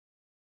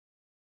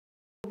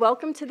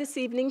Welcome to this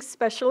evening's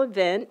special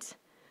event,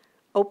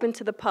 open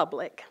to the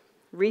public,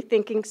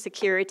 Rethinking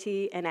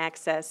Security and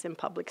Access in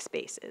Public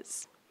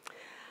Spaces.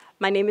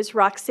 My name is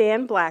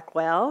Roxanne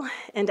Blackwell,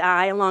 and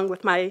I, along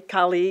with my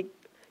colleague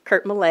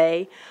Kurt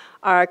Millay,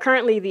 are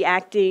currently the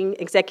acting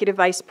Executive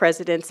Vice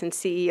Presidents and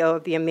CEO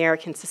of the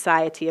American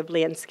Society of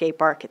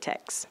Landscape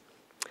Architects.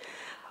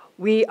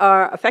 We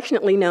are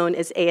affectionately known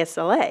as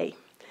ASLA.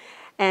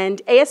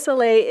 And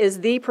ASLA is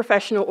the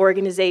professional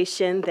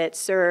organization that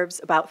serves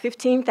about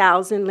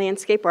 15,000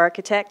 landscape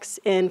architects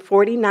in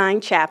 49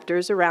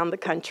 chapters around the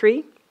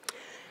country.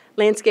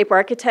 Landscape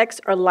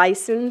architects are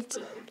licensed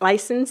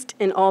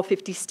in all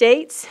 50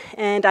 states,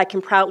 and I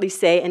can proudly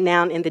say, and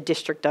now in the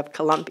District of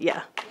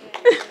Columbia.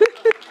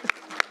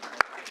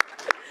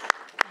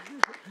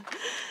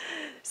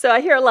 So I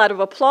hear a lot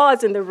of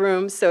applause in the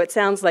room, so it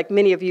sounds like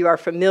many of you are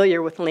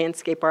familiar with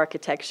landscape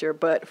architecture.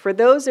 But for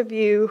those of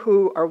you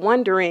who are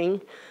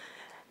wondering,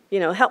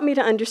 help me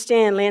to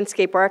understand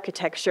landscape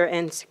architecture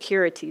and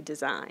security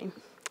design.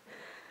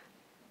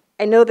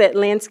 I know that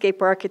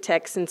landscape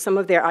architects and some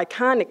of their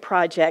iconic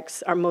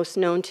projects are most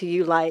known to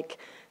you, like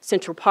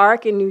Central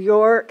Park in New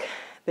York,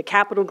 the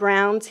Capitol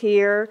grounds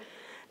here,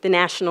 the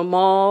National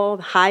Mall,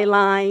 the High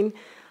Line,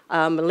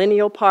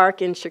 Millennial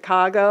Park in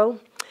Chicago.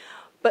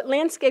 But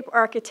landscape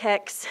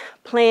architects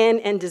plan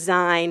and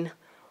design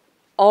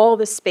all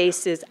the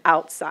spaces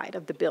outside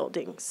of the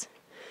buildings.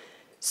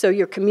 So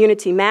your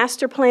community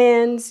master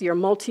plans, your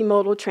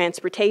multimodal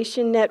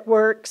transportation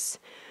networks,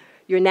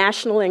 your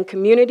national and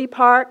community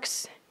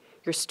parks,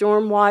 your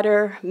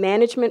stormwater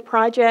management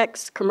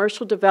projects,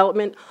 commercial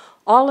development,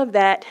 all of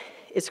that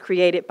is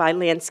created by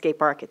landscape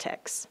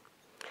architects.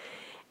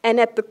 And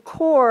at the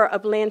core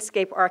of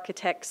landscape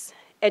architects'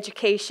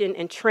 education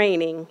and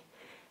training,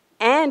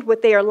 and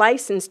what they are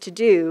licensed to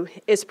do,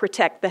 is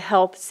protect the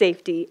health,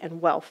 safety,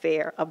 and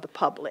welfare of the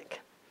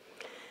public.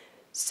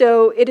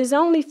 So it is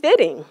only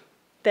fitting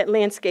that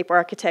landscape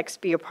architects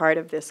be a part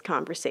of this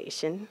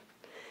conversation.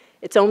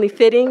 It's only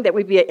fitting that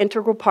we be an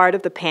integral part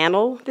of the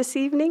panel this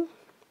evening.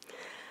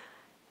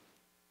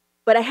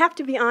 But I have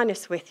to be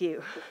honest with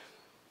you.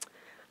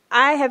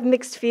 I have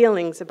mixed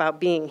feelings about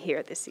being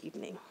here this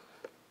evening.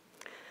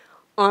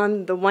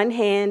 On the one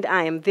hand,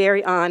 I am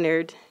very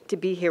honored to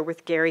be here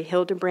with Gary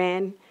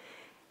Hildebrand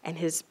and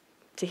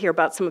to hear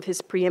about some of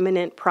his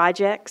preeminent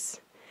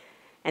projects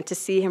and to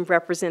see him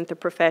represent the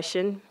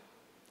profession.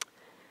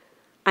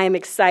 I am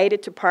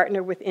excited to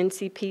partner with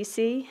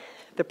NCPC,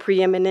 the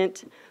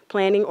preeminent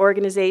planning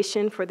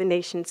organization for the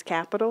nation's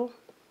capital.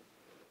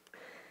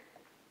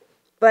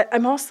 But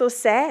I'm also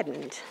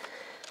saddened.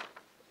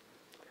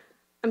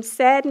 I'm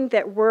saddened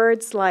that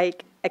words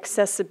like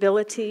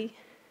accessibility,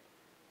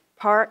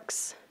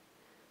 parks,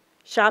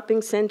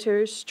 shopping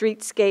centers,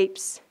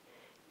 streetscapes,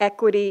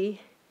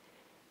 equity,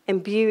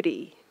 and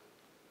beauty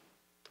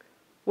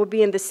will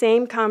be in the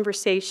same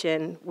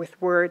conversation with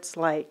words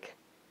like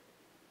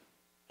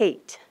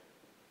hate,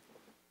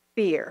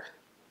 fear,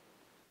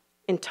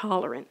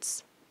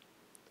 intolerance,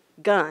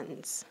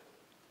 guns,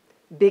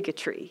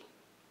 bigotry,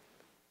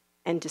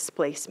 and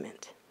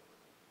displacement.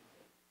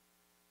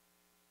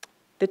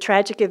 The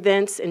tragic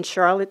events in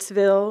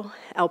Charlottesville,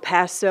 El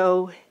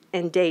Paso,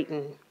 and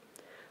Dayton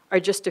are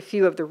just a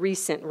few of the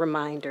recent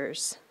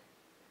reminders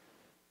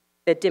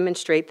that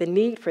demonstrate the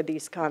need for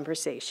these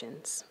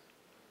conversations.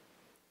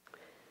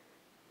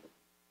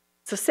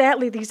 So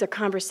sadly, these are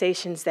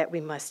conversations that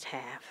we must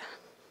have.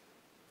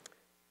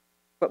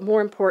 But more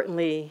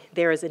importantly,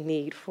 there is a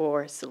need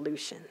for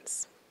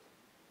solutions.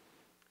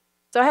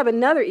 So I have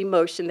another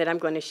emotion that I'm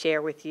going to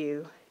share with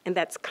you, and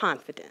that's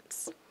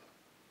confidence.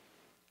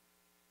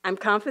 I'm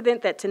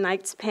confident that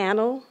tonight's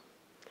panel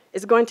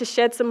is going to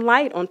shed some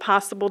light on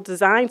possible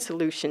design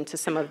solutions to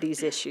some of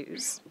these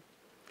issues.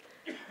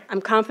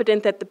 I'm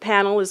confident that the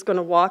panel is going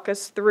to walk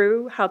us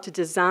through how to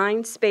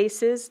design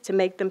spaces to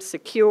make them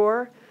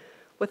secure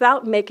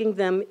without making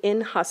them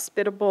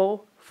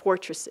inhospitable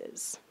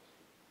fortresses.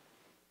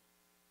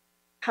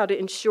 How to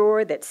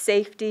ensure that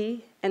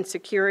safety and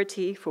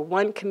security for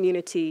one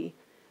community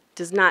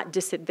does not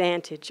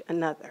disadvantage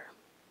another.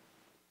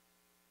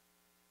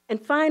 And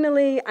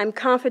finally, I'm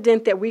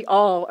confident that we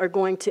all are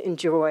going to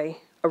enjoy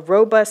a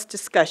robust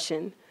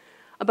discussion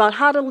about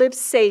how to live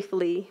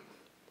safely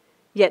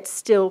yet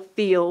still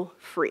feel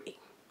free.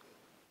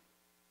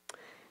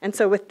 And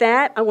so with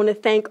that, I want to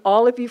thank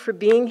all of you for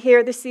being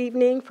here this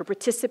evening, for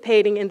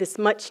participating in this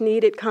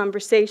much-needed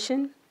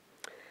conversation.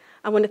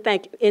 I want to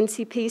thank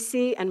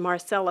NCPC and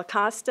Marcella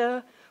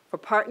Costa for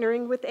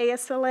partnering with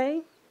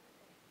ASLA.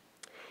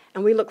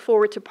 And we look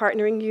forward to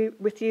partnering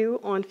with you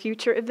on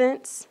future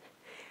events.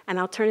 And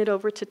I'll turn it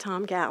over to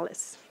Tom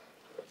Gallis.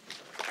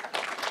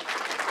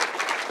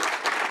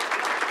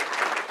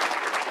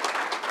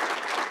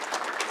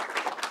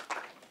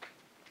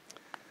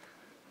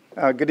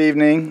 Good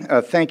evening.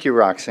 Thank you,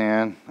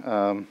 Roxanne.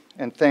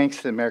 And thanks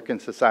to the American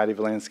Society of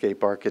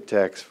Landscape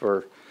Architects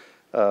for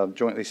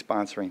jointly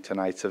sponsoring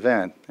tonight's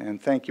event. And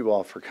thank you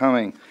all for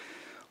coming.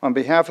 On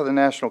behalf of the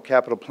National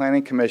Capital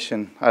Planning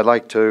Commission, I'd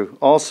like to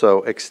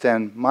also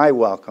extend my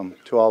welcome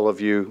to all of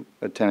you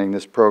attending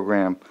this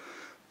program,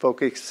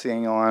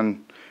 focusing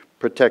on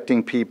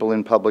protecting people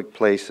in public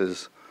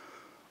places,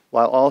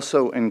 while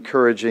also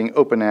encouraging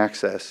open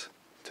access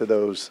to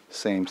those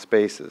same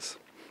spaces.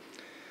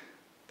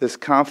 This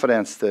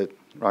confidence that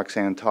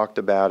Roxanne talked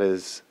about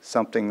is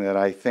something that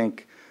I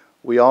think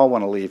we all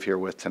want to leave here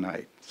with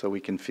tonight, so we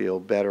can feel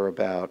better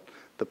about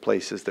the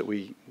places that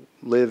we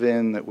live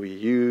in, that we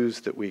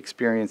use, that we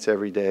experience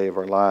every day of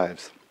our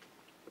lives.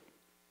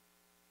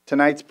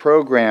 Tonight's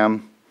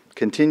program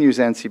continues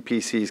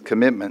NCPC's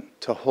commitment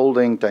to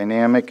holding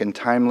dynamic and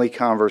timely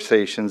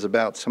conversations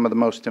about some of the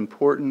most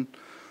important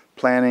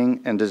planning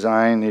and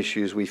design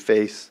issues we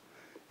face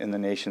in the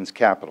nation's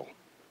capital.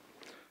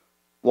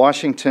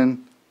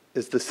 Washington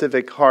is the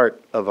civic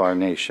heart of our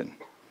nation,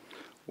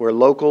 where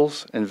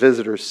locals and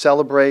visitors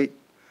celebrate,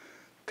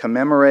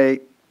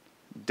 commemorate,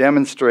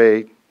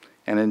 demonstrate,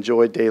 and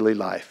enjoy daily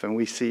life. And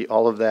we see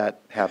all of that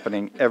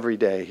happening every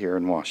day here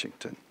in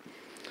Washington,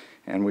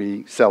 and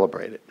we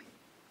celebrate it.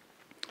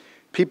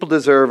 People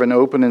deserve an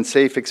open and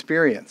safe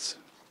experience,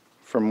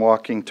 from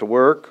walking to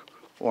work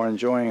or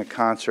enjoying a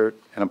concert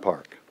in a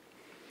park.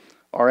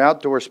 Our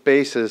outdoor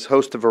spaces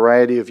host a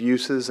variety of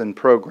uses and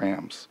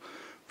programs,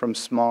 from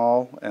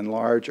small and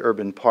large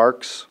urban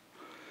parks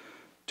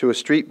to a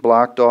street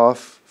blocked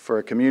off for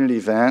a community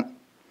event,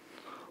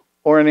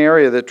 or an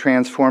area that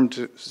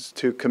transformed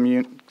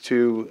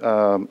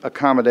to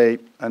accommodate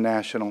a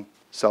national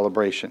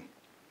celebration.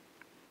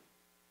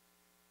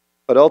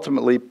 But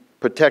ultimately,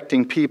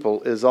 protecting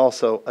people is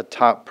also a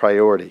top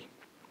priority.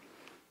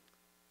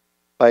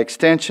 By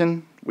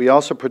extension, we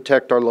also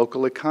protect our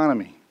local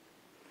economy.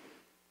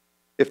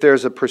 If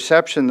there's a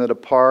perception that a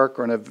park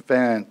or an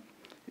event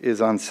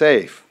is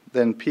unsafe,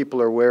 then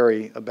people are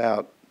wary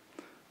about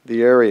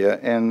the area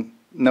and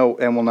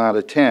will not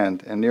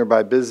attend, and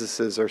nearby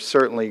businesses are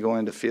certainly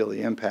going to feel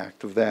the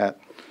impact of that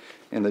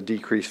in the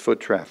decreased foot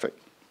traffic.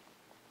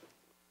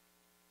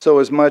 So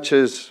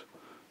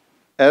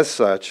as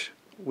such,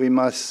 we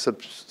must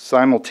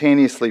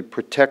simultaneously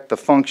protect the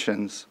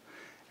functions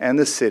and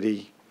the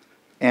city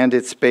and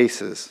its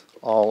spaces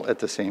all at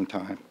the same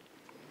time.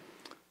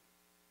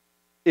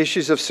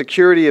 Issues of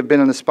security have been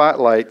in the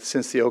spotlight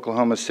since the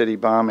Oklahoma City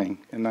bombing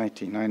in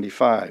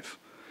 1995,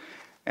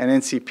 and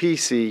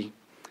NCPC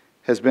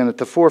has been at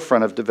the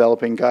forefront of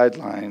developing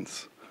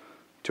guidelines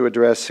to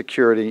address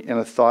security in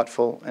a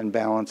thoughtful and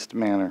balanced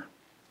manner.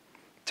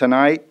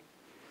 Tonight,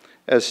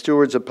 as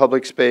stewards of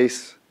public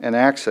space and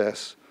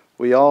access,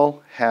 we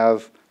all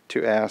have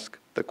to ask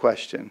the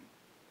question,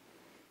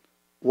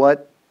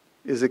 what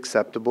is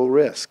acceptable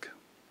risk?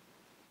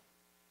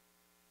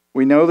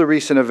 We know with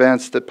recent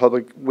events that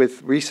public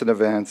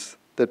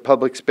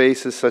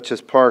spaces such as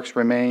parks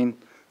remain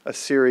a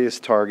serious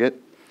target,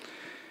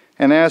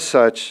 and as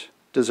such,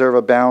 deserve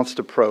a balanced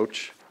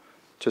approach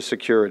to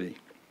security.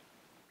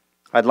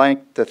 I'd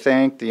like to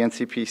thank the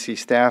NCPC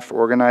staff for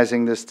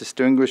organizing this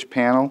distinguished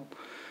panel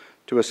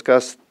to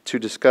discuss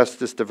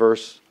this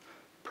diverse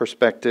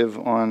perspective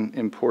on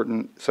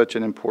such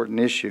an important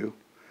issue.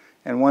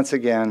 And once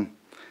again,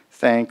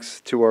 thanks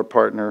to our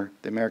partner,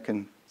 the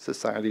American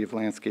Society of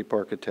Landscape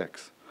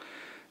Architects.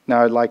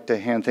 Now I'd like to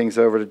hand things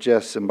over to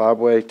Jess,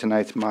 Zimbabwe,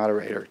 tonight's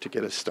moderator, to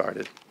get us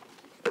started.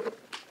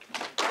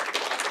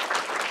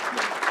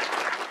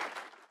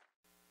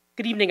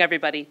 Good evening,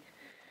 everybody.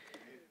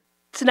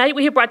 Tonight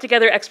we have brought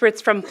together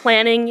experts from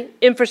planning,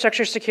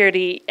 infrastructure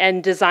security,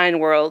 and design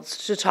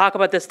worlds to talk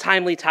about this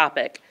timely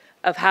topic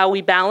of how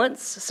we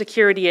balance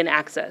security and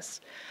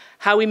access,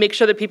 how we make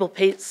sure that people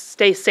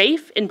stay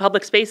safe in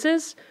public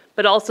spaces,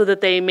 but also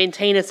that they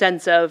maintain a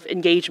sense of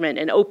engagement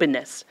and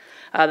openness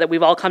that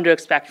we've all come to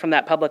expect from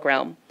that public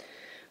realm.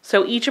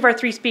 So each of our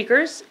three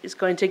speakers is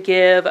going to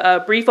give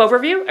a brief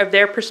overview of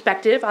their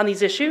perspective on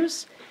these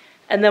issues,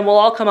 and then we'll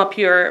all come up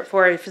here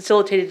for a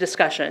facilitated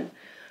discussion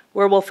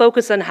where we'll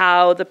focus on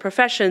how the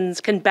professions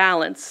can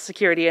balance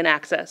security and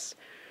access.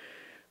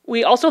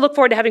 We also look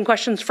forward to having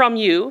questions from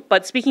you,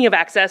 but speaking of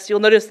access, you'll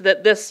notice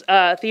that this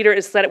theater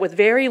is set up with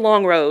very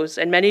long rows,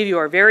 and many of you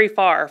are very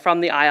far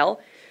from the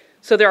aisle.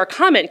 So there are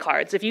comment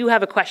cards. If you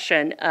have a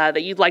question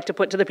that you'd like to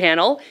put to the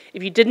panel,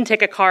 if you didn't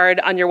take a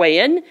card on your way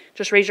in,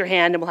 just raise your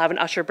hand and we'll have an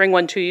usher bring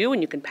one to you,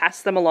 and you can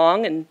pass them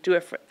along and do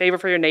a favor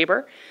for your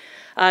neighbor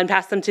and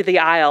pass them to the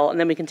aisle, and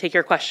then we can take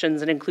your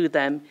questions and include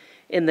them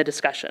in the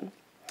discussion.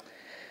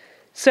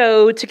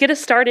 So to get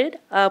us started,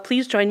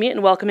 please join me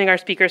in welcoming our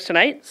speakers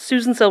tonight,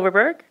 Susan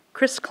Silberberg,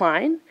 Chris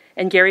Cline,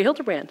 and Gary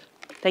Hildebrand.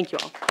 Thank you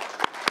all.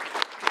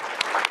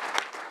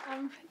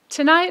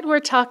 Tonight we're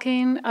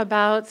talking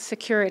about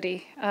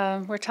security.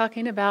 We're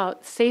talking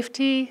about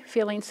safety,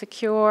 feeling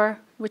secure,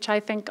 which I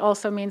think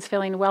also means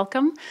feeling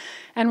welcome.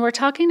 And we're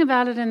talking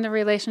about it in the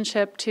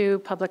relationship to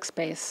public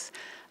space,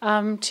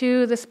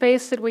 to the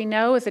space that we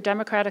know is a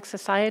democratic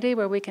society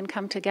where we can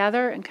come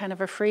together in kind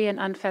of a free and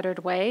unfettered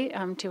way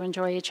to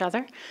enjoy each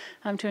other,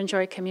 to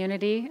enjoy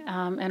community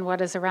and what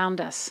is around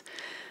us.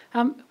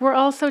 We're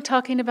also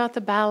talking about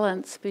the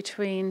balance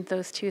between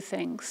those two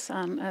things.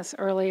 As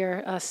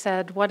earlier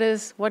said, what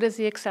is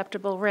the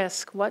acceptable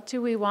risk? What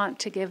do we want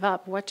to give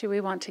up? What do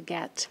we want to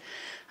get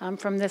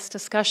from this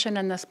discussion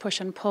and this push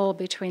and pull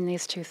between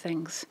these two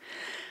things?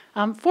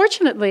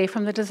 Fortunately,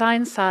 from the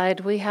design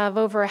side, we have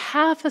over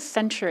half a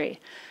century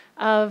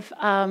of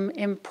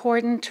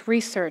important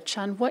research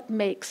on what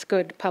makes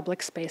good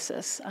public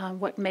spaces,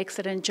 what makes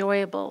it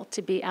enjoyable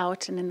to be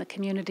out and in the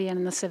community and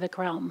in the civic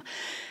realm.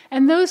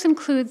 And those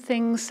include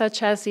things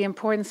such as the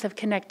importance of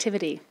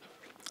connectivity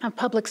of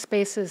public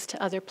spaces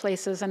to other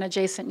places and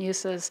adjacent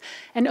uses,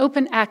 and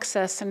open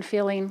access and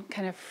feeling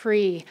kind of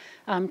free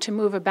to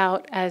move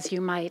about as you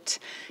might.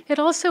 It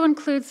also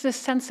includes this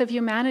sense of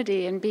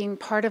humanity and being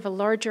part of a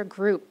larger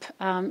group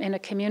in a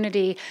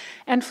community,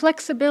 and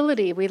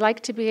flexibility. We like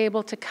to be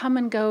able to come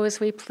and go as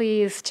we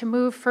please, to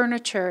move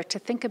furniture, to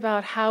think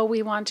about how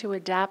we want to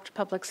adapt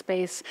public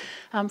space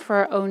for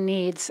our own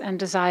needs and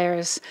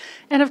desires.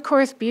 And of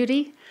course,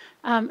 beauty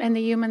and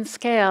the human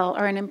scale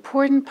are an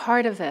important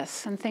part of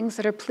this, and things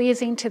that are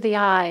pleasing to the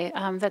eye,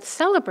 that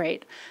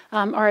celebrate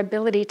our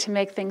ability to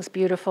make things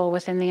beautiful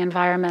within the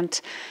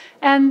environment.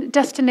 And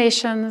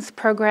destinations,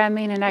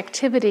 programming, and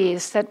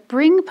activities that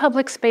bring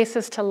public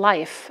spaces to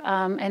life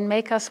and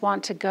make us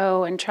want to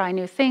go and try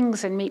new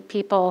things and meet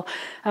people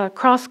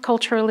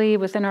cross-culturally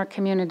within our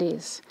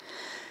communities.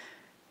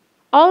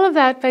 All of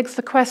that begs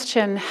the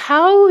question,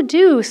 how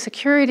do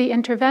security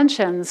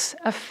interventions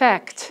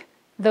affect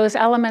those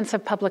elements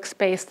of public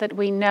space that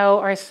we know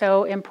are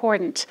so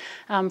important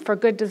for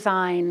good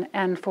design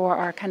and for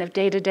our kind of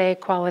day-to-day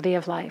quality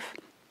of life?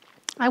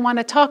 I want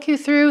to talk you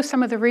through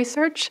some of the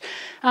research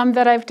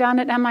that I've done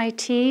at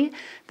MIT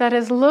that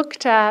has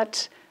looked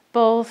at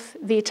both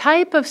the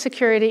type of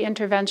security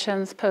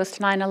interventions post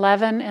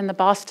 9/11 in the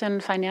Boston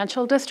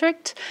financial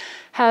district,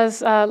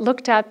 has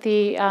looked at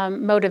the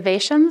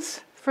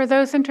motivations for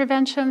those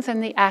interventions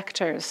and the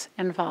actors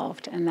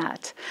involved in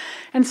that.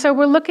 And so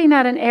we're looking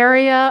at an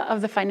area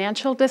of the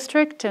financial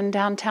district in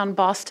downtown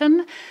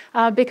Boston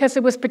because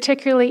it was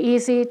particularly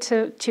easy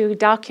to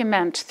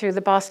document through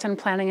the Boston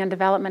Planning and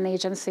Development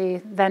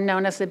Agency, then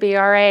known as the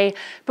BRA,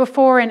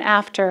 before and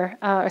after,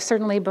 or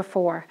certainly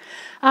before.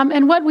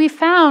 And what we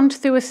found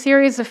through a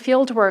series of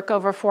field work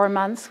over 4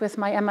 months with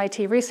my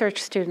MIT research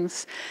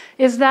students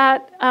is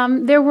that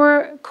there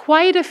were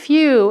quite a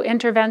few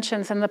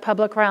interventions in the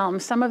public realm,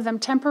 some of them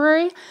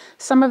temporary,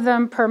 some of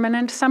them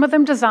permanent, some of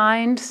them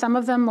designed, some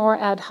of them more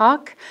ad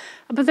hoc.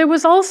 But there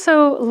was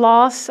also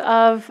loss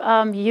of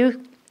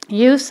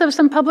use of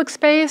some public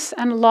space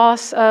and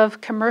loss of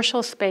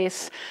commercial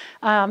space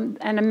and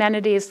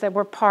amenities that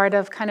were part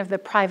of kind of the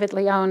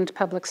privately owned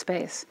public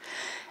space.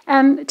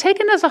 And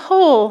taken as a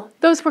whole,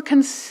 those were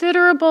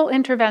considerable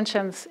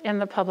interventions in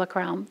the public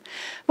realm.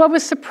 What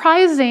was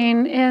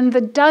surprising in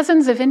the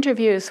dozens of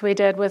interviews we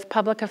did with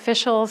public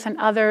officials and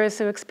others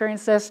who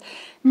experienced this,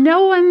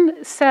 no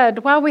one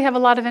said, well, we have a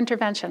lot of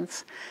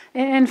interventions.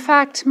 In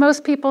fact,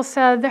 most people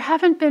said there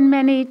haven't been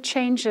many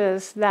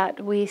changes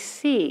that we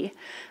see,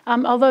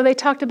 although they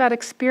talked about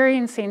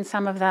experiencing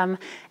some of them.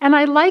 And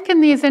I liken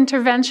these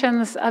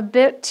interventions a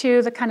bit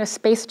to the kind of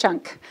space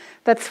junk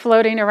that's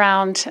floating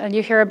around, and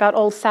you hear about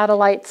old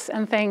satellites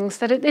and things,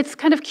 that it's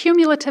kind of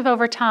cumulative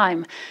over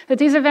time, that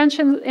these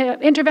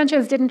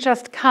interventions didn't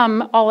just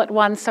come all at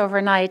once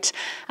overnight,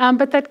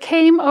 but that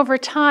came over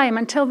time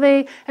until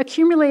they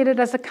accumulated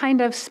as a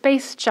kind of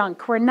space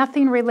junk where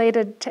nothing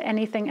related to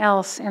anything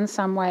else in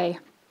some way.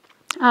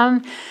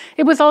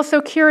 It was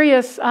also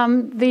curious,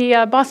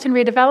 the Boston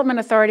Redevelopment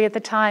Authority at the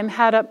time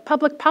had a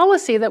public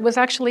policy that was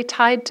actually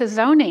tied to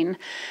zoning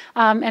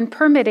and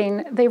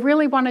permitting. They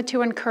really wanted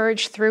to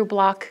encourage through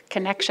block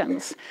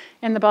connections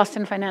in the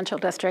Boston Financial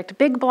District.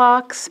 Big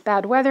blocks,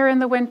 bad weather in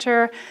the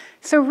winter.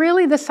 So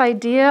really this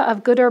idea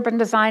of good urban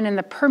design and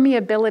the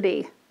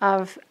permeability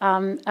of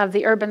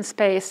the urban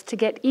space to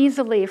get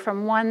easily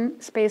from one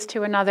space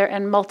to another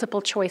and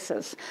multiple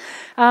choices.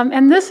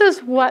 And this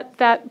is what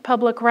that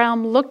public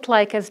realm looked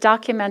like as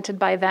documented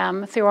by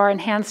them through our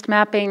enhanced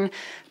mapping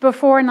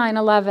before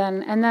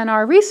 9/11. And then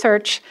our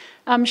research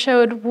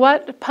showed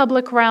what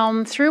public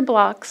realm through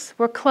blocks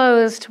were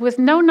closed with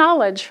no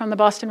knowledge from the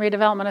Boston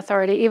Redevelopment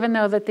Authority, even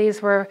though that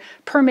these were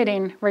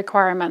permitting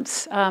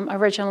requirements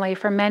originally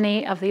for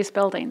many of these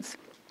buildings.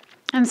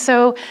 And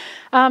so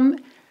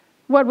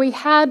what we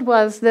had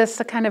was this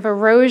kind of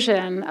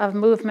erosion of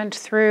movement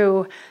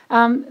through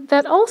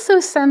that also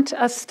sent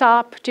a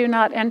stop, do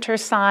not enter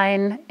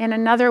sign in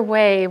another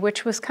way,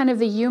 which was kind of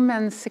the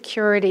human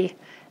security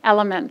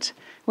element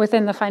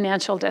within the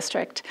financial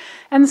district.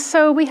 And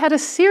so we had a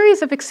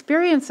series of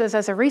experiences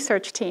as a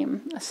research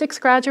team, 6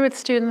 graduate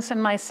students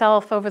and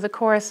myself over the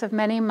course of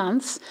many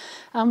months.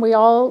 We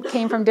all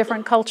came from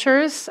different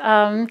cultures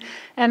and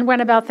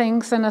went about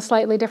things in a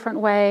slightly different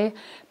way.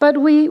 But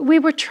we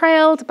were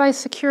trailed by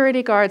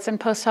security guards in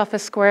Post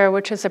Office Square,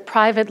 which is a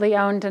privately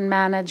owned and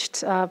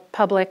managed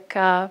public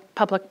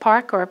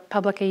park or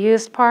publicly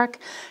used park,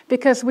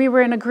 because we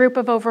were in a group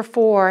of over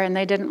 4 and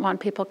they didn't want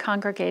people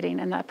congregating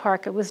in that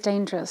park. It was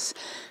dangerous.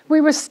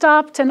 we were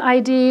stopped and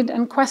ID'd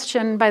and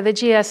questioned by the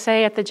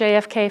GSA at the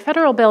JFK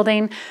Federal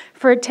Building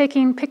for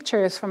taking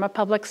pictures from a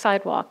public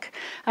sidewalk.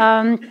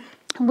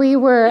 We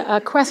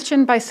were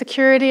questioned by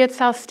security at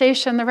South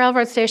Station, the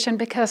railroad station,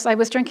 because I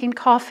was drinking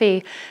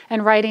coffee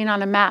and writing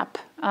on a map.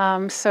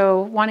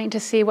 So wanting to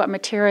see what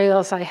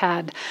materials I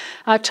had.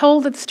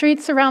 Told that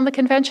streets around the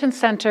convention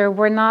center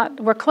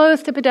were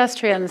closed to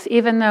pedestrians,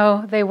 even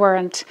though they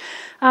weren't.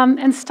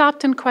 And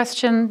stopped and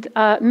questioned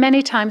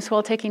many times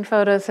while taking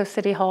photos of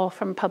City Hall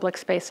from public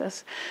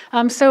spaces.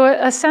 So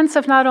a sense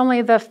of not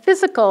only the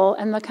physical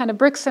and the kind of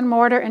bricks and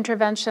mortar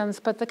interventions,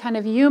 but the kind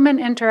of human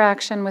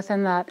interaction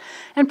within that.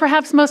 And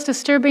perhaps most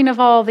disturbing of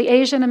all, the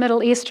Asian and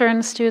Middle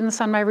Eastern students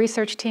on my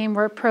research team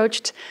were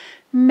approached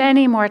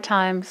many more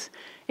times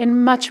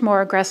in much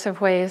more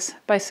aggressive ways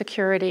by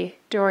security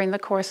during the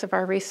course of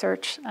our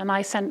research. And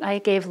I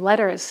gave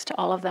letters to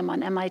all of them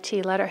on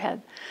MIT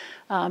letterhead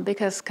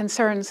because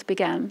concerns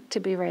began to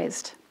be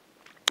raised.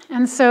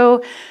 And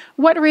so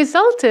what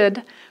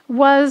resulted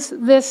was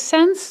this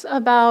sense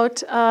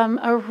about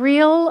a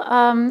real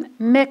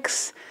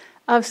mix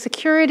of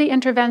security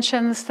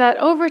interventions that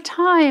over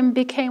time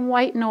became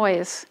white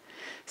noise.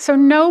 So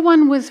no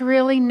one was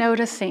really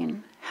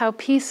noticing how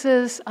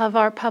pieces of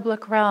our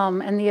public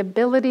realm and the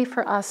ability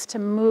for us to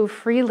move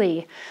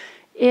freely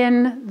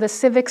in the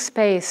civic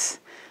space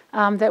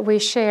that we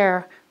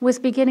share was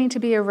beginning to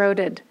be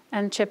eroded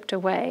and chipped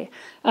away.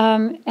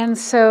 And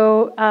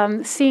so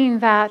seeing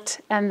that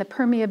and the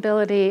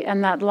permeability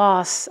and that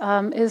loss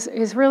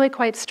is really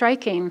quite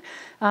striking.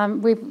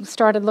 We've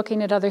started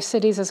looking at other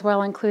cities as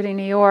well, including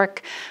New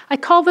York. I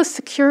call this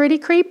security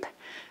creep.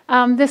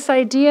 This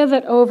idea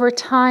that over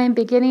time,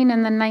 beginning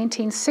in the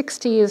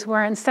 1960s,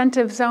 where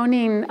incentive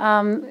zoning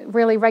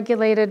really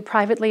regulated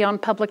privately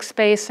owned public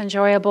space,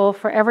 enjoyable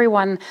for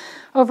everyone,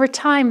 over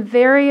time,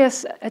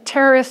 various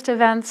terrorist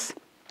events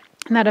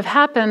that have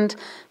happened,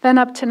 then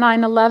up to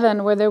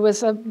 9/11, where there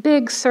was a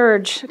big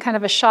surge, kind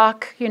of a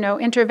shock,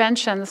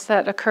 interventions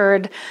that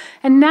occurred.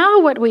 And now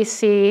what we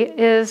see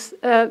is,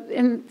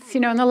 in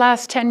the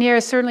last 10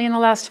 years, certainly in the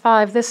last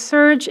 5, this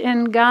surge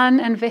in gun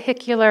and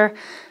vehicular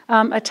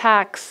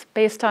attacks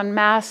based on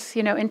mass,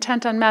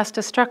 intent on mass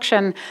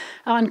destruction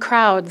on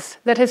crowds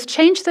that has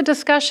changed the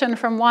discussion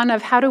from one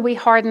of how do we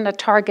harden a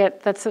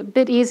target that's a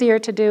bit easier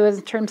to do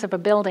in terms of a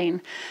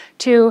building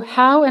to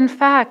how, in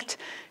fact,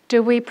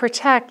 do we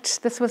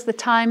protect, this was the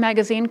Time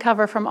magazine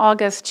cover from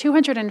August,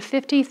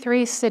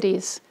 253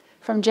 cities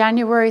from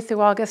January through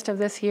August of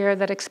this year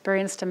that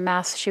experienced a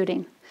mass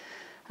shooting.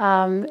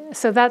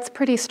 So that's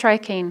pretty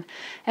striking.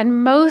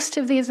 And most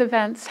of these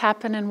events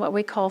happen in what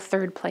we call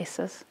third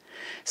places.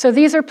 So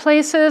these are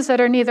places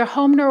that are neither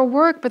home nor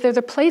work, but they're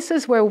the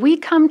places where we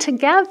come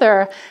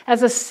together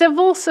as a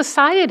civil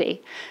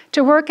society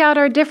to work out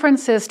our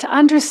differences, to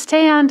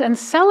understand and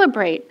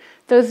celebrate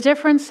those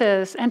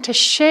differences, and to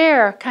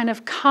share kind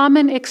of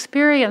common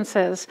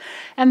experiences.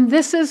 And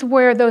this is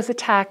where those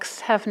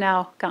attacks have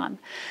now gone,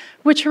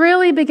 which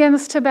really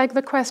begins to beg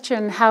the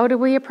question, how do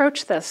we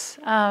approach this?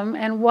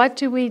 And what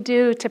do we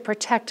do to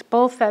protect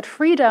both that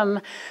freedom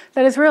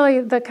that is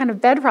really the kind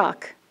of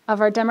bedrock of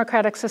our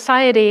democratic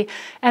society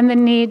and the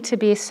need to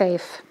be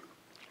safe?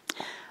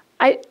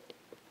 I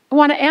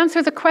want to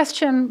answer the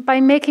question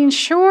by making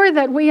sure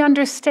that we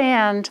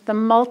understand the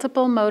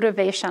multiple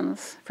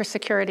motivations for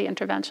security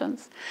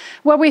interventions.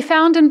 What we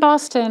found in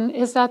Boston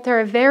is that there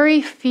are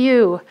very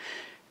few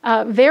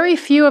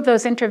of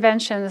those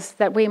interventions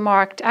that we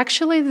marked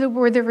actually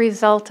were the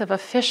result of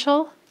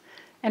official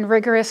and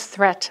rigorous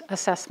threat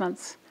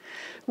assessments.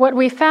 What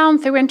we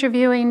found through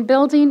interviewing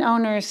building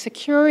owners,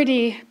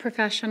 security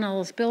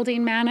professionals,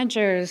 building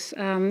managers,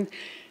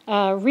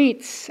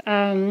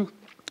 REITs,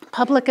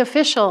 public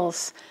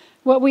officials,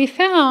 what we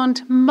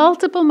found,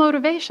 multiple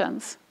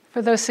motivations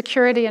for those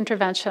security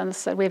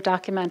interventions that we've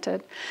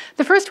documented.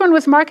 The first one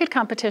was market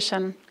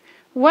competition.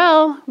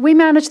 Well, we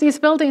manage these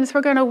buildings,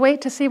 we're going to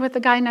wait to see what the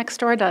guy next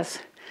door does,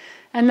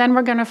 and then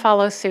we're going to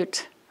follow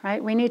suit.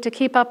 Right? We need to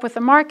keep up with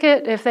the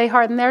market. If they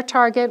harden their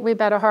target, we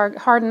better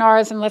harden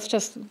ours, and let's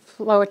just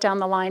flow it down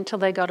the line till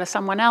they go to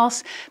someone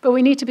else. But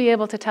we need to be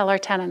able to tell our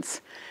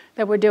tenants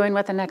that we're doing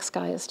what the next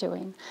guy is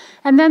doing.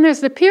 And then there's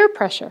the peer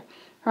pressure,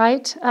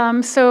 right?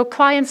 So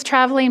clients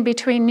traveling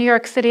between New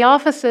York City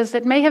offices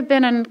that may have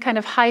been in kind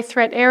of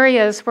high-threat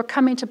areas were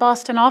coming to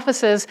Boston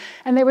offices,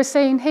 and they were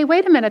saying, hey,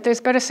 wait a minute,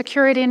 there's better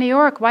security in New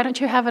York. Why don't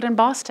you have it in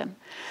Boston?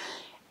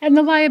 And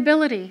the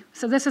liability.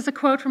 So this is a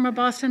quote from a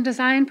Boston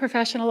design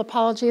professional.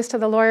 Apologies to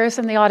the lawyers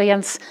in the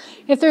audience.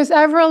 If there's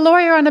ever a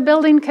lawyer on a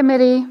building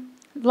committee,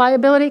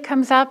 liability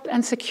comes up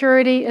and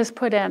security is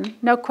put in.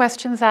 No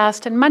questions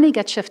asked, and money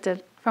gets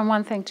shifted from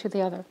one thing to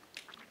the other.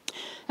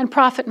 And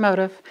profit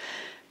motive.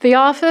 The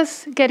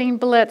office getting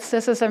blitzed.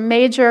 This is a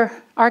major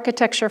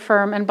architecture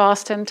firm in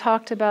Boston,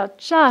 talked about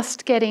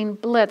just getting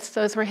blitzed.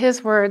 Those were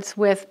his words,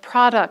 with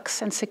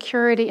products and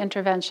security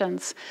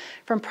interventions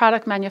from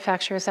product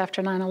manufacturers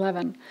after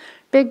 9/11.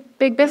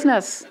 Big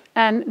business.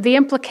 And the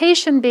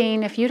implication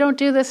being, if you don't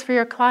do this for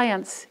your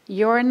clients,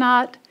 you're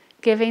not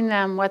giving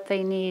them what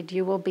they need.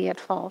 You will be at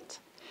fault.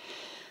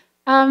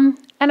 And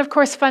of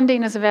course,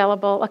 funding is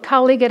available. A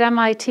colleague at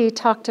MIT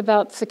talked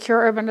about secure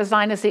urban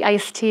design as the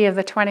iced tea of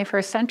the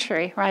 21st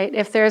century, right?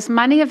 If there's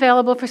money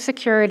available for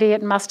security,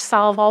 it must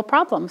solve all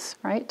problems,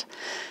 right?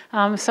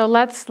 So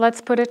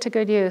let's put it to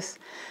good use.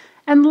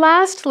 And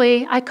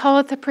lastly, I call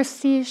it the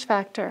prestige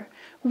factor.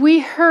 We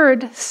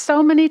heard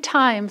so many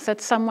times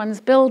that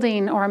someone's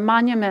building or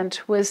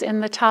monument was in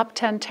the top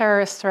 10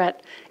 terrorist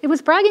threat. It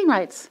was bragging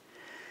rights.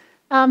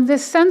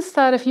 This sense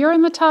that if you're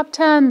in the top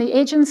 10, the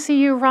agency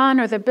you run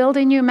or the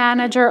building you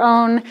manage or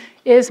own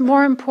is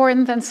more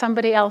important than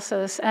somebody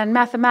else's. And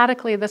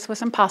mathematically, this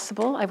was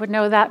impossible. I would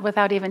know that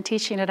without even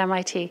teaching at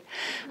MIT.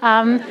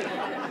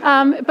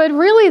 But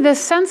really,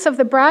 this sense of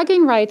the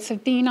bragging rights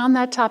of being on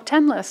that top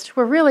 10 list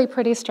were really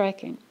pretty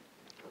striking.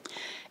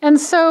 And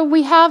so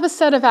we have a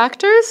set of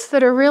actors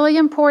that are really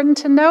important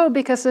to know,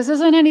 because this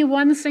isn't any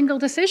one single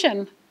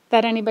decision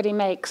that anybody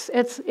makes.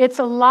 It's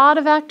a lot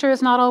of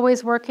actors not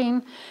always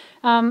working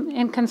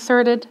in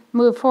concerted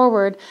move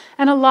forward,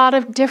 and a lot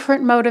of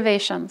different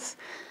motivations.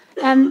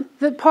 And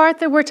the part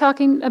that we're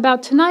talking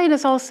about tonight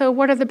is also,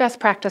 what are the best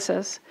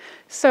practices?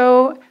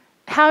 So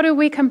how do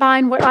we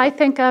combine what I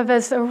think of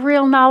as a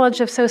real knowledge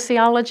of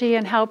sociology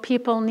and how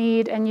people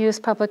need and use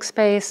public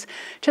space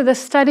to the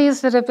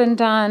studies that have been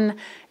done,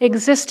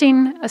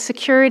 existing a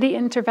security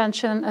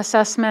intervention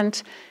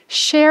assessment,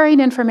 sharing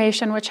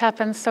information, which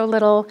happens so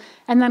little,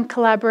 and then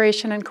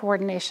collaboration and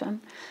coordination.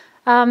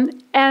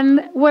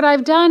 And what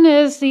I've done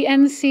is the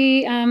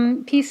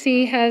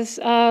NCPC has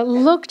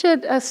looked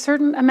at a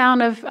certain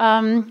amount of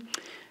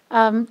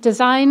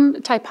design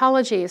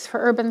typologies for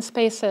urban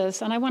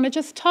spaces. And I want to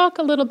just talk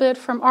a little bit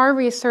from our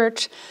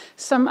research,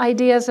 some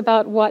ideas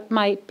about what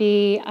might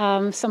be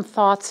some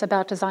thoughts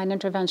about design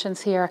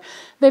interventions here.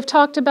 They've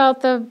talked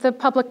about the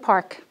public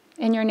park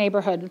in your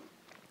neighborhood,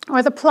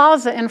 or the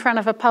plaza in front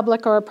of a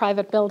public or a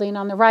private building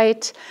on the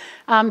right,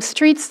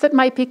 streets that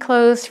might be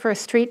closed for a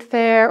street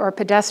fair or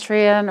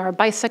pedestrian or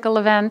bicycle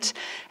event,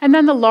 and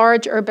then the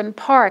large urban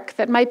park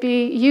that might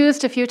be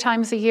used a few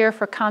times a year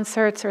for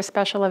concerts or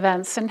special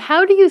events. And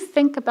how do you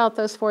think about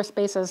those four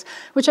spaces,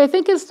 which I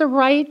think is the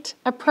right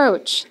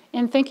approach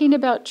in thinking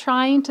about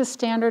trying to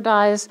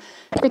standardize,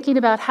 thinking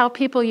about how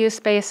people use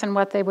space and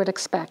what they would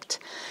expect.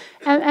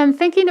 And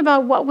thinking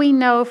about what we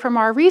know from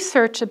our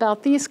research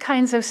about these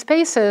kinds of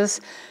spaces,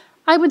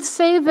 I would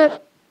say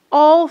that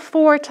all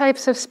four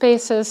types of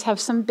spaces have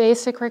some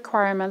basic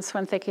requirements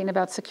when thinking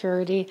about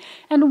security.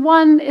 And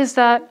one is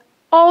that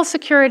all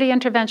security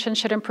interventions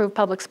should improve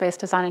public space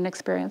design and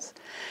experience.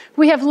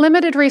 We have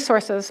limited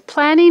resources.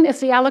 Planning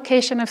is the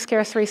allocation of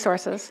scarce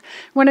resources.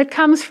 When it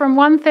comes from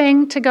one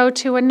thing to go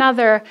to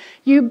another,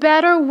 you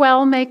better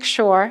well make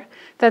sure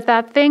that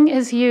that thing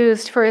is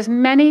used for as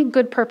many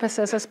good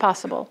purposes as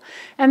possible.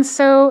 And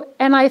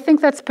I think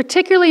that's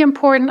particularly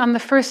important on the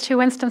first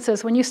two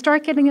instances. When you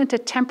start getting into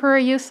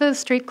temporary uses,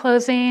 street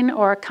closing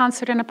or a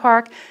concert in a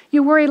park,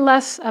 you worry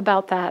less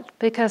about that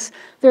because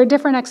there are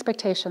different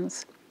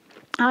expectations.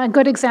 A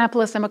good example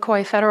is the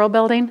McCoy Federal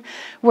Building,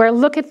 where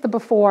look at the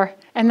before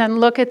and then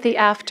look at the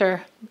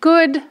after.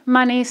 Good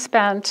money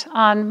spent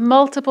on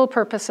multiple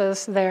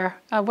purposes there.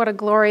 What a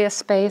glorious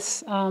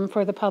space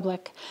for the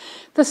public.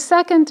 The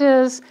second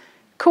is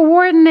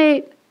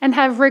coordinate and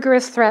have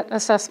rigorous threat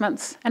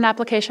assessments and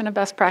application of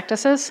best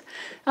practices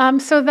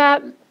so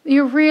that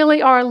you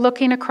really are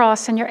looking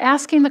across and you're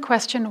asking the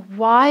question,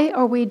 why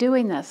are we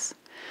doing this?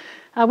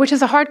 Which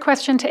is a hard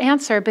question to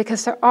answer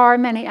because there are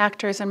many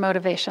actors and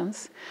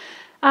motivations.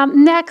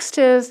 Next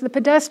is the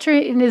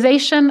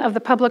pedestrianization of the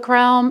public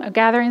realm,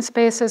 gathering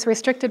spaces,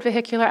 restricted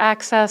vehicular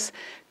access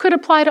could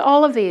apply to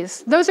all of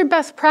these. Those are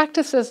best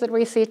practices that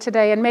we see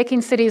today in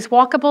making cities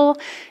walkable,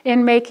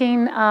 in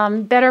making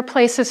better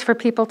places for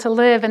people to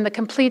live, in the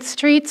complete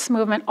streets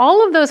movement.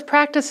 All of those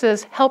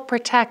practices help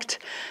protect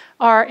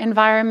our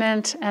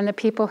environment and the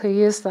people who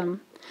use them.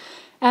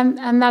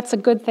 And that's a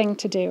good thing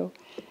to do.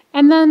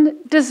 And then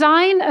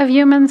design of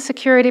human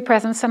security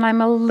presence, and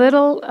I'm a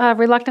little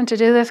reluctant to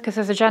do this because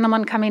there's a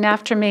gentleman coming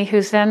after me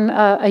who's in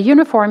a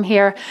uniform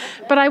here,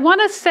 but I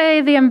want to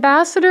say the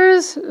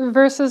ambassadors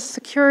versus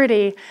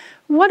security.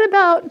 What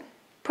about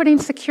putting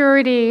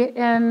security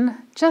in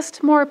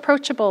just more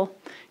approachable?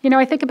 You know,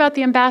 I think about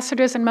the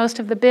ambassadors in most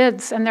of the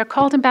bids, and they're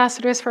called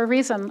ambassadors for a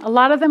reason. A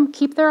lot of them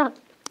keep their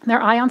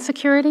eye on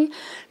security.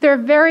 They're a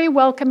very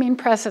welcoming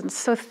presence.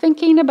 So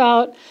thinking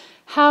about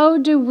how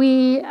do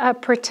we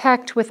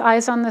protect with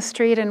eyes on the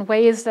street in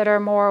ways that are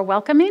more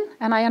welcoming?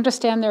 And I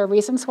understand there are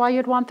reasons why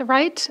you'd want the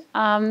right,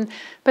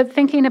 but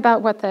thinking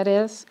about what that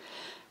is.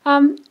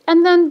 And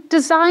then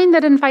design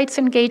that invites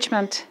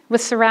engagement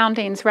with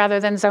surroundings rather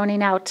than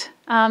zoning out.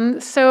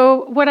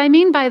 So what I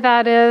mean by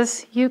that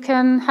is you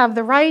can have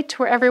the right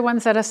where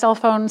everyone's at a cell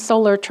phone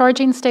solar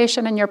charging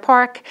station in your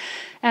park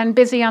and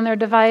busy on their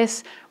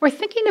device. We're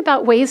thinking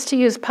about ways to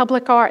use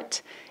public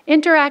art,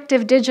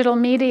 interactive digital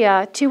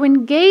media to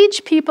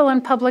engage people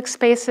in public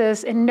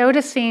spaces in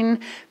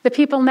noticing the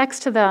people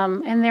next to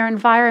them and their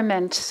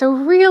environment. So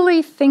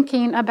really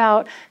thinking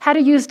about how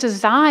to use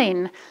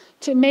design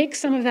to make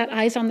some of that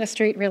eyes on the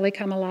street really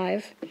come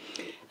alive.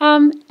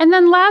 And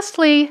then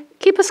lastly,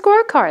 keep a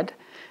scorecard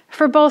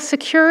for both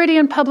security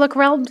and public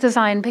realm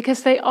design,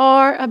 because they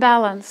are a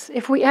balance.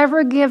 If we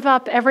ever give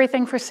up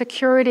everything for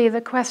security, the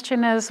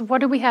question is,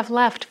 what do we have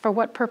left? For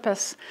what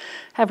purpose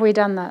have we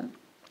done that?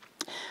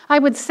 I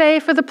would say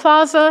for the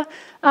plaza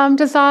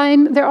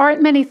design, there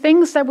aren't many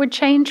things that would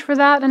change for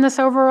that in this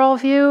overall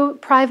view.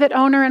 Private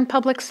owner and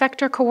public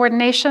sector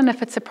coordination,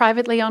 if it's a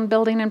privately owned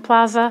building in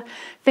plaza,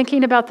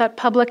 thinking about that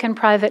public and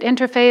private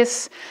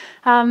interface.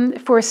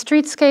 For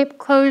streetscape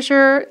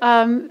closure,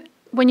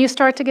 when you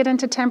start to get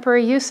into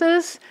temporary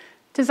uses,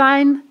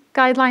 design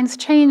guidelines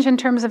change in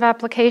terms of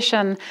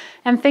application.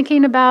 And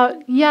thinking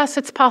about, yes,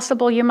 it's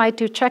possible you might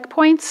do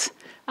checkpoints,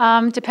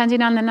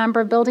 depending on the number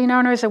of building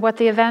owners or what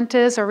the event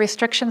is, or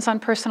restrictions on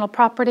personal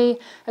property.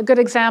 A good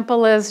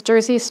example is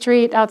Jersey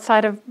Street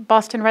outside of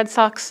Boston Red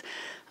Sox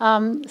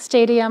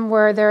Stadium,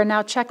 where there are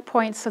now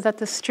checkpoints so that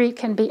the street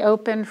can be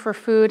open for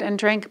food and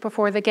drink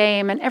before the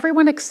game. And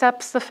everyone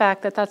accepts the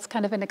fact that that's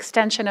kind of an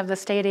extension of the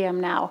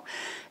stadium now.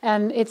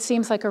 And it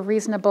seems like a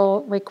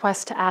reasonable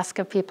request to ask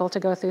of people to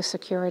go through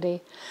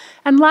security.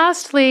 And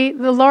lastly,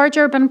 the large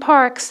urban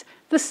parks.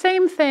 The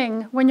same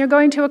thing, when you're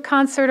going to a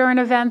concert or an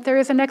event, there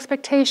is an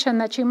expectation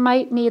that you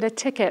might need a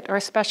ticket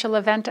or special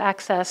event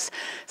access.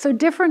 So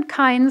different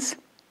kinds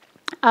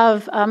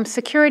of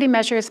security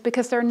measures,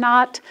 because they're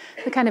not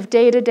the kind of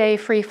day-to-day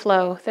free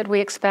flow that we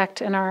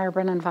expect in our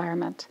urban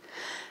environment.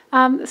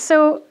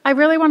 So I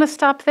really want to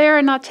stop there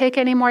and not take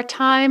any more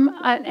time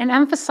and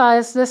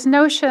emphasize this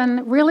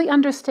notion, really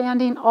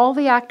understanding all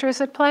the actors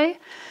at play,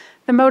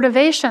 the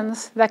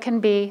motivations that can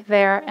be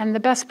there, and the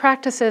best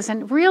practices,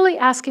 and really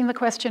asking the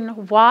question,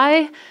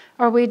 why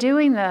are we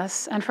doing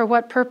this, and for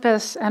what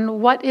purpose, and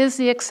what is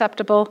the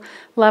acceptable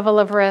level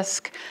of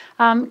risk,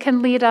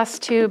 can lead us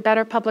to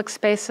better public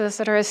spaces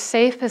that are as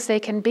safe as they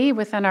can be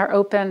within our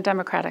open,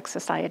 democratic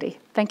society.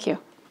 Thank you.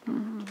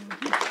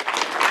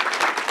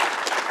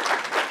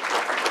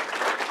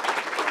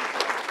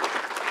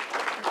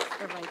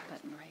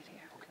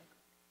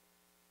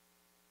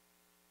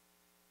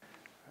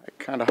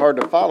 Kind of hard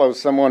to follow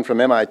someone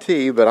from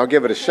MIT, but I'll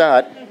give it a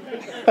shot.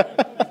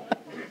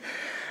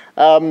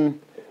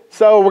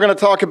 So we're going to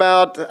talk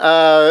about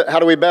how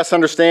do we best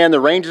understand the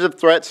ranges of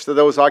threats to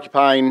those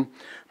occupying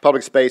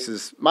public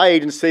spaces. My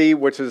agency,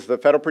 which is the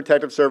Federal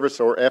Protective Service,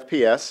 or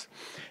FPS,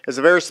 is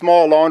a very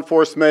small law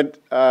enforcement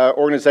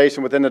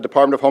organization within the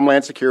Department of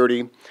Homeland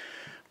Security.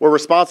 We're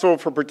responsible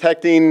for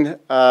protecting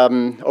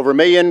over 1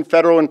 million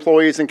federal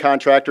employees and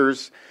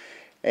contractors,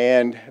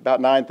 and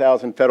about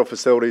 9,000 federal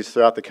facilities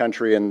throughout the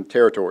country and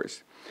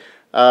territories.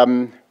 We're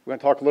going to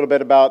talk a little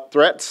bit about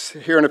threats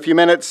here in a few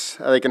minutes.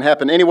 They can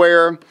happen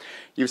anywhere.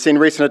 You've seen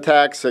recent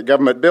attacks at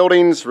government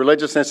buildings,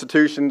 religious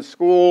institutions,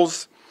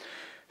 schools,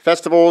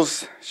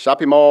 festivals,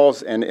 shopping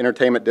malls, and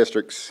entertainment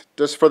districts.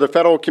 Just for the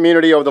federal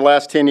community over the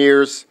last 10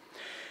 years,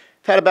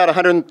 we've had about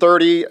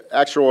 130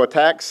 actual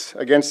attacks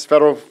against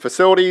federal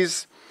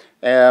facilities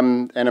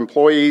and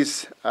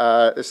employees.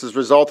 This has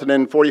resulted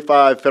in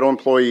 45 federal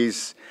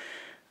employees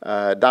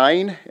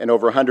dying and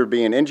over 100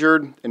 being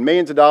injured, and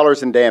millions of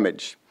dollars in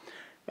damage.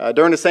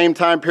 During the same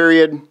time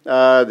period,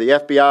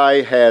 the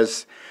FBI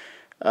has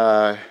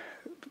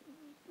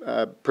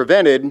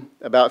prevented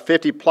about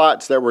 50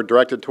 plots that were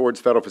directed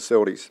towards federal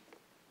facilities.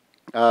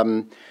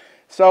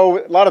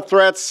 So a lot of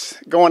threats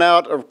going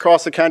out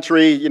across the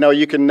country. You know,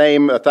 you can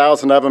name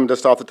 1,000 of them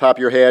just off the top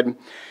of your head.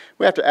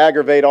 We have to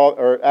aggregate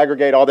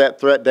all that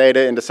threat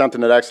data into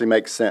something that actually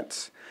makes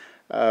sense.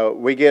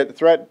 We get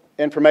threat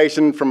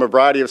information from a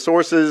variety of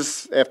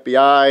sources: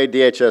 FBI,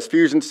 DHS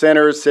fusion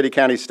centers, city,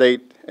 county,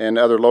 state, and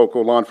other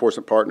local law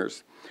enforcement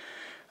partners.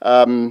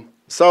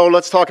 So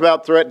let's talk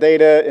about threat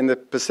data in the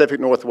Pacific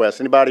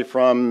Northwest. Anybody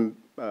from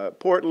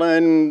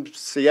Portland,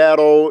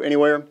 Seattle,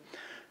 anywhere?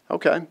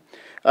 Okay.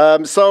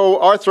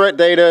 So our threat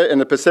data in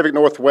the Pacific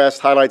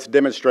Northwest highlights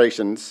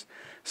demonstrations,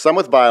 some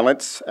with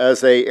violence,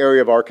 as an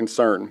area of our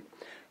concern.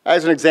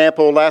 As an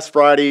example, last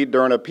Friday,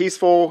 during a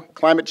peaceful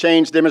climate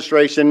change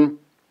demonstration,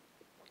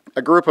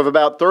 a group of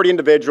about 30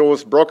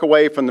 individuals broke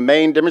away from the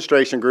main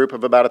demonstration group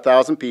of about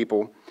 1,000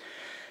 people,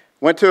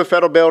 went to a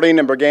federal building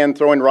and began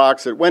throwing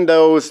rocks at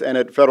windows and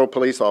at federal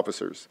police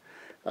officers.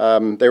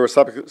 They were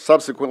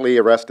subsequently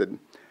arrested.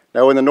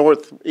 Now, in the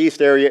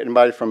Northeast area,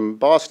 anybody from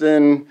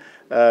Boston,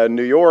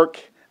 New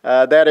York,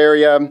 that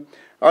area,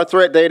 our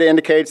threat data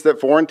indicates that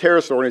foreign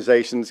terrorist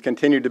organizations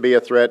continue to be a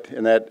threat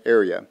in that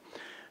area.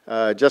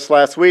 Just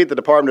last week, the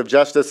Department of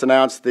Justice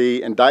announced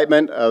the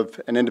indictment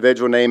of an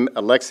individual named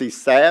Alexei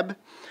Saab,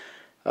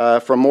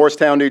 from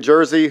Morristown, New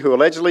Jersey, who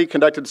allegedly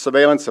conducted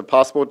surveillance of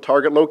possible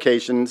target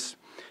locations,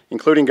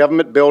 including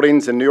government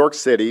buildings in New York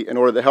City, in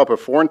order to help a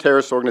foreign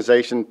terrorist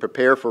organization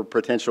prepare for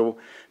potential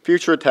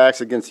future attacks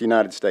against the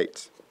United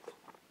States.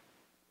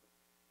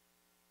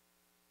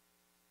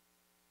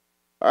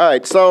 All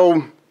right,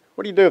 so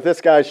what do you do if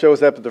this guy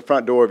shows up at the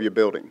front door of your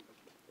building?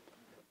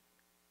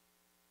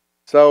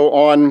 So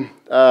on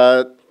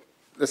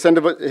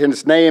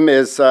his name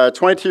is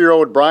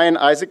 22-year-old Brian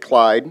Isaac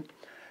Clyde.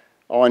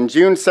 On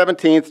June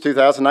 17,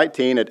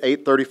 2019, at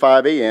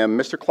 8:35 a.m.,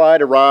 Mr.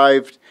 Clyde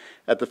arrived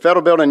at the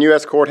Federal Building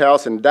U.S.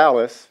 Courthouse in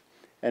Dallas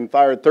and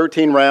fired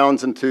 13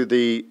 rounds into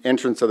the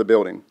entrance of the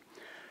building.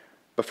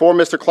 Before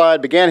Mr.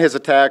 Clyde began his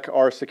attack,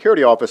 our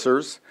security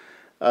officers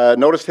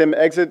noticed him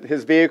exit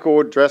his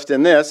vehicle dressed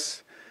in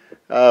this,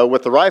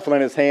 with the rifle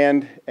in his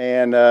hand,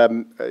 and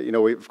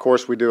of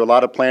course we do a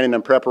lot of planning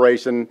and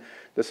preparation.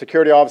 The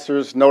security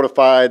officers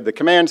notified the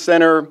command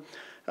center.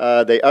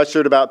 They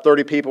ushered about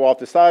 30 people off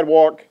the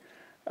sidewalk,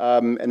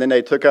 and then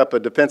they took up a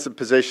defensive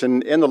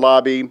position in the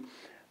lobby,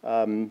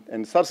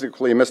 and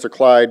subsequently Mr.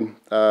 Clyde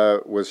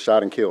was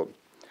shot and killed.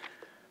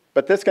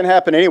 But this can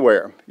happen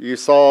anywhere. You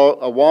saw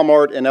a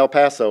Walmart in El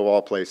Paso, of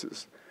all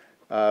places,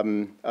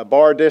 a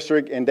bar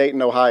district in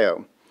Dayton,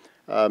 Ohio.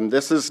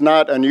 This is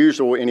not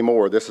unusual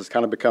anymore. This has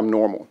kind of become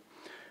normal.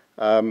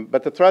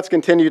 But the threats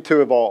continue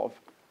to evolve.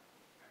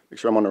 Make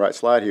sure I'm on the right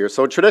slide here.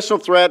 So traditional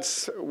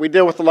threats, we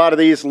deal with a lot of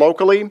these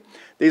locally.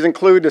 These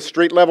include the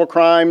street-level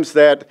crimes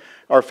that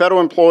our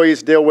federal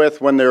employees deal with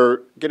when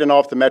they're getting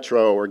off the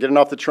metro or getting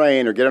off the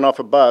train or getting off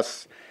a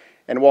bus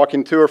and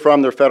walking to or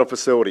from their federal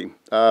facility.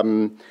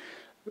 A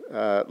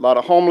lot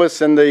of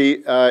homeless in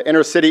the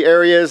inner city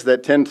areas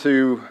that tend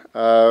to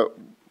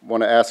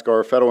want to ask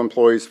our federal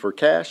employees for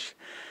cash.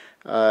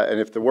 And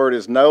if the word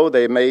is no,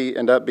 they may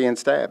end up being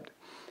stabbed.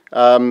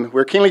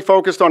 We're keenly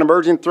focused on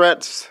emerging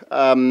threats.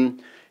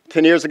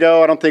 10 years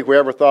ago, I don't think we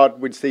ever thought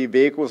we'd see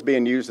vehicles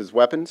being used as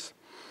weapons.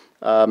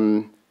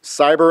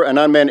 Cyber and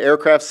unmanned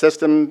aircraft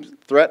system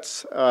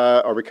threats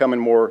are becoming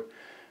more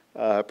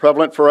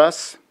prevalent for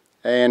us.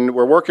 And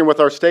we're working with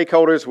our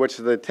stakeholders, which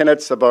are the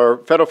tenants of our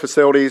federal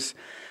facilities,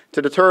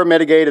 to deter,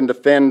 mitigate, and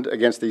defend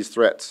against these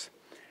threats.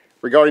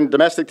 Regarding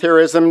domestic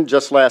terrorism,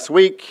 just last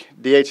week,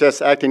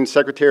 DHS Acting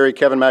Secretary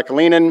Kevin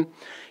McAleenan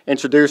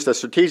introduced a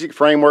strategic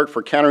framework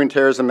for countering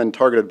terrorism and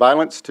targeted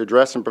violence to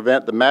address and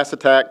prevent the mass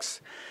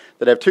attacks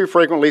that have too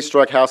frequently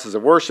struck houses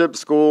of worship,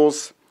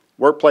 schools,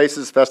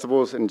 workplaces,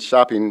 festivals, and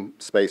shopping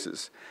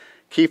spaces.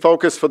 Key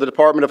focus for the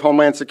Department of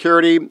Homeland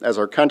Security as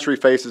our country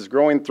faces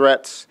growing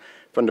threats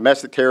from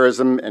domestic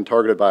terrorism and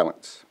targeted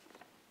violence.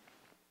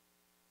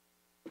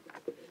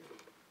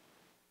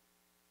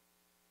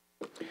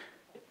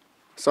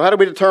 So how do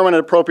we determine an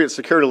appropriate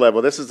security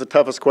level? This is the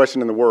toughest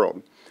question in the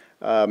world.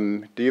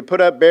 Do you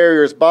put up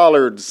barriers,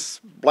 bollards,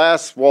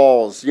 blast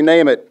walls, you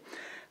name it?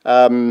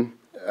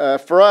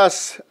 For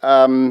us,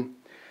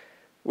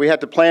 we have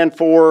to plan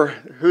for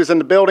who's in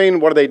the building,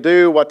 what do they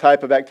do, what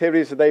type of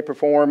activities do they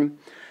perform.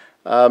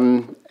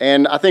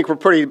 And I think we're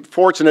pretty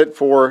fortunate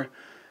for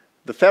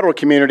the federal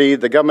community,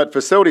 the government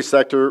facility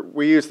sector.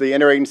 We use the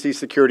Interagency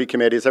Security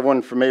Committee. Is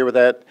everyone familiar with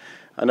that?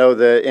 I know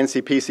the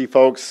NCPC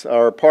folks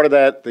are part of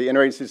that, the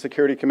Interagency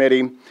Security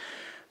Committee.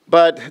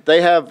 But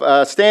they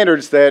have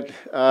standards that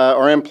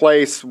are in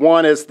place.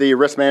 One is the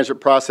risk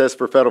management process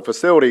for federal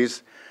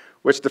facilities,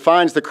 which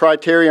defines the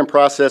criteria and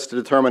process to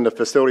determine the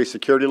facility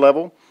security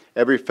level.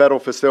 Every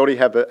federal facility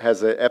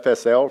has a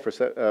FSL, for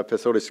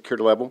facility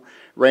security level,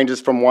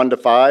 ranges from 1 to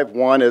 5.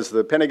 1 is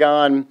the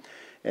Pentagon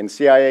and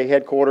CIA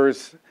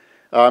headquarters.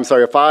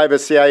 A 5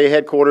 is CIA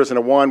headquarters, and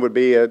a 1 would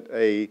be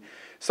a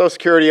Social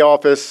Security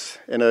office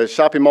in a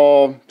shopping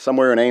mall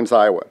somewhere in Ames,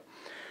 Iowa.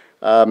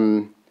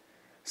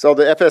 So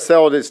the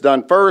FSL is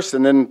done first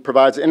and then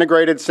provides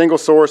integrated single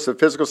source of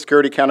physical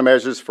security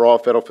countermeasures for all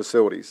federal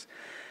facilities.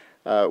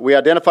 We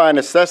identify and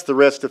assess the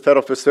risk to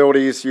federal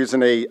facilities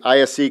using a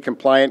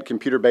ISC-compliant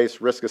computer-based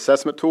risk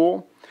assessment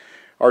tool.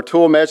 Our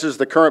tool measures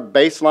the current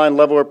baseline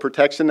level of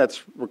protection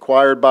that's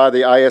required by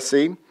the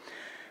ISC,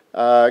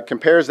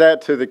 compares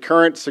that to the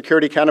current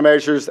security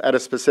countermeasures at a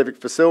specific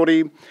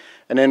facility,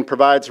 and then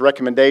provides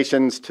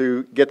recommendations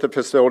to get the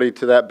facility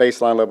to that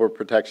baseline level of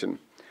protection.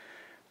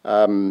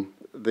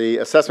 The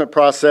assessment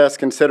process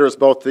considers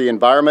both the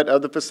environment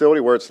of the facility,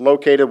 where it's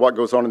located, what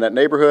goes on in that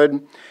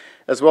neighborhood,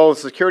 as well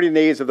as the security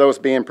needs of those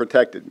being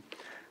protected.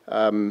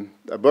 A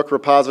book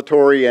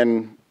repository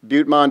in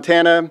Butte,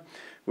 Montana,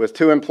 with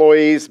 2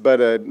 employees,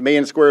 but 1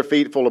 million square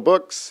feet full of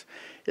books,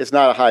 is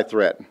not a high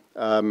threat.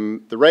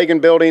 The Reagan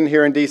building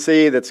here in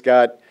D.C. that's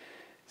got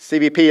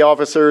CBP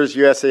officers,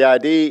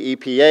 USAID,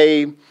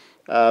 EPA,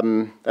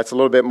 that's a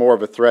little bit more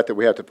of a threat that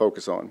we have to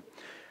focus on.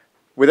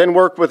 We then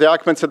work with the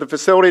occupants of the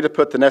facility to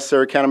put the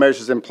necessary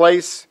countermeasures in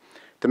place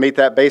to meet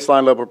that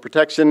baseline level of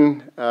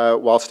protection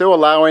while still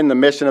allowing the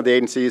mission of the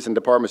agencies and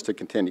departments to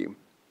continue.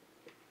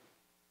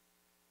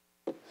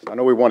 I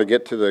know we want to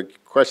get to the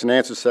question and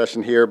answer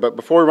session here, but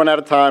before we run out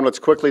of time, let's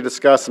quickly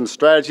discuss some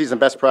strategies and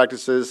best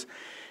practices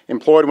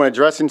employed when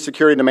addressing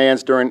security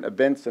demands during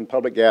events and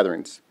public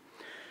gatherings.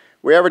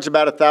 We average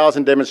about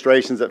 1,000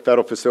 demonstrations at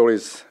federal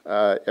facilities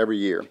every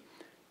year.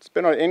 It's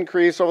been an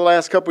increase over the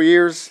last couple of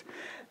years,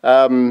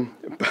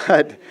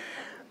 but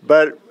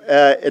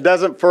it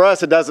doesn't, for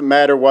us, it doesn't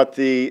matter what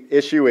the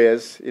issue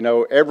is. You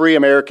know, every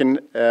American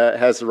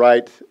has the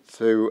right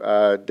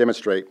to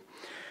demonstrate.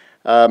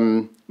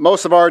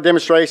 Most of our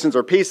demonstrations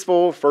are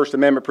peaceful, First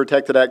Amendment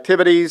protected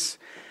activities.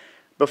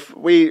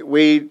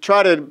 We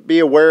try to be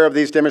aware of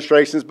these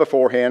demonstrations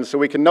beforehand so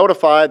we can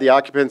notify the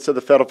occupants of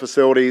the federal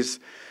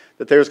facilities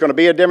that there's going to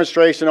be a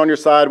demonstration on your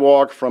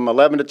sidewalk from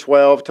 11 to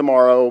 12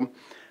 tomorrow.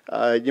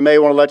 You may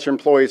want to let your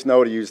employees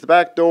know to use the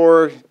back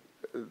door.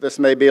 This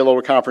may be a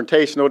little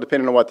confrontational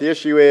depending on what the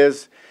issue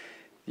is.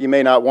 You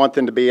may not want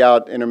them to be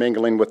out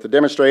intermingling with the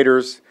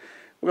demonstrators.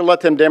 We're going to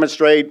let them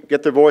demonstrate,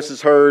 get their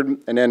voices heard,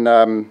 and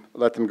then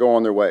let them go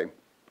on their way.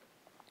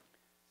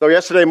 So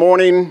yesterday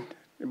morning,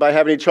 anybody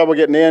have any trouble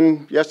getting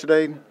in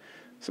yesterday?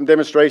 Some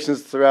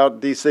demonstrations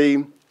throughout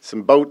D.C.,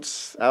 some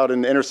boats out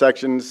in the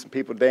intersections,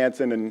 people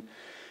dancing and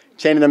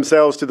chaining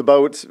themselves to the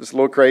boats. It was a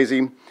little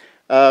crazy.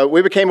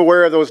 We became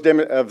aware of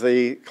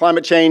the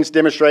climate change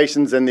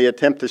demonstrations and the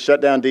attempt to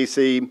shut down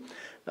D.C.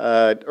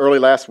 Early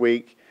last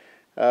week.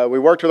 We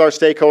worked with our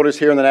stakeholders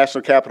here in the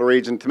National Capital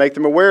Region to make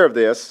them aware of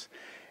this,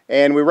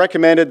 and we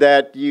recommended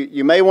that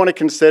you may want to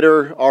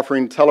consider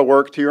offering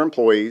telework to your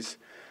employees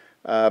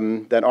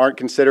that aren't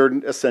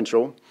considered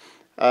essential,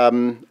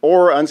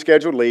 or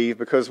unscheduled leave,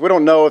 because we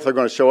don't know if they're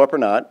going to show up or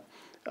not.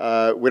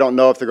 We don't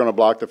know if they're going to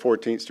block the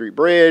 14th Street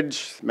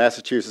Bridge,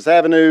 Massachusetts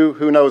Avenue,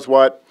 who knows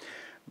what.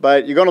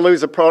 But you're going to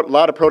lose a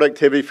lot of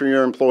productivity from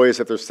your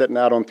employees if they're sitting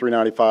out on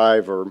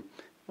 395 or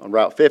on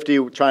Route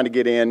 50 trying to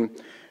get in.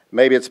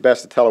 Maybe it's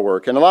best to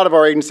telework. And a lot of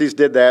our agencies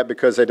did that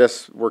because they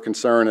just were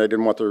concerned. They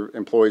didn't want their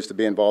employees to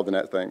be involved in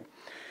that thing.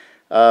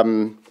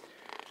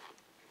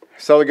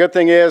 So the good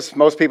thing is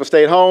most people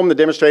stayed home. The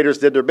demonstrators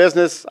did their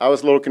business. I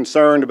was a little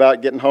concerned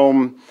about getting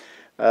home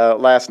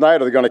last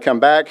night. Are they going to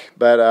come back?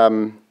 But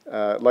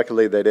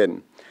luckily they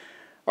didn't.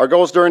 Our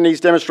goals during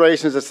these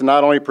demonstrations is to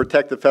not only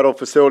protect the federal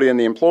facility and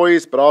the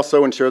employees, but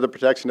also ensure the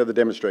protection of the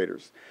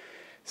demonstrators.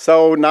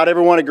 So not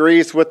everyone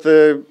agrees with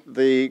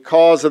the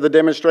cause of the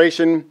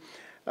demonstration.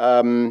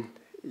 You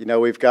know,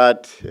 we've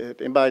got,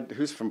 anybody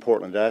who's from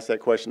Portland? Did I ask that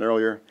question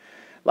earlier?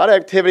 A lot of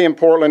activity in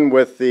Portland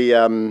with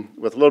a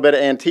little bit of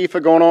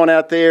Antifa going on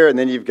out there, and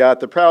then you've got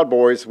the Proud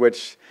Boys,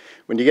 which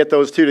when you get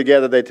those two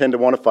together, they tend to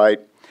want to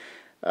fight.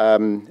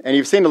 And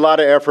you've seen a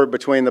lot of effort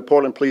between the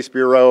Portland Police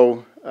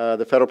Bureau,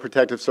 the Federal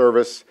Protective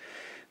Service,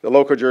 the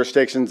local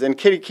jurisdictions, and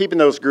keeping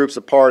those groups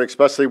apart,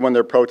 especially when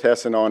they're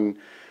protesting on,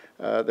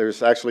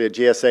 there's actually a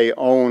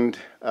GSA-owned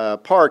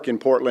park in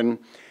Portland,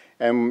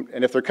 and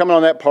if they're coming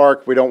on that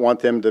park, we don't want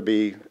them to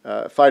be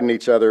fighting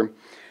each other,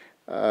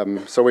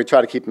 so we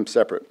try to keep them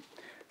separate.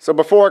 So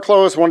before I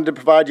close, I wanted to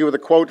provide you with a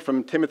quote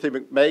from Timothy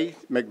McVeigh.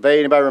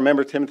 Anybody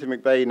remember Timothy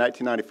McVeigh,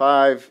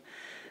 1995?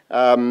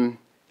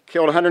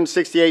 Killed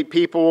 168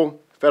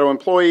 people, federal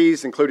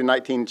employees, including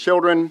 19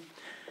 children.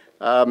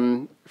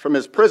 From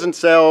his prison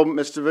cell,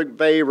 Mr.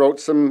 McVeigh wrote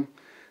some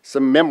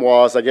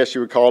memoirs, I guess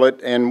you would call it,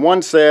 and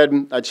one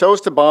said, "I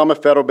chose to bomb a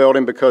federal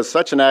building because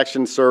such an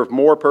action served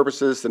more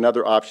purposes than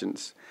other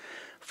options.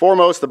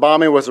 Foremost, the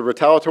bombing was a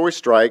retaliatory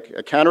strike,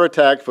 a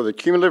counterattack for the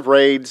cumulative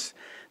raids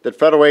that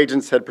federal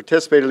agents had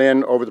participated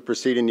in over the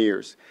preceding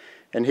years."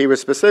 And he was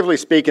specifically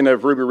speaking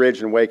of Ruby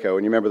Ridge and Waco,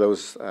 and you remember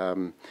those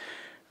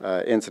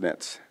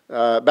incidents.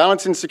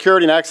 Balancing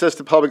security and access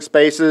to public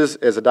spaces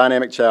is a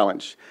dynamic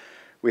challenge.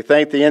 We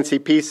thank the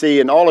NCPC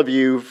and all of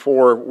you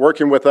for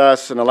working with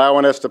us and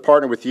allowing us to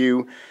partner with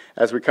you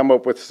as we come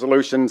up with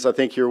solutions. I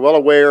think you're well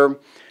aware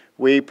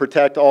we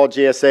protect all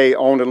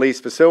GSA-owned and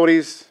leased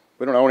facilities.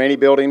 We don't own any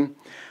building.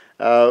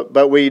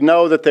 But we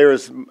know that there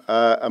is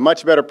a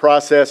much better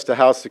process to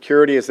how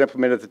security is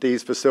implemented at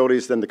these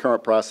facilities than the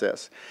current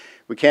process.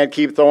 We can't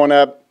keep throwing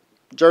up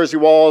jersey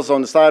walls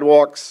on the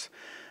sidewalks,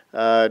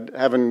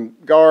 having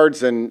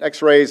guards and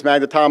x-rays,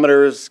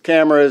 magnetometers,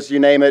 cameras, you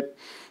name it,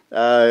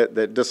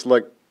 that just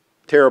look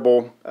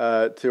terrible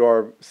to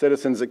our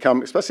citizens that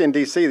come, especially in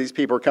D.C. These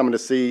people are coming to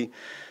see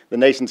the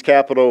nation's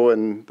capital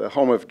and the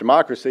home of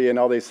democracy, and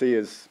all they see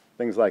is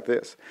things like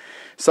this.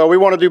 So we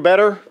want to do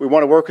better. We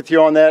want to work with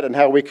you on that and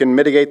how we can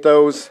mitigate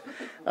those.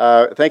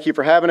 Thank you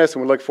for having us,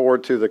 and we look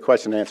forward to the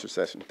question and answer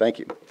session. Thank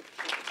you.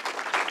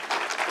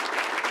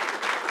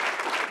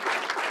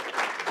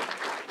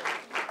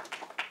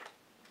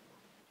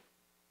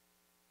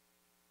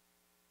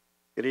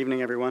 Good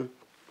evening, everyone.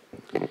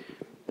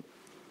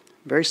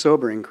 Very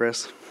sobering,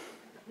 Chris.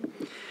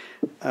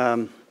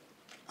 I'm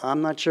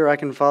not sure I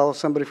can follow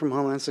somebody from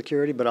Homeland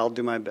Security, but I'll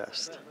do my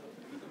best.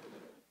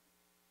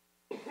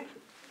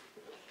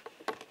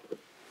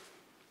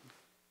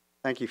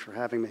 Thank you for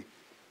having me.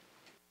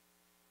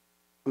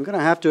 I'm going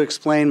to have to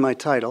explain my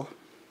title,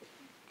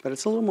 but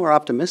it's a little more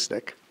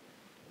optimistic.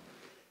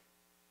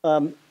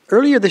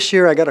 Earlier this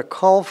year, I got a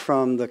call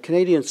from the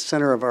Canadian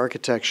Centre of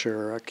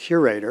Architecture, a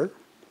curator,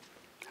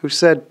 who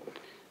said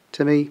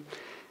to me,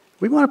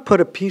 "We want to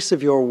put a piece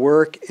of your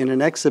work in an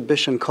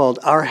exhibition called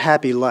Our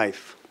Happy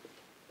Life."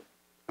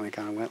 And I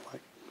kind of went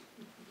like,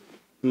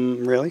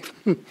 really?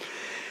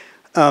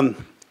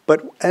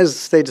 But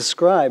as they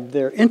described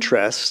their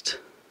interest,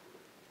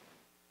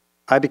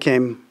 I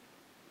became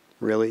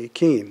really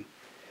keen.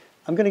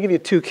 I'm going to give you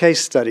two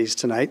case studies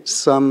tonight,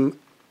 some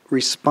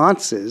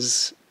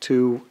responses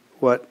to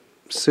what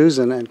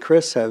Susan and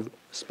Chris have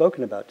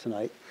spoken about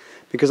tonight,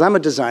 because I'm a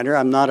designer,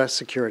 I'm not a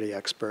security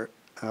expert,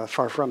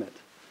 far from it.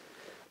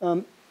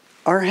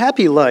 Our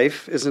Happy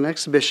Life is an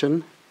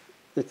exhibition.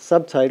 Its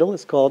subtitle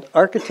is called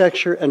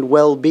Architecture and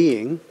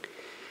Well-Being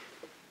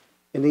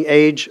in the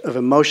age of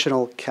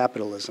emotional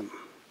capitalism.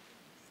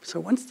 So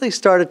once they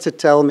started to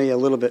tell me a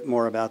little bit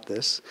more about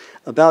this,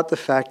 about the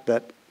fact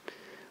that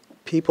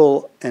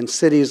people and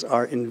cities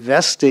are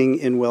investing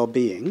in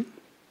well-being,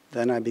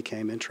 then I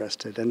became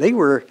interested. And they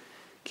were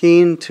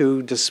keen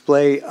to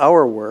display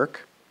our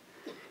work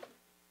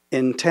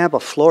in Tampa,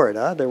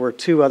 Florida. There were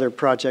two other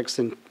projects,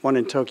 one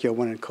in Tokyo,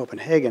 one in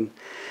Copenhagen,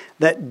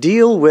 that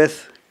deal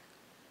with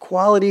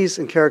qualities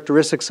and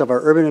characteristics of our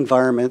urban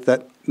environment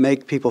that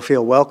make people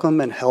feel welcome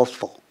and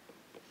healthful.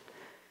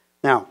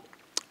 Now,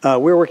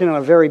 we're working on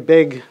a very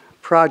big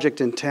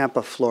project in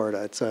Tampa,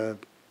 Florida. It's a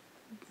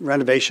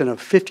renovation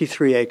of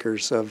 53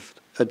 acres of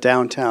a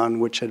downtown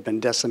which had been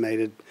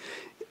decimated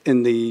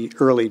in the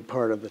early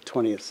part of the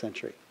 20th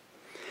century.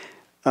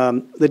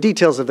 The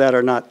details of that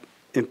are not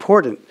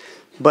important,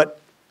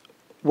 but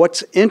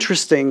what's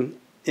interesting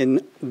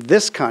in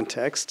this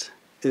context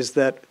is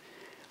that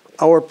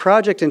our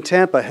project in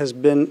Tampa has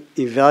been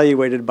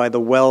evaluated by the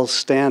WELL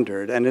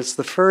standard, and it's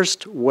the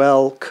first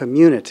WELL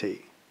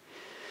community.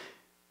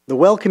 The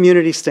WELL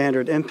community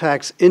standard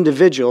impacts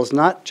individuals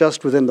not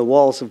just within the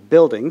walls of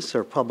buildings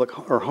or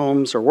public or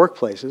homes or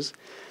workplaces,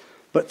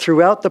 but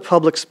throughout the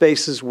public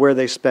spaces where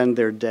they spend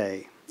their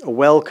day. A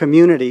WELL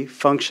community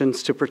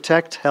functions to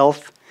protect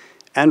health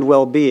and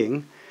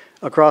well-being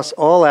across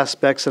all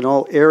aspects and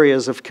all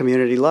areas of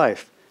community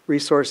life.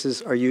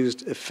 Resources are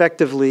used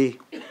effectively,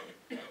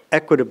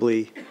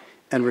 equitably,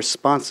 and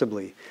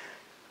responsibly.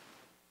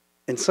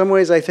 In some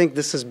ways, I think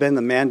this has been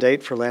the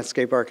mandate for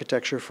landscape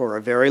architecture for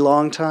a very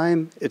long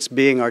time. It's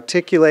being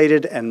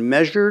articulated and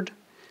measured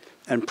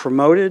and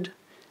promoted,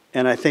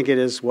 and I think it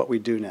is what we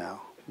do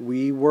now.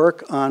 We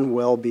work on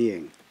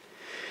well-being.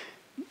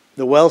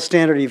 The WELL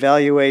standard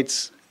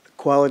evaluates the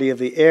quality of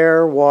the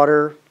air,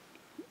 water,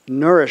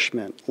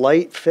 nourishment,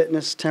 light,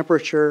 fitness,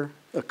 temperature,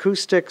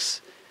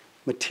 acoustics,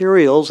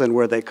 materials and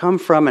where they come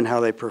from and how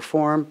they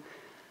perform,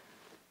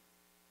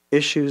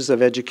 issues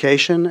of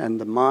education and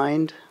the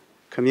mind,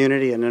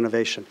 community, and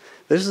innovation.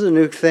 This is a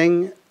new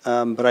thing,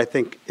 but I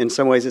think in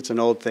some ways it's an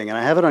old thing, and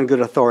I have it on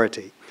good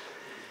authority.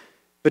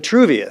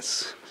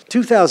 Vitruvius,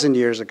 2,000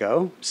 years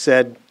ago,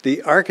 said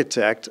the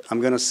architect, I'm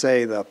going to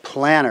say the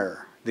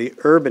planner, the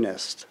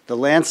urbanist, the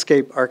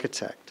landscape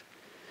architect,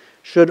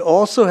 should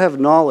also have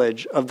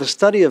knowledge of the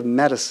study of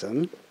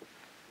medicine,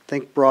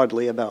 think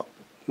broadly about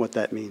what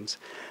that means,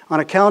 on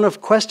account of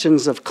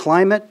questions of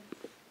climate,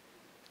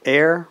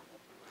 air,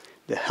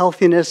 the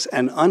healthiness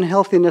and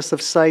unhealthiness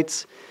of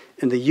sites,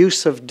 and the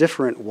use of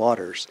different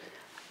waters.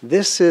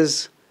 This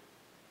is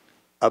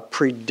a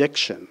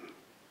prediction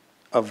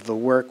of the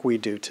work we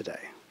do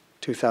today,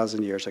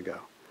 2,000 years ago.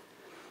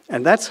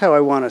 And that's how I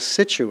want to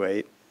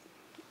situate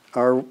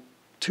our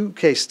two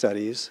case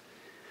studies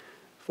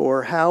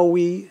for how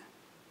we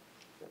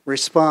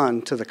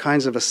respond to the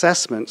kinds of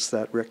assessments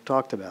that Rick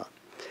talked about.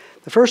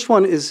 The first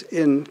one is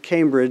in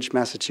Cambridge,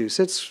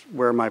 Massachusetts,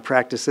 where my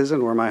practice is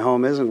and where my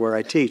home is and where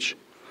I teach.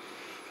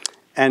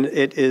 And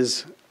it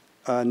is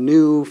a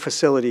new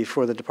facility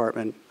for the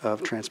Department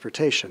of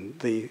Transportation,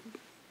 the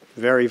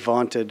very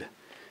vaunted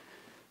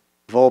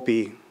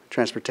Volpe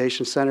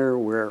Transportation Center,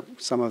 where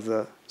some of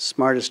the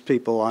smartest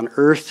people on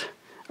earth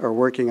are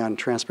working on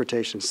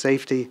transportation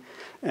safety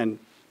and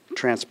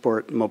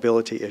transport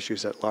mobility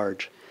issues at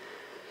large.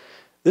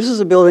 This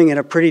is a building in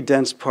a pretty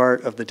dense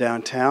part of the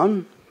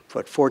downtown,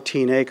 but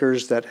 14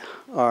 acres that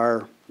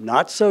are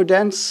not so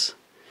dense.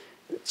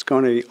 It's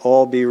going to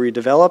all be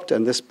redeveloped,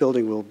 and this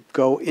building will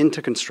go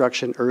into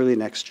construction early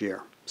next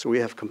year. So we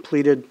have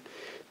completed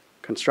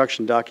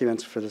construction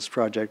documents for this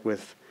project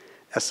with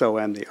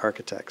SOM, the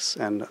architects,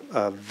 and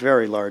a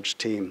very large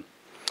team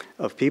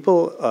of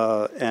people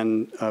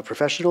and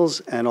professionals,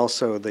 and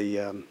also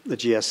the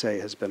GSA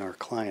has been our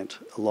client,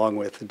 along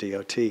with the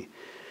DOT.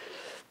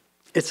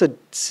 It's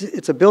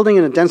a building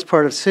in a dense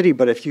part of the city,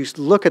 but if you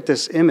look at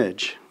this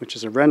image, which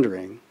is a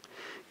rendering,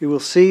 you will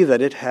see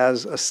that it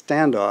has a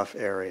standoff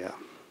area.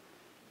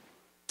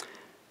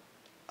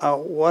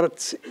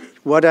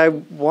 What I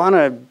want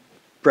to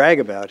brag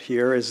about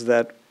here is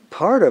that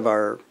part of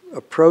our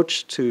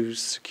approach to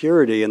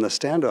security in the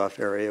standoff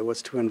area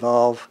was to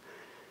involve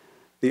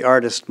the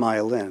artist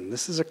Maya Lin.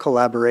 This is a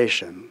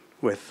collaboration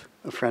with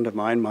a friend of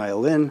mine, Maya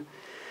Lin,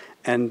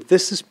 and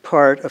this is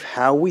part of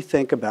how we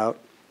think about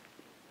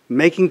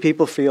making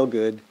people feel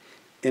good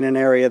in an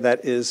area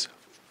that is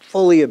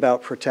fully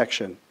about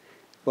protection,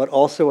 but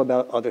also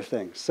about other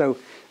things. So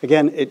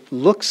again, it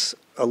looks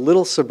a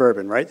little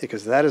suburban, right?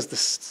 Because that is the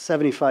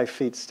 75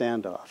 feet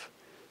standoff.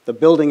 The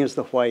building is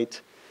the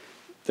white.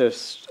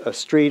 There's a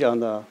street on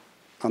the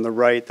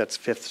right, that's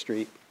 5th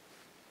Street,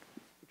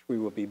 which we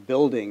will be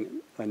building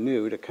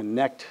anew to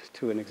connect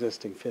to an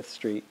existing 5th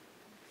Street.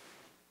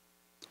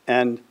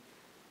 And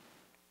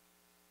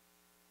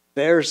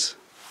there's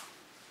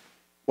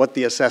what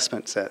the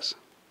assessment says.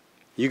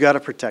 You got to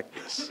protect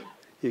this.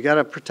 You got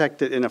to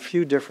protect it in a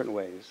few different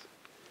ways.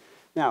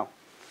 Now,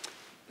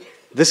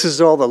 this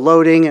is all the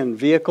loading and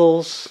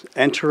vehicles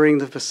entering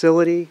the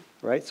facility,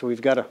 right? So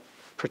we've got to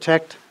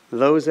protect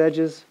those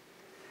edges.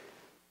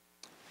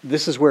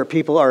 This is where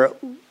people are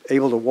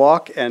able to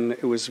walk, and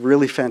it was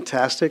really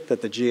fantastic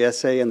that the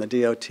GSA and the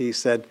DOT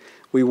said,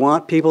 we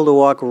want people to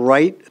walk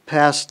right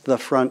past the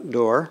front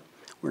door.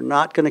 We're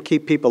not going to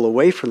keep people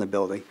away from the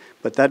building,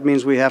 but that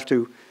means we have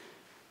to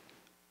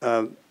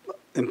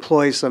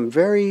employ some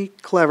very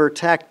clever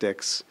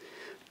tactics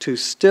to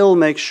still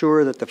make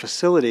sure that the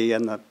facility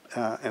and the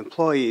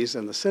employees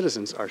and the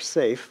citizens are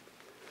safe.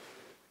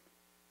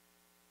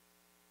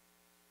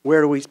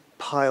 Where do we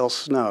pile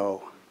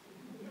snow?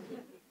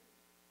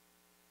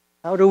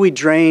 How do we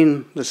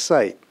drain the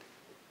site?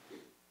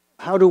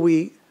 How do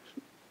we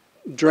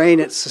drain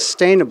it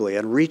sustainably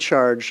and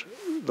recharge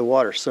the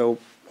water? So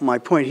my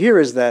point here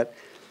is that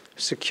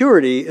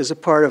security is a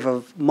part of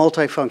a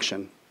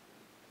multifunction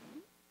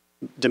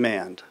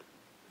demand.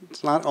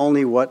 It's not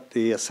only what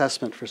the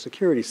assessment for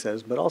security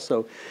says, but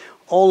also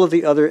all of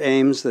the other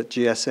aims that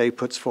GSA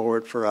puts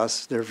forward for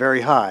us. They're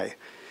very high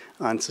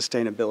on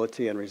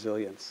sustainability and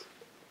resilience.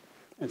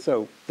 And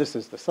so this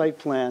is the site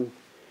plan.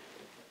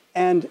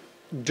 And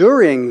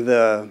during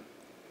the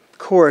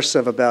course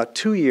of about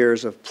 2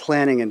 years of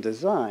planning and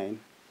design,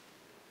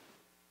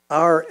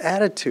 our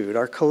attitude,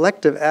 our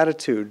collective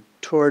attitude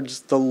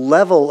towards the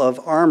level of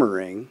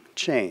armoring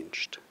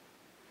changed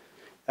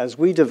as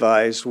we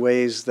devised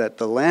ways that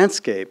the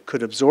landscape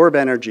could absorb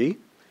energy,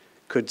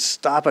 could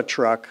stop a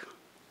truck,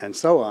 and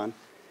so on.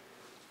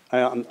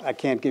 I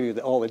can't give you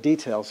all the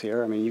details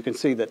here. I mean, you can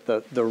see that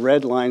the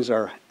red lines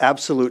are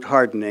absolute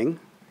hardening.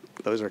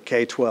 Those are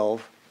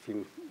K-12, if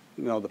you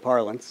know the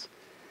parlance.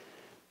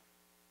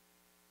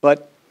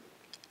 But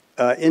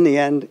in the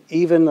end,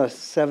 even a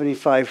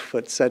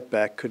 75-foot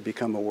setback could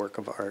become a work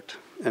of art.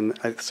 And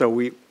so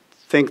we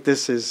think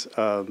this is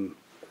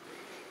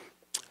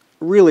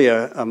really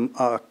a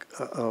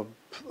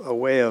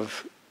way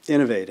of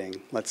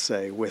innovating, let's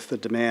say, with the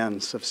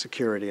demands of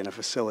security in a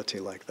facility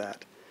like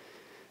that.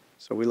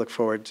 So we look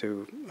forward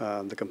to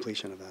the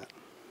completion of that.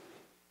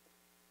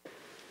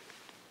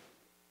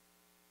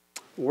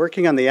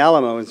 Working on the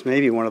Alamo is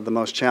maybe one of the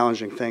most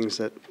challenging things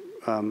that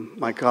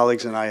my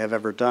colleagues and I have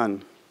ever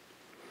done.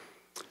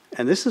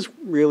 And this is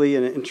really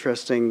an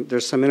interesting,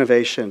 there's some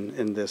innovation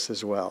in this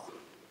as well.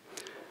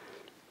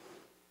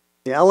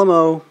 The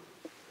Alamo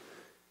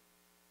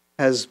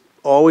has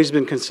always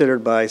been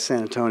considered by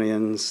San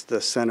Antonians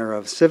the center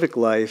of civic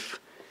life.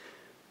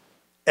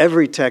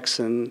 Every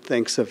Texan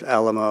thinks of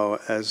Alamo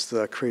as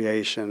the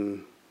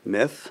creation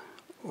myth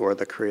or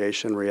the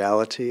creation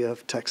reality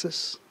of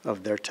Texas,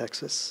 of their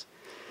Texas.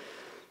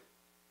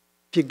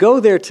 If you go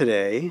there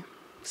today,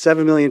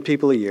 7 million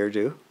people a year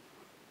do,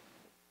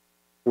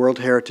 World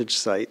Heritage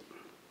Site,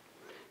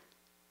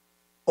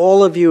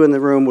 all of you in the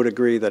room would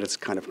agree that it's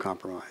kind of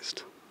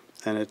compromised.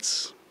 And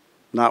it's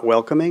not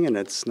welcoming, and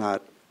it's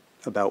not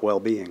about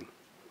well-being.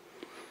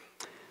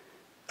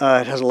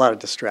 It has a lot of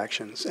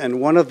distractions.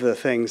 And one of the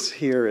things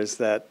here is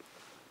that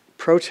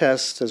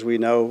protest, as we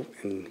know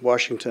in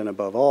Washington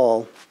above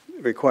all,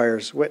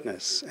 requires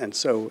witness. And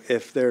so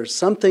if there's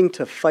something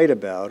to fight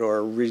about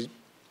or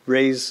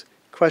raise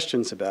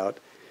questions about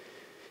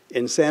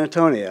in San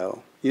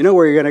Antonio, you know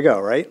where you're going to go,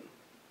 right?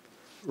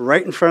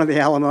 Right in front of the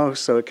Alamo,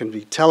 so it can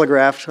be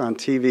telegraphed on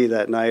TV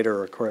that night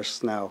or, of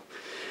course, now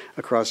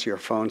across your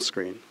phone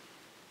screen.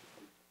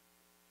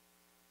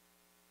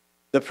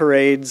 The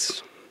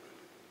parades,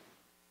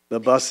 the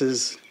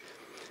buses,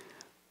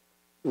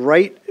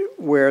 right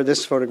where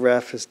this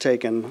photograph is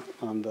taken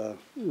on the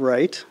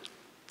right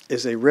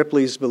is a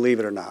Ripley's Believe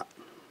It or Not.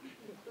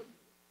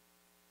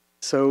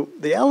 So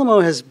the Alamo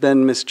has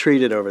been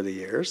mistreated over the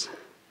years.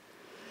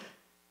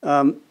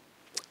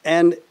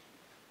 And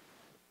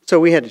so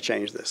we had to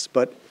change this.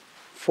 But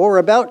for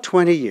about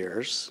 20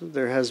 years,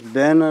 there has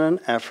been an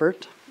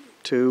effort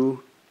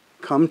to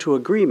come to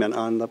agreement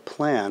on the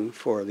plan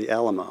for the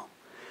Alamo.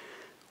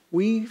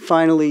 We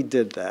finally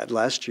did that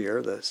last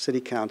year. The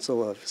City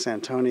Council of San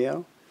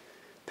Antonio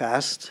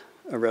passed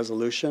a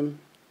resolution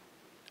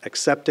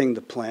accepting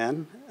the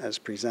plan as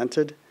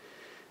presented,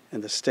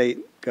 and the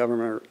state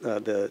government,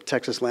 the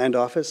Texas Land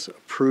Office,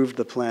 approved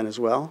the plan as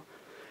well,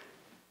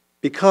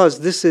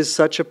 because this is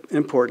such an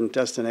important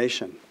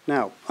destination.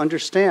 Now,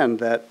 understand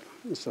that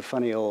it's a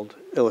funny old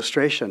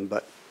illustration,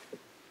 but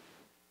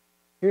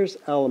here's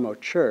Alamo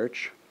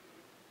Church,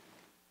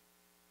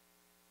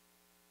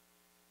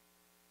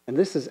 and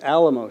this is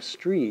Alamo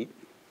Street,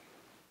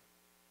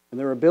 and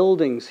there are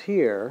buildings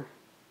here,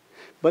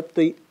 but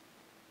the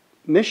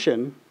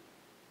mission,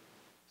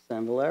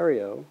 San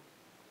Valerio,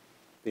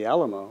 the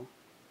Alamo,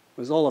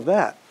 was all of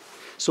that.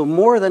 So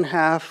more than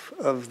half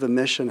of the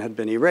mission had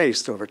been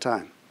erased over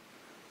time.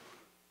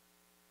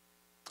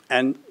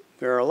 And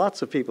there are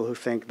lots of people who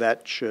think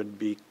that should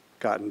be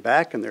gotten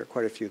back, and there are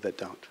quite a few that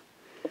don't.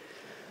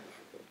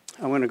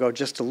 I want to go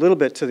just a little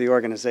bit to the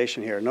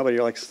organization here. Nobody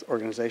likes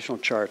organizational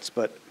charts,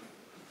 but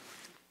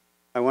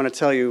I want to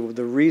tell you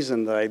the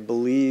reason that I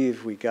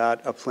believe we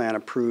got a plan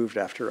approved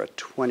after a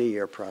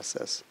 20-year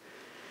process.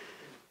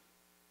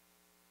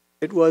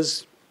 It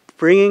was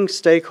bringing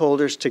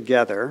stakeholders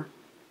together,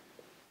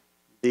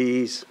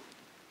 these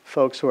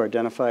folks who are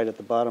identified at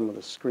the bottom of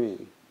the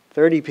screen,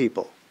 30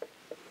 people,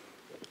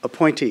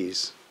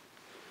 appointees,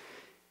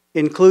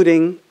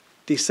 including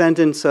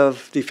descendants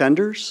of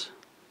defenders,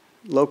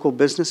 local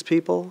business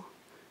people,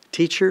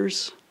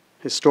 teachers,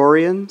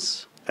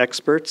 historians,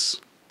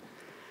 experts.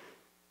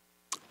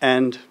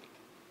 And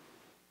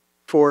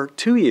for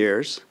 2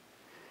 years,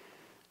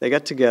 they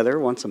got together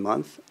once a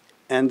month,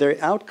 and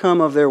the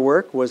outcome of their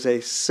work was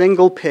a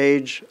single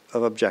page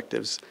of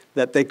objectives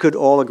that they could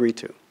all agree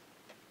to.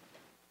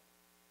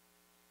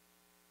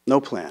 No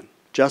plan,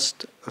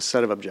 just a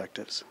set of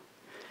objectives.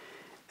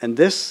 And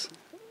this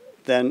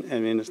then, I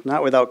mean, it's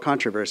not without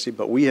controversy,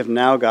 but we have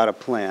now got a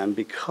plan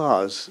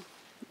because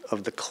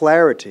of the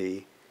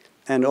clarity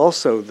and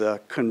also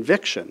the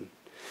conviction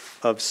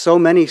of so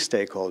many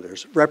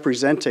stakeholders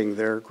representing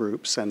their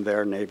groups and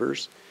their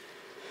neighbors.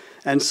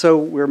 And so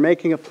we're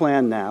making a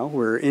plan now.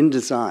 We're in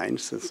design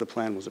since the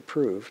plan was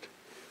approved.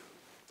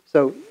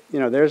 So, you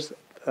know, there's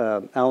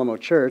Alamo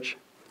Church,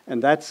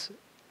 and that's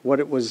what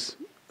it was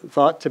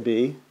thought to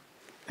be.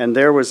 And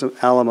there was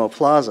Alamo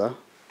Plaza.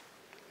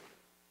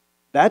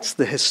 That's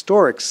the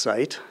historic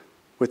site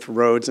with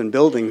roads and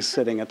buildings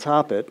sitting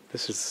atop it.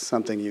 This is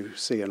something you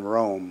see in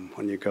Rome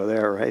when you go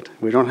there, right?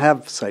 We don't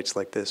have sites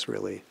like this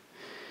really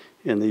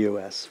in the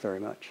US very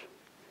much.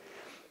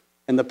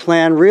 And the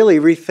plan really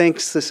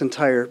rethinks this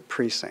entire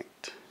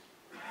precinct.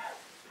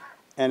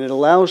 And it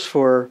allows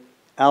for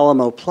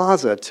Alamo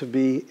Plaza to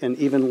be in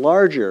even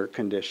larger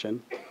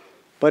condition,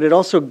 but it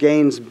also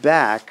gains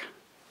back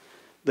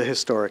the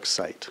historic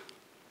site.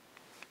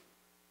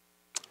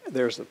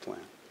 There's the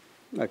plan,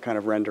 a kind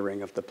of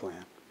rendering of the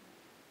plan.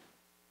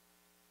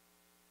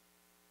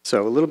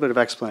 So a little bit of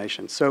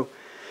explanation. So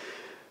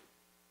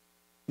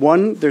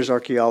one, there's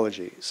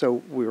archaeology.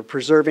 So we were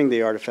preserving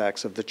the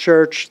artifacts of the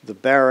church, the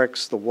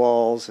barracks, the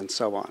walls, and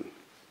so on.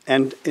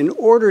 And in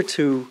order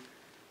to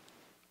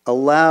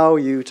allow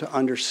you to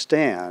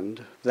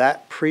understand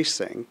that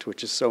precinct,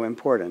 which is so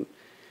important,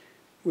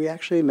 we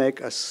actually make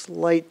a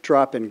slight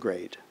drop in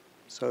grade.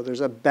 So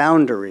there's a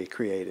boundary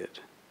created.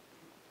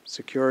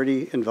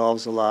 Security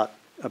involves a lot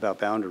about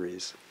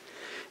boundaries.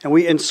 And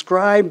we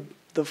inscribe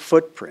the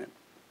footprint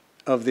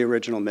of the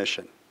original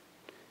mission.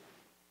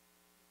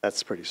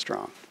 That's pretty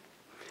strong.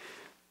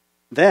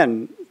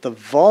 Then the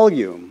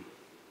volume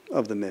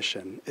of the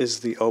mission is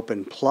the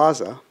open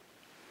plaza.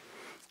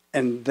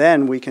 And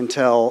then we can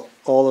tell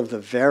all of the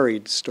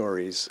varied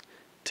stories.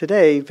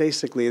 Today,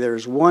 basically,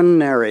 there's one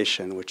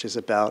narration, which is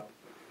about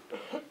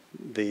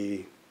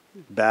the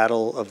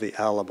Battle of the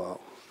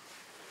Alamo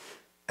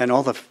and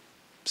all the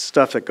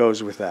stuff that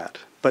goes with that.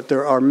 But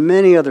there are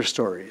many other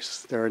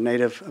stories. There are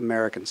Native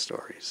American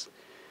stories.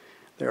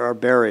 There are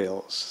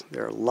burials.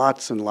 There are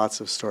lots and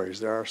lots of stories.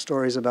 There are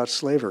stories about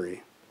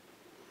slavery.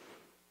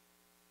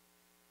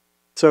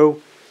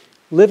 So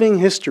living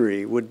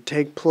history would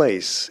take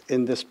place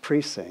in this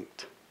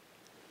precinct.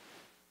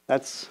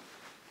 That's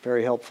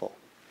very helpful.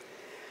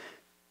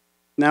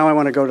 Now I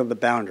want to go to the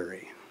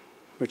boundary,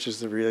 which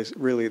is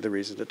really the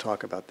reason to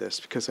talk about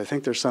this, because I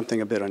think there's something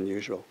a bit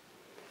unusual.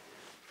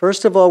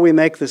 First of all, we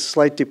make this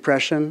slight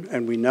depression,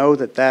 and we know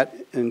that that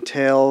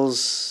entails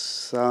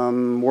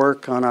some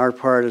work on our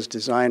part as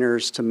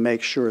designers to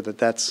make sure that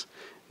that's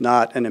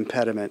not an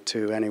impediment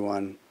to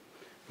anyone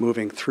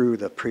moving through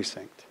the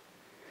precinct.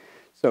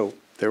 So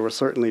there will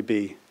certainly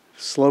be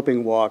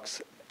sloping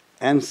walks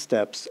and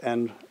steps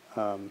and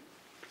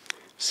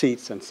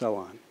seats and so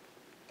on.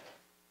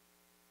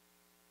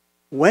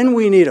 When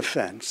we need a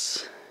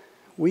fence,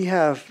 we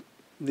have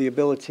the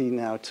ability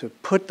now to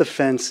put the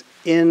fence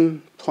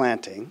in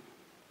planting,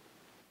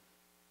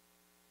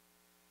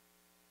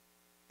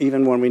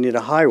 even when we need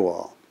a high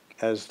wall,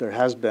 as there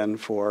has been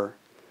for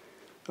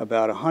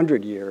about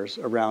 100 years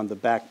around the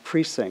back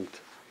precinct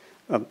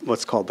of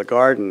what's called the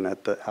garden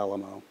at the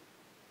Alamo.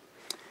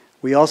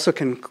 We also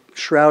can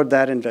shroud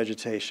that in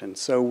vegetation.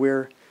 So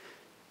we're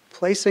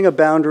placing a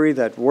boundary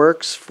that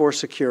works for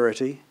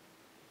security,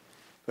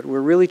 but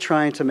we're really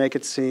trying to make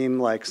it seem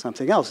like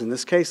something else, in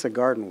this case, a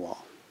garden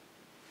wall.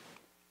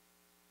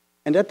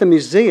 And at the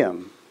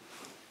museum,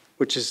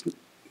 which is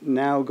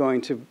now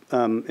going to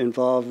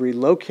involve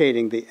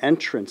relocating the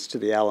entrance to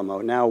the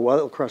Alamo, now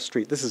well across the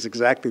street. This is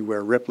exactly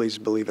where Ripley's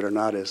Believe It or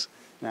Not is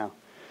now.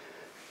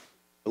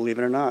 Believe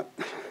it or not.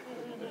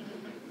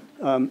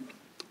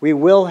 We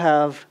will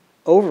have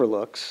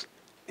overlooks,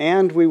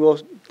 and we will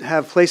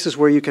have places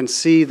where you can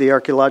see the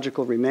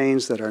archaeological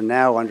remains that are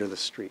now under the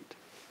street.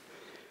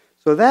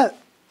 So that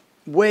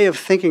way of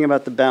thinking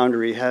about the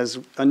boundary has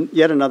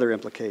yet another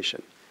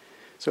implication.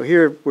 So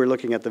here we're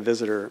looking at the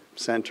visitor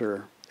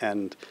center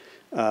and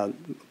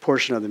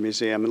portion of the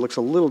museum. It looks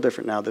a little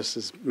different now. This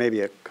is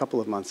maybe a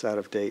couple of months out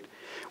of date,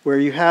 where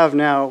you have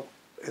now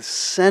a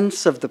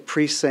sense of the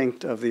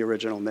precinct of the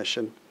original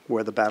mission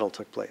where the battle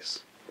took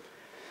place.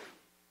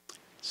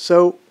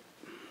 So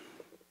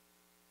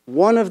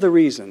one of the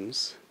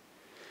reasons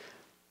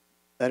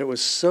that it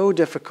was so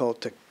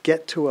difficult to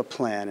get to a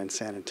plan in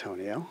San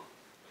Antonio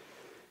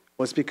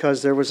was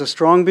because there was a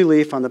strong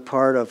belief on the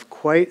part of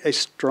quite a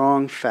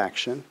strong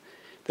faction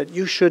that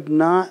you should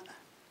not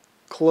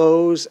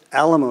close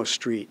Alamo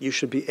Street. You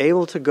should be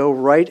able to go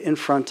right in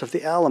front of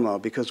the Alamo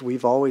because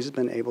we've always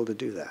been able to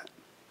do that.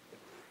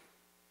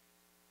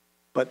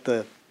 But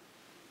the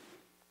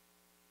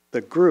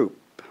group,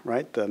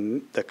 right,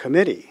 the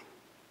committee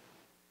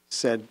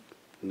said,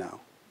 no,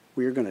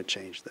 we're going to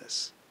change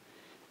this.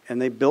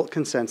 And they built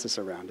consensus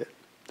around it.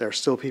 There are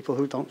still people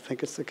who don't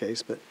think it's the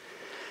case, but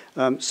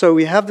so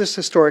we have this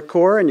historic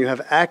core, and you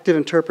have active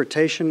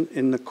interpretation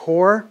in the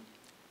core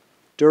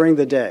during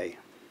the day.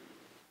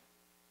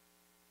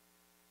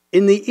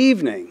 In the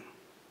evening,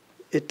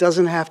 it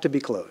doesn't have to be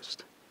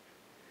closed.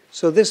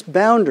 So this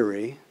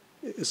boundary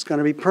is going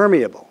to be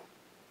permeable.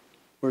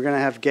 We're going to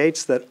have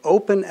gates that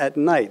open at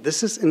night.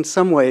 This is in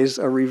some ways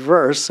a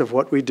reverse of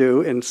what we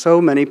do in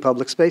so many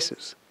public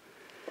spaces.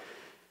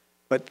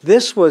 But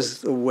this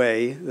was the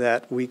way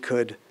that we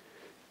could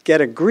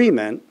get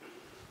agreement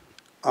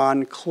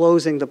on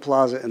closing the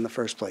plaza in the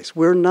first place.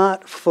 We're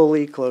not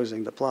fully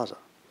closing the plaza.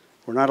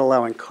 We're not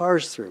allowing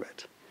cars through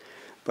it.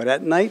 But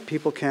at night,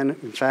 people can,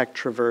 in fact,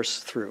 traverse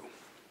through.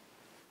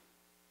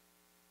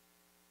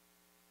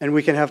 And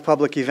we can have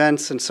public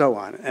events and so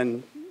on.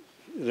 And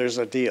there's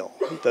a deal.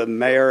 The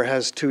mayor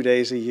has 2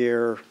 days a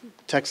year.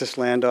 Texas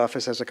Land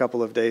Office has a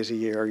couple of days a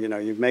year. You know,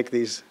 you make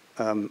these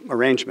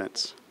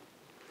arrangements.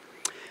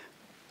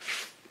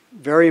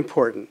 Very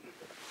important.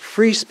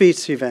 Free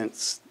speech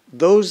events.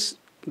 Those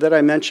that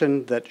I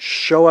mentioned that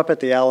show up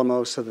at the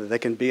Alamo so that they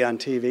can be on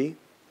TV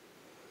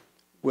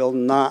will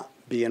not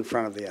be in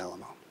front of the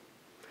Alamo.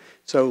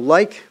 So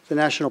like the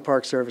National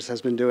Park Service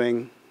has been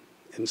doing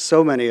in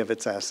so many of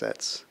its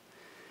assets,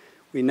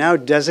 we now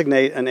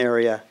designate an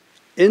area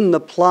in the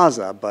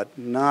plaza, but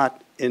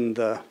not in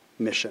the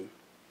mission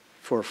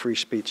for free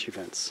speech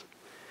events.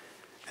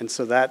 And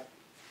so that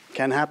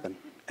can happen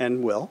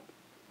and will.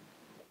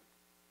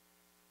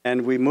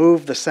 And we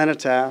move the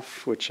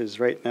cenotaph, which is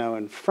right now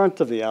in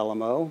front of the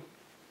Alamo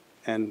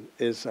and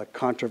is a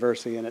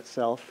controversy in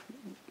itself.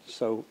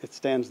 So it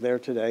stands there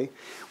today.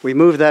 We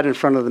move that in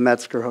front of the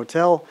Metzger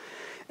Hotel,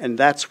 and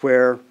that's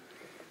where,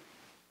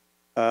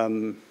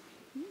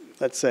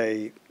 let's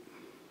say,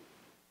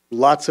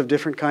 lots of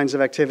different kinds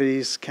of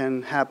activities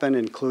can happen,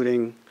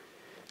 including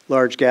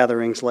large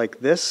gatherings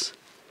like this.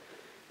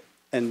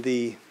 And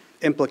the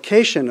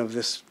implication of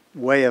this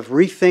way of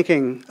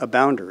rethinking a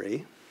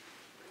boundary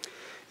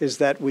is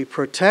that we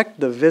protect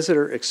the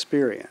visitor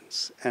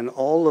experience and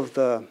all of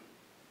the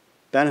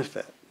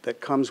benefit that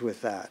comes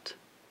with that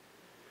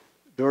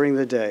during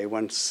the day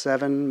when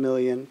 7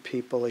 million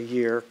people a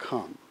year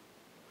come.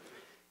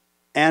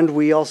 And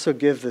we also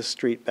give this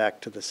street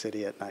back to the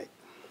city at night.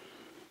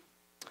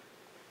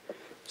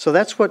 So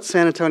that's what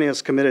San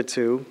Antonio's committed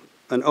to,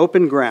 an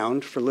open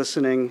ground for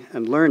listening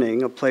and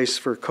learning, a place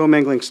for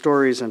commingling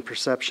stories and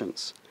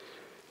perceptions.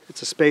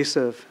 It's a space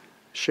of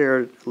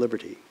shared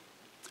liberty,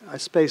 a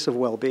space of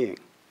well-being.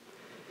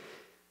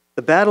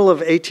 The Battle of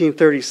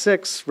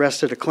 1836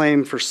 rested a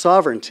claim for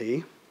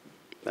sovereignty,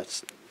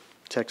 that's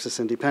Texas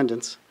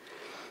independence,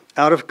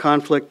 out of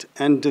conflict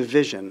and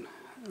division.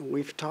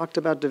 We've talked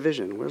about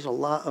division. There's a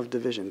lot of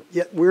division.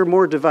 Yet we're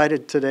more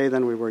divided today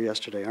than we were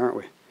yesterday, aren't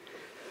we?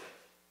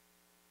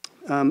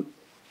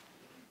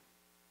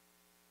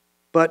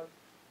 But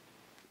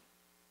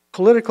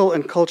political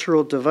and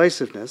cultural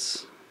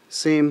divisiveness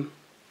seem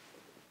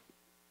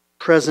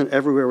present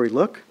everywhere we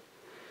look.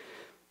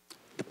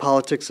 The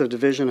politics of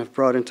division have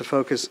brought into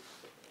focus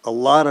a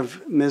lot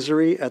of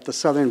misery at the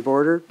southern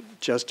border,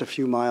 just a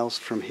few miles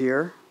from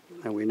here,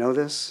 and we know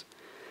this.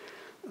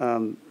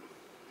 And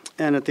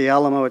at the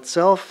Alamo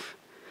itself,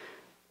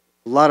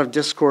 a lot of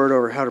discord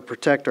over how to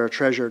protect our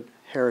treasured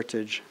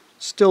heritage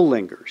still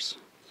lingers.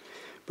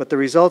 But the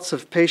results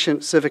of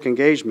patient civic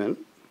engagement,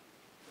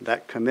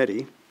 that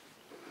committee,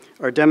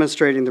 are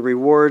demonstrating the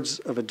rewards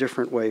of a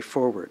different way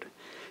forward.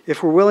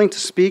 If we're willing to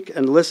speak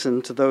and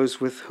listen to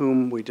those with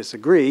whom we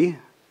disagree,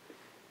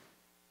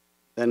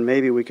 then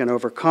maybe we can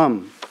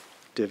overcome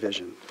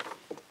division.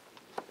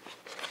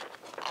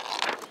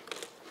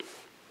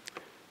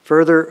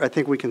 Further, I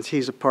think we can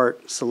tease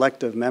apart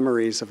selective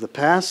memories of the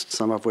past,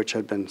 some of which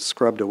had been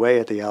scrubbed away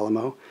at the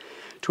Alamo,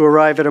 to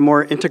arrive at a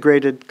more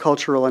integrated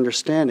cultural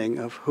understanding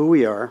of who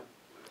we are,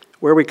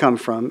 where we come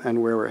from,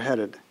 and where we're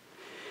headed.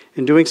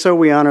 In doing so,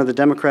 we honor the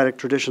democratic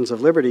traditions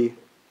of liberty,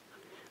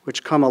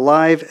 which come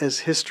alive as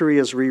history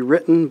is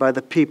rewritten by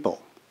the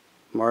people,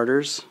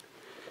 martyrs,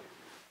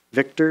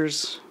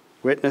 victors,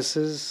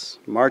 witnesses,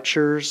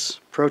 marchers,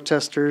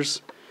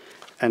 protesters,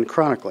 and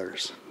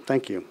chroniclers.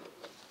 Thank you.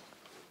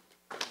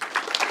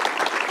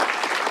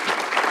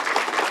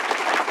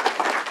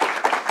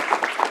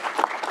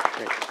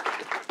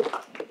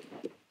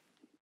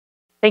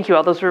 Thank you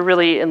all. Those were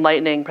really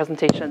enlightening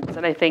presentations,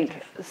 and I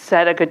think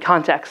set a good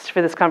context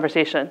for this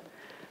conversation.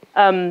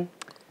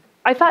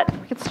 I thought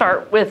we could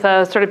start with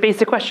a sort of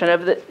basic question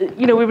of, we've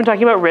been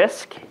talking about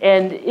risk,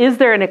 and is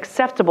there an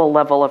acceptable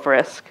level of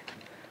risk,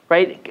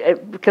 right?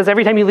 Because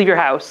every time you leave your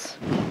house,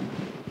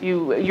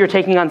 you're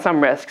taking on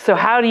some risk. So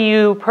how do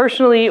you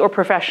personally or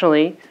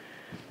professionally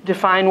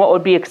define what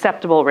would be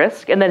acceptable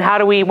risk, and then how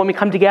do we, when we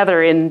come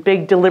together in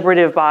big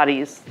deliberative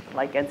bodies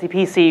like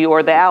NCPC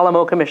or the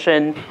Alamo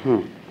Commission,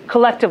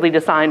 collectively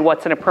decide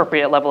what's an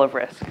appropriate level of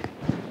risk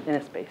in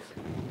a space?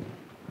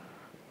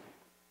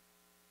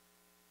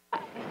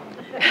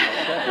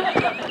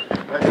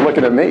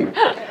 Looking at me.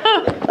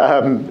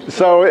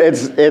 So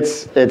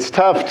it's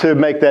tough to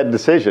make that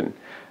decision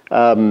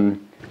on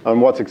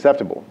what's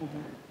acceptable.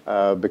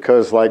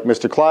 Because like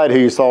Mr. Clyde, who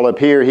you saw up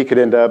here, he could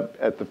end up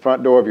at the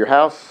front door of your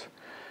house,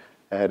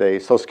 at a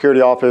Social Security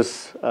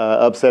office,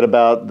 upset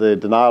about the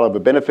denial of a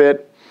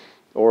benefit,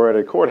 or at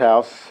a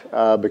courthouse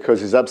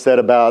because he's upset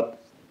about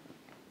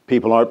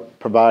people aren't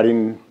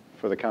providing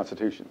for the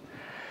Constitution.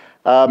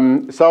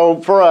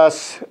 So for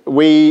us,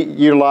 we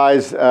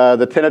utilize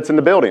the tenants in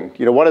the building.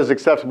 You know, what is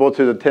acceptable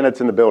to the tenants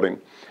in the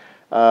building?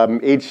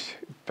 Each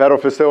federal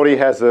facility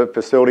has a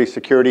facility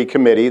security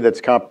committee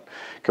that's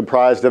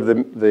comprised of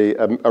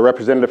a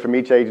representative from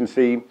each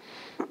agency.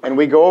 And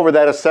we go over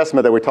that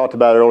assessment that we talked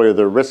about earlier,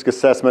 the risk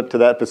assessment to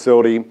that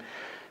facility.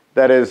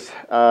 That is,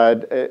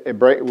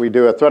 we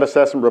do a threat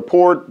assessment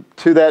report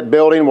to that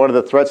building. What are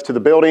the threats to the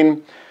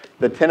building?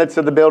 The tenants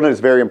of the building is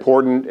very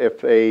important.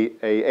 If a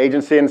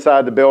agency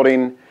inside the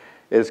building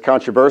is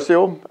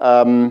controversial,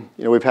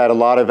 you know, we've had a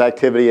lot of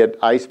activity at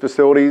ICE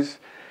facilities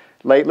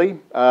lately,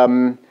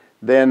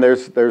 then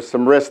there's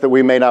some risk that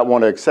we may not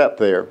want to accept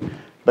there.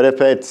 But if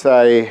it's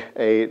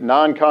a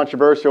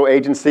non-controversial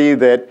agency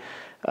that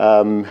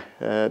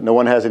no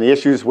one has any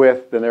issues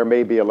with, then there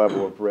may be a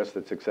level of risk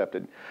that's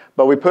accepted.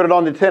 But we put it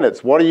on the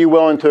tenants. What are you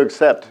willing to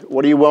accept?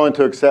 What are you willing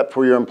to accept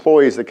for your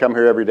employees that come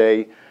here every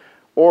day,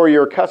 or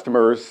your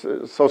customers?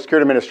 Social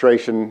Security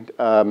Administration,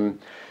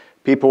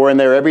 people are in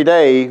there every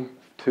day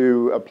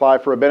to apply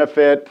for a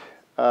benefit.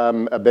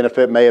 A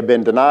benefit may have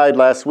been denied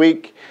last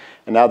week,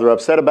 and now they're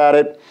upset about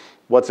it.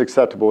 What's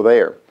acceptable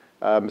there?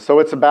 So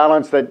it's a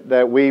balance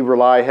that we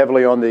rely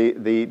heavily on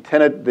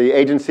the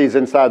agencies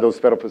inside those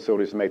federal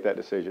facilities to make that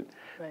decision.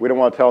 Right. We don't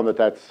want to tell them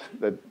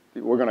that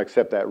we're going to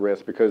accept that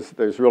risk, because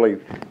there's really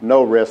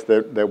no risk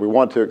that we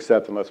want to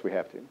accept unless we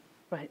have to.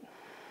 Right.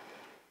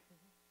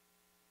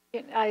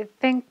 I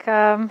think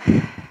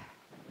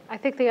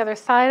the other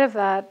side of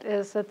that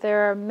is that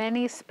there are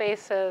many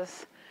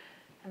spaces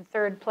and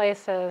third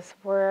places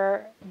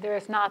where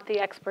there's not the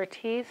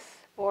expertise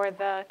or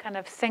the kind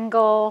of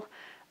single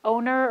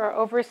owner or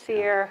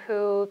overseer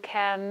who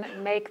can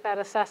make that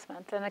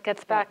assessment. And it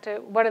gets back to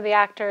what are the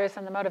actors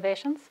and the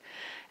motivations.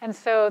 And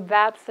so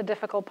that's the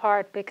difficult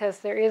part, because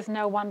there is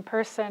no one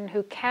person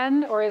who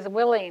can or is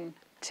willing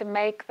to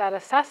make that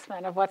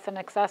assessment of what's an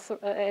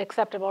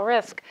acceptable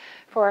risk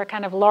for a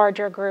kind of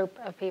larger group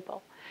of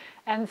people.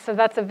 And so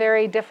that's a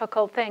very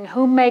difficult thing.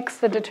 Who makes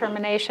the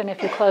determination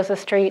if you close a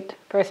street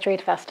for a street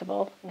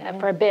festival,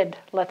 for a bid,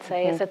 let's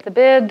say? Is it the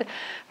bid?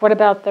 What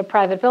about the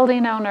private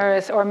building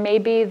owners, or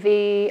maybe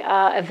the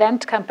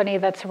event company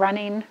that's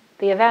running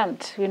the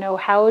event? You know,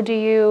 how do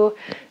you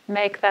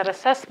make that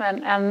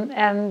assessment?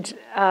 And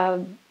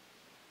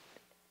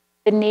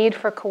the need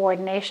for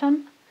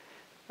coordination,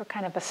 or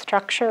kind of a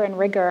structure and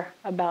rigor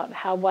about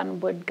how one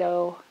would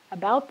go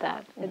about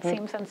that. It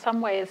seems in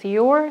some ways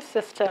your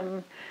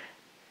system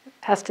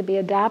has to be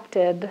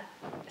adapted.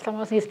 It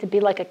almost needs to be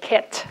like a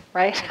kit,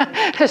 right?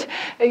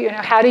 You know,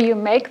 how do you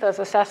make those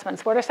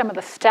assessments? What are some of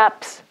the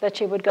steps that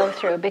you would go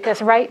through?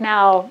 Because right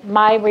now,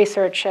 my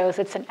research shows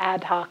it's an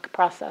ad hoc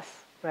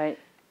process. Right.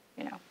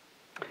 You know.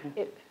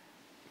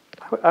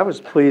 I was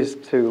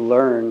pleased to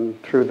learn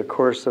through the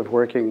course of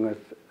working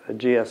with a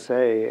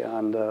GSA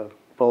on the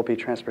Volpe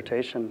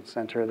Transportation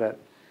Center that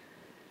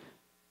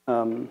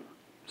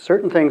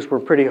certain things were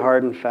pretty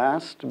hard and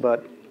fast,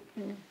 but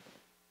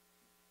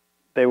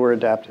they were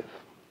adaptive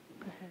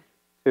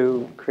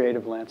to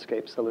creative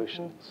landscape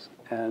solutions.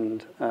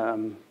 And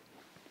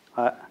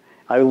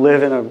I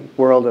live in a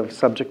world of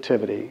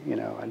subjectivity, you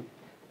know, and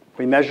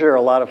we measure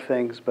a lot of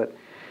things, but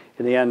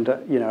in the end,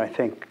 you know, I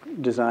think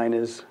design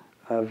is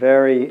a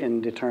very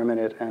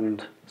indeterminate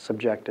and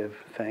subjective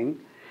thing.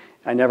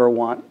 I never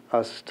want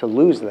us to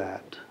lose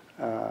that.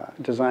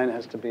 Design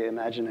has to be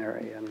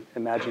imaginary and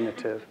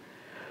imaginative.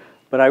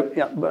 But I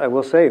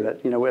will say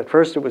that, you know, at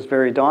first it was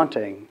very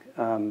daunting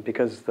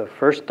because the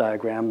first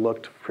diagram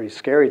looked pretty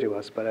scary to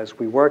us. But as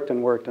we worked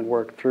and worked and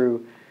worked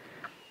through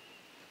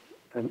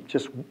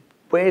just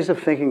ways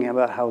of thinking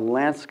about how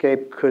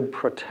landscape could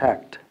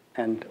protect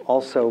and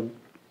also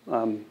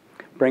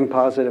bring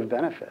positive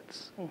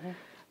benefits,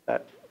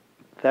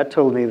 that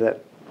told me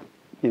that,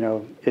 you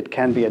know, it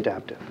can be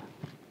adaptive.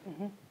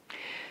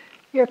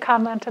 Your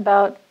comment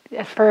about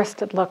at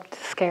first it looked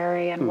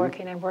scary and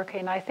working and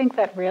working, I think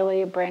that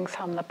really brings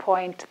home the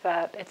point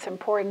that it's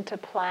important to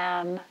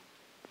plan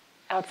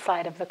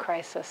outside of the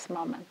crisis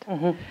moment.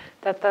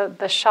 That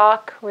the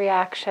shock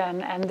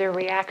reaction and the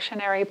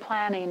reactionary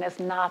planning is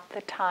not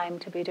the time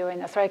to be doing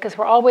this, right? Because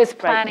we're always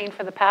planning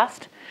for the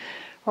past.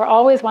 We're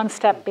always one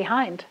step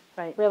behind,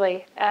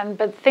 really.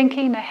 But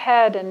thinking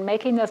ahead and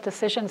making those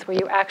decisions where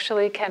you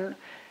actually can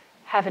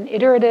have an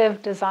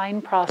iterative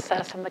design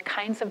process and the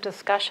kinds of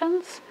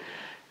discussions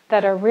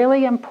that are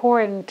really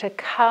important to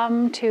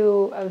come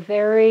to a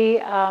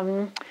very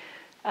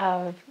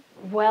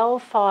well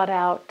thought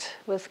out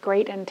with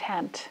great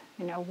intent.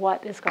 You know,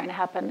 what is going to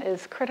happen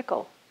is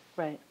critical.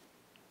 Right.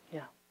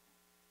 Yeah.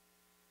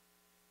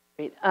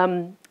 Great.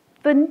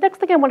 The next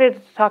thing I wanted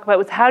to talk about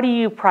was how do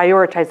you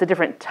prioritize the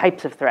different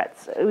types of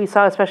threats? We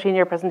saw, especially in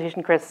your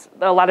presentation, Chris,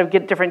 a lot of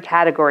different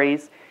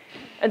categories.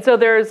 And so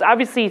there's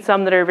obviously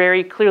some that are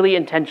very clearly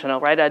intentional,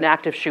 right? An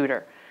active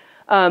shooter.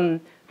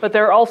 But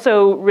there are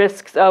also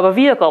risks of a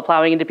vehicle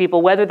plowing into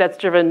people, whether that's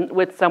driven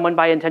with someone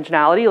by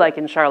intentionality, like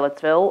in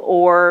Charlottesville,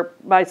 or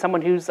by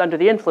someone who's under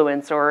the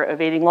influence or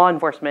evading law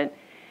enforcement.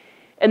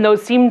 And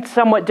those seem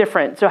somewhat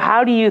different. So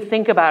how do you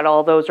think about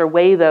all those or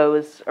weigh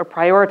those or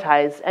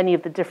prioritize any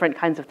of the different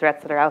kinds of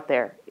threats that are out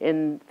there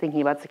in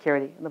thinking about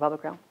security in the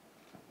public realm?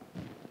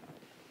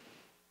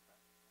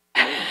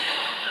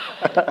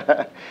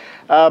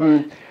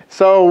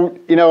 So,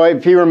 you know,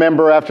 if you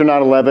remember after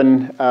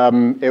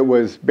 9/11, it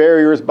was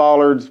barriers,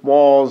 bollards,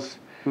 walls,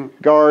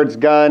 guards,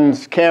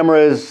 guns,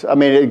 cameras. I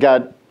mean, it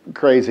got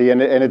crazy,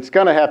 and it's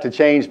going to have to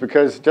change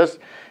because just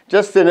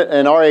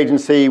in our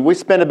agency, we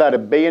spend about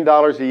 $1 billion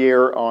a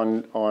year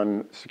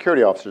on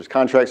security officers,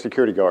 contract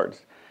security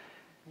guards.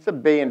 It's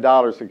 $1 billion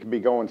that could be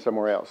going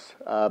somewhere else.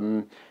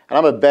 And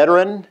I'm a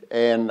veteran,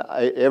 and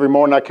every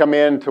morning I come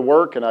in to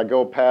work, and I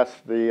go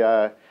past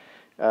the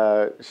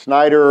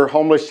Snyder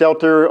homeless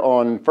shelter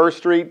on 1st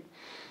Street,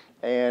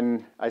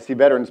 and I see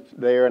veterans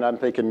there, and I'm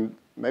thinking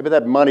maybe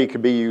that money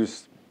could be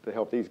used to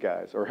help these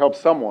guys or help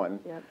someone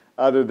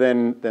other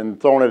than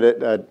throwing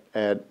it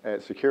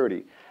at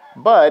security.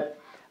 But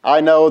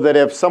I know that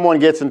if someone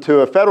gets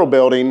into a federal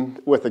building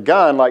with a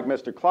gun like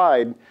Mr.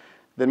 Clyde,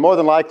 then more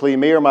than likely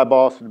me or my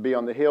boss would be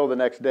on the Hill the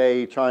next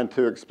day trying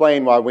to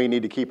explain why we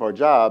need to keep our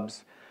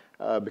jobs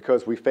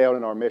because we failed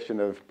in our mission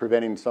of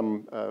preventing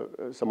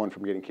someone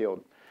from getting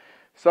killed.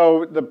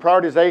 So the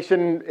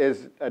prioritization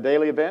is a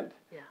daily event.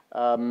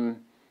 Yeah.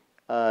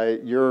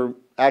 You're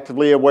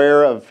actively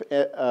aware of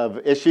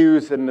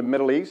issues in the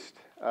Middle East.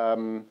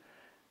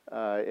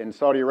 In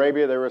Saudi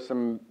Arabia, there were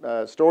some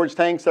storage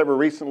tanks that were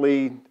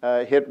recently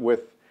hit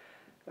with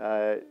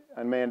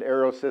unmanned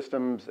aerial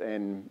systems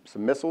and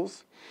some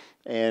missiles.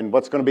 And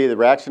what's going to be the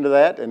reaction to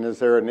that? And is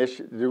there an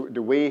issue?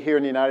 Do we here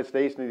in the United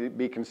States need to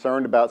be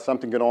concerned about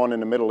something going on in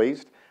the Middle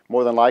East?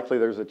 More than likely,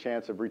 there's a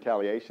chance of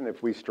retaliation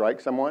if we strike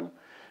someone.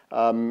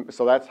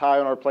 So that's high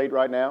on our plate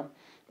right now.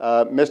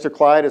 Mr.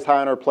 Clyde is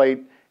high on our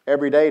plate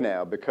every day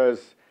now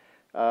because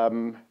a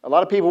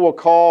lot of people will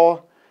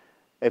call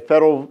a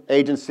federal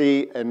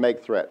agency and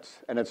make threats.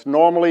 And it's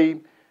normally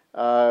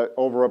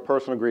over a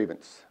personal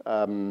grievance.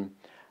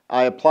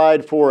 I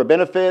applied for a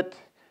benefit.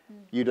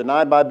 You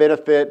denied my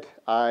benefit.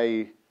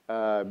 I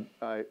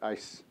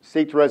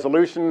seeked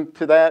resolution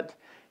to that,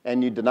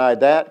 and you denied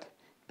that.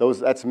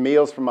 That's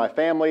meals for my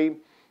family,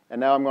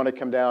 and now I'm going to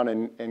come down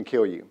and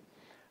kill you.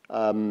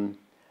 And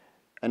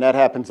that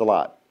happens a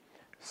lot.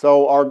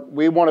 So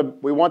we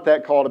want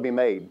that call to be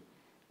made.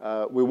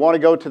 We want to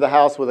go to the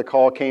house where the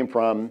call came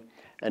from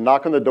and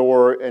knock on the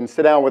door and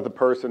sit down with the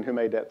person who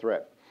made that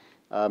threat.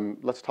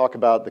 Let's talk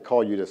about the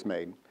call you just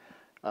made.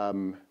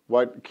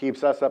 What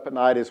keeps us up at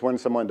night is when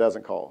someone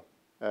doesn't call.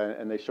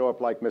 And they show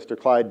up like Mr.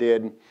 Clyde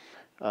did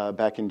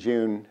back in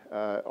June,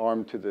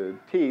 armed to the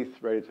teeth,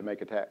 ready to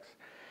make attacks.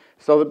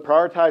 So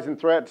prioritizing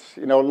threats,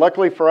 you know,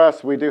 luckily for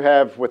us, we do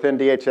have within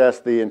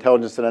DHS the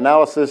Intelligence and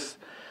Analysis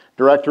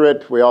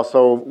Directorate. We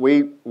also,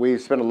 we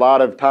spend a lot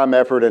of time,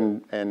 effort,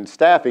 and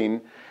staffing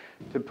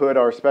to put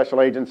our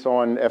special agents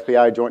on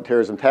FBI Joint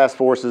Terrorism Task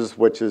Forces,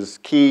 which is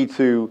key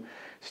to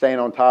staying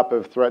on top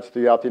of threats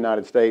throughout the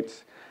United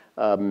States.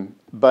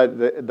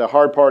 But the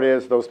hard part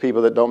is those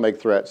people that don't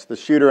make threats. The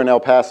shooter in El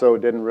Paso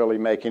didn't really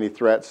make any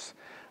threats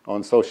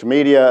on social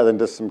media other than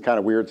just some kind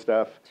of weird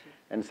stuff.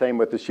 And same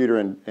with the shooter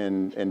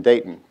in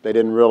Dayton. They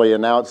didn't really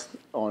announce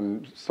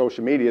on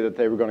social media that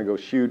they were going to go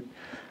shoot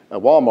a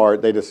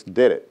Walmart. They just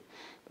did it.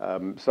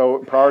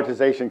 So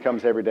prioritization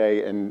comes every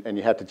day, and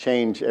you have to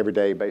change every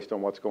day based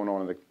on what's going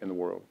on in the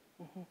world.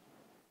 Mm-hmm.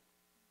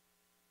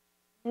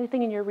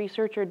 Anything in your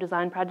research or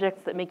design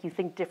projects that make you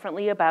think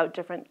differently about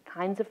different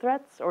kinds of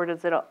threats, or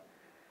does it all?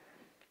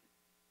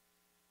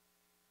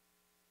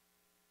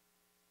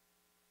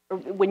 Or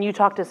when you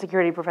talk to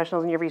security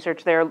professionals in your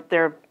research, they're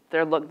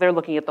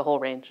looking at the whole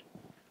range.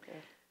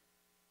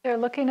 They're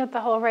looking at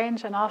the whole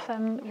range and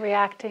often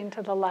reacting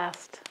to the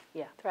last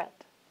threat.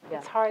 Yeah.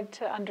 It's hard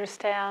to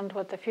understand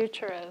what the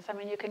future is. I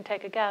mean, you can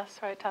take a guess,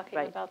 right? Talking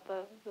about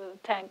the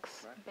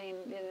tanks, being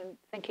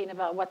thinking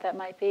about what that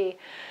might be,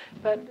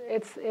 but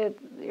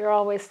you're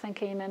always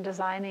thinking and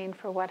designing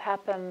for what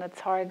happened.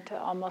 It's hard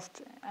to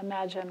almost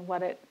imagine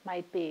what it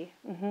might be.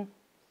 Mm-hmm.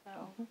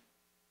 So,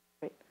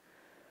 great.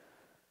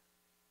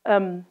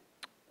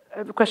 I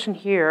have a question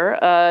here.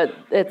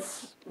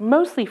 It's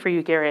mostly for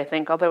you, Gary, I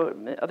think, although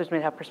others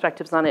may have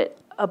perspectives on it,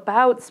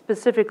 about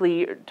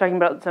specifically talking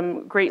about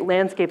some great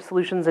landscape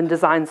solutions and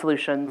design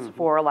solutions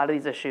for a lot of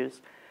these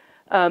issues.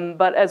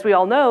 But as we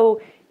all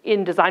know,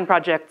 in design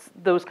projects,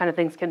 those kind of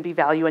things can be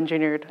value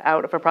engineered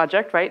out of a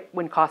project, right,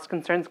 when cost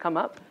concerns come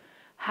up.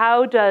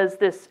 how does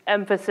this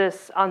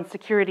emphasis on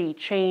security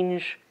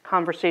change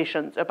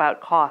conversations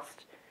about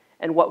cost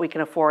and what we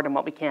can afford and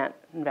what we can't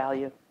and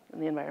value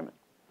in the environment?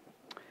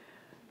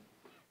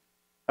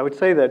 I would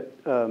say that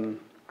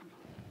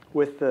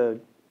with the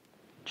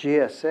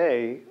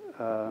GSA,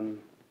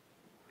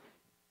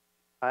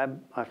 I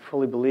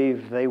fully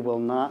believe they will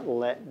not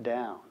let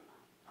down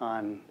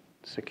on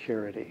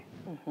security.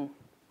 Mm-hmm.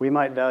 We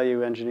might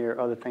value engineer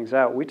other things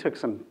out. We took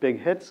some big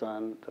hits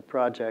on the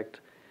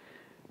project,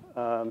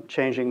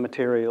 changing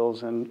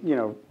materials and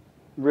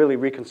really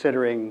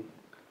reconsidering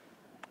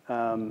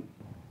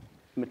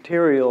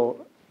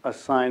material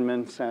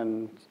assignments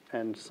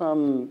and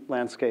some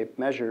landscape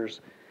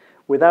measures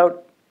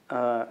without,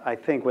 I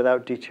think,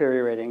 without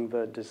deteriorating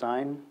the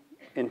design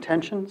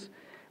intentions,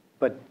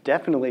 but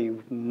definitely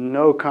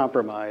no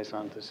compromise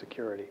on the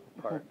security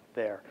part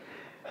there.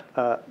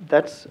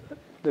 That's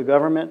the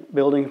government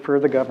building for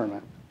the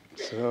government.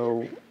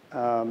 So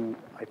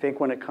I think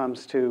when it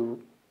comes to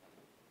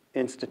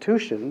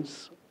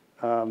institutions,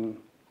 I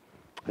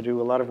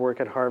do a lot of work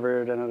at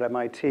Harvard and at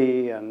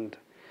MIT and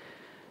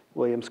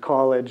Williams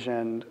College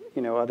and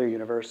other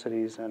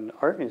universities and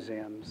art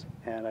museums,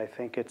 and I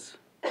think it's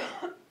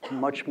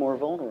much more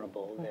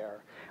vulnerable there.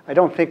 I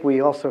don't think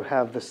we also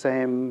have the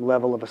same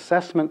level of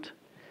assessment.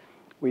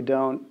 We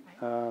don't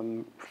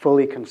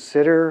fully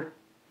consider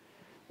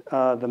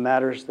the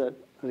matters that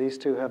these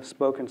two have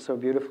spoken so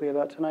beautifully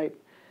about tonight.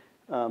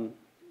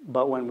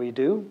 But when we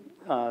do,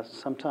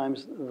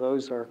 sometimes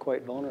those are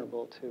quite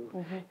vulnerable too.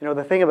 Mm-hmm.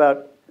 The thing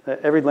about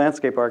every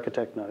landscape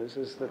architect knows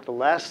is that the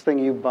last thing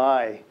you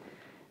buy,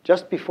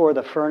 just before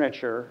the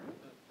furniture,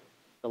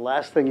 the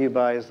last thing you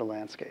buy is the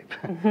landscape.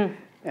 Mm-hmm.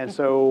 And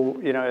so,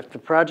 if the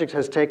project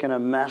has taken a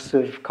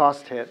massive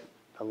cost hit,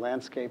 the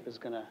landscape is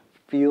going to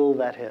feel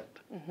that hit.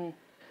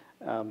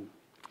 Mm-hmm.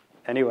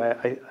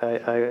 Anyway,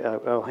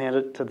 I'll hand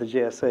it to the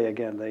GSA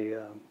again.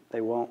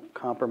 They won't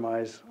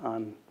compromise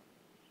on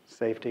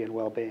safety and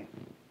well-being.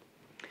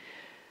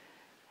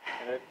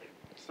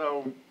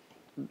 So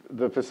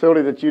the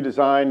facility that you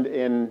designed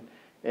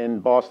in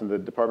Boston, the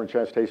Department of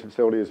Transportation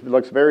facility,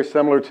 looks very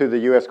similar to the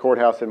U.S.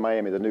 courthouse in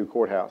Miami, the new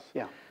courthouse.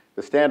 Yeah.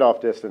 The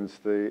standoff distance,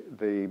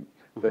 the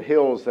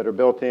hills that are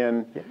built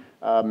in.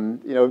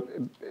 Yeah.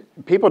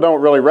 People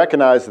don't really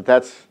recognize that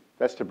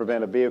that's to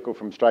prevent a vehicle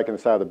from striking the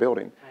side of the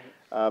building.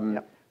 Right.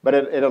 Yep. But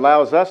it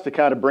allows us to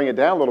kind of bring it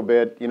down a little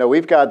bit.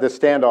 We've got this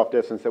standoff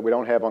distance that we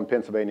don't have on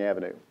Pennsylvania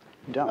Avenue.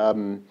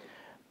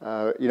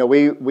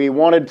 We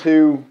wanted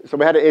to, so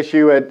we had an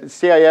issue at,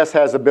 CIS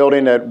has a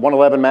building at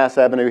 111 Mass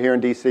Avenue here in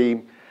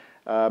D.C.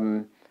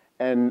 And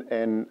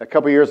a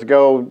couple years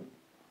ago,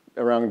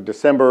 around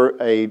December,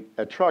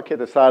 a truck hit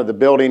the side of the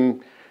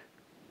building,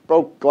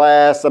 broke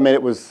glass. I mean,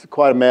 it was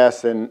quite a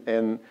mess.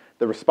 And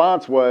the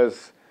response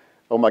was,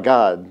 oh my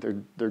God,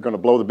 they're going to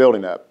blow the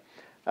building up.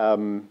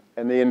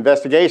 And the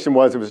investigation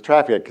was it was a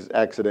traffic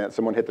accident.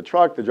 Someone hit the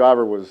truck. The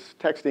driver was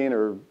texting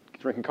or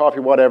drinking coffee,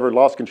 whatever,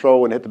 lost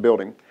control and hit the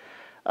building.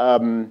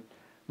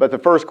 But the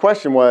first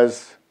question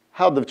was,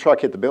 how did the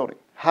truck hit the building?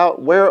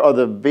 Where are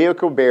the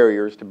vehicle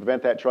barriers to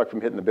prevent that truck from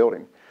hitting the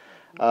building?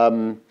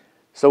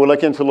 So we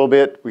looked into a little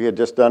bit. We had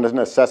just done an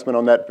assessment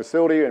on that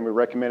facility, and we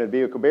recommended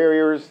vehicle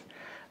barriers.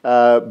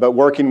 But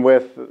working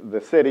with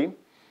the city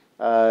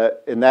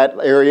in that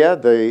area,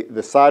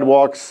 the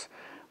sidewalks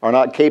are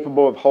not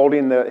capable of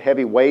holding the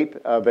heavy weight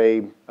of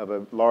a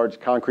large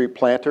concrete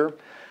planter.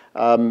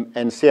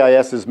 And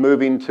CIS is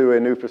moving to a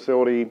new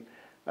facility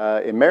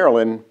in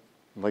Maryland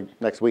like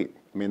next week.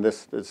 I mean,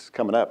 this is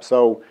coming up.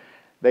 So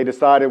they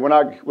decided we're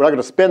not going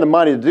to spend the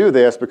money to do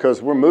this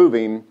because we're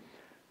moving,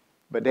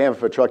 but damn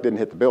if a truck didn't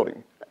hit the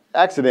building.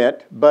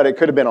 Accident, but it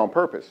could have been on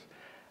purpose.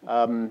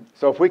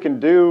 So if we can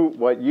do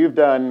what you've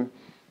done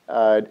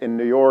in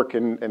New York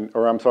in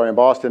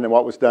Boston and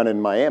what was done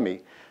in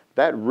Miami,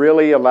 that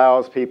really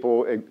allows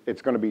people,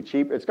 it's going to be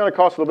cheap. It's going to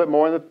cost a little bit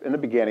more in the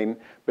beginning,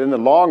 but in the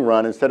long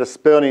run, instead of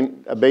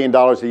spending $1 billion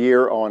a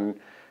year on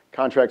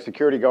contract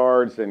security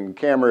guards and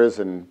cameras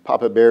and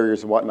pop-up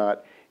barriers and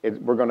whatnot,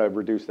 we're going to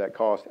reduce that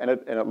cost, and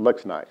it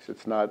looks nice.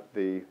 It's not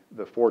the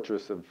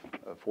fortress of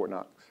Fort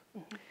Knox.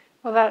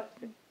 Well, that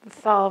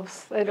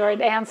solves it, or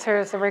it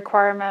answers the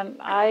requirement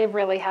I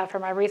really have for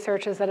my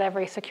research, is that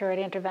every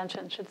security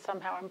intervention should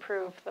somehow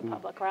improve the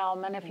public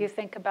realm. And if you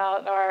think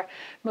about our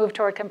move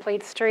toward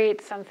complete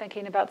streets and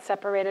thinking about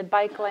separated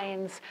bike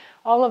lanes,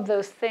 all of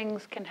those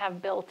things can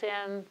have built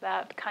in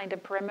that kind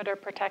of perimeter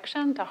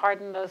protection to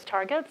harden those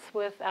targets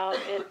without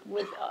it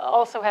with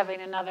also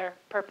having another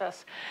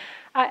purpose.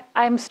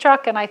 I'm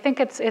struck, and I think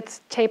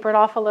it's tapered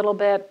off a little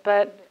bit,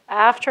 but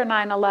after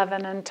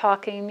 9/11 and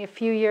talking a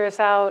few years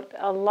out,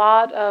 a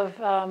lot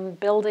of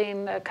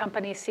building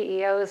company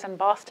CEOs in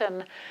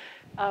Boston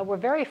were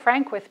very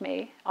frank with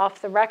me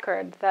off the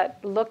record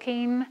that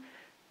looking,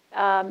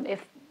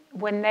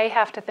 when they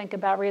have to think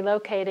about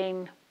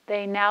relocating,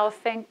 They now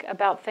think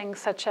about things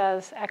such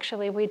as,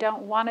 actually, we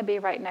don't want to be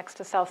right next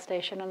to South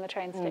Station and the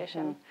train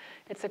station.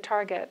 It's a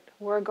target.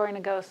 We're going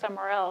to go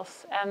somewhere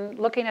else. And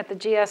looking at the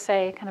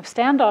GSA kind of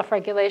standoff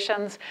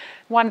regulations,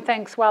 one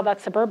thinks, wow,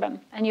 that's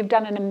suburban. And you've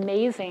done an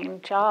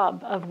amazing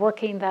job of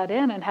working that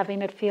in and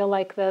having it feel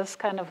like this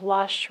kind of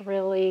lush,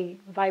 really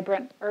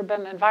vibrant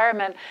urban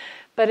environment.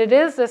 But it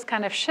is this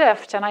kind of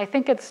shift, and I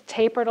think it's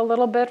tapered a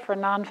little bit for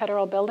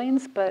non-federal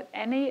buildings, but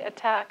any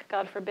attack,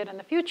 God forbid, in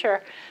the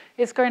future,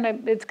 it's going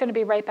to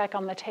be right back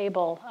on the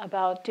table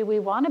about, do we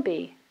want to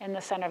be in the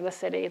center of the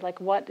city?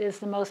 Like, what is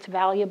the most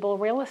valuable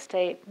real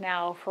estate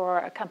now for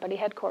a company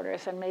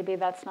headquarters? And maybe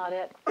that's not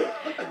it.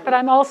 But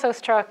I'm also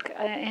struck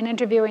in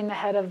interviewing the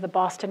head of the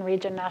Boston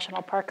Region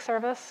National Park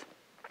Service.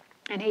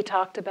 And he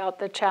talked about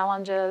the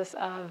challenges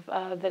of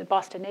the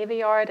Boston Navy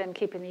Yard and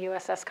keeping the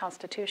USS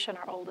Constitution,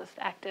 our oldest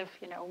active,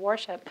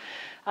 warship,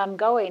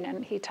 going.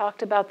 And he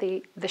talked about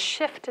the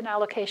shift in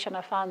allocation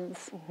of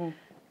funds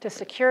to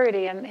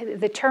security. And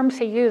the terms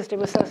he used,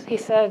 he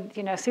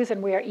said,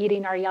 Susan, we are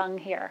eating our young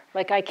here.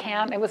 Like,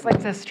 it was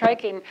like this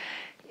striking,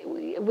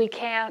 we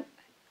can't,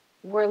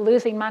 we're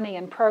losing money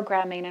in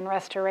programming and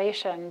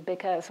restoration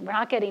because we're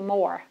not getting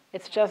more.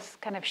 It's just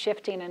kind of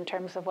shifting in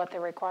terms of what the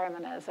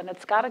requirement is. And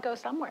it's got to go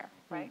somewhere,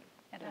 right?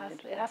 It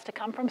has to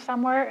come from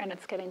somewhere, and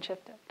it's getting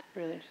shifted.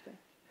 Really interesting.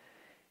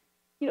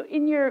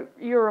 In your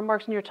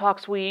remarks and your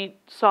talks, we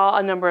saw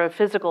a number of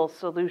physical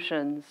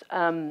solutions.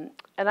 And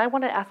I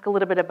want to ask a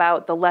little bit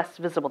about the less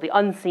visible, the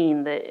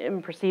unseen, the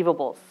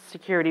imperceivable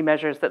security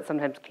measures that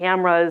sometimes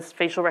cameras,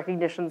 facial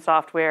recognition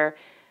software,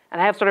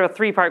 and I have sort of a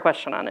three-part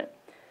question on it.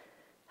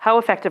 How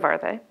effective are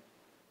they,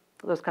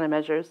 those kind of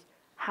measures?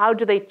 How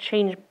do they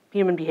change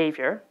human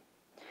behavior?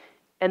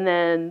 And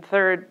then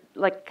third,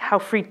 how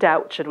freaked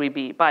out should we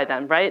be by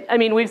them, right? I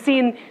mean, we've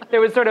seen,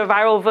 there was sort of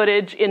viral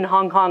footage in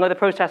Hong Kong of the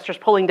protesters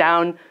pulling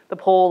down the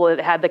pole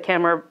that had the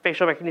camera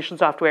facial recognition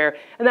software,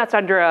 and that's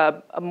under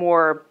a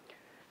more,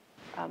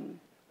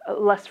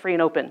 less free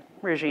and open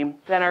regime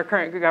than our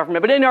current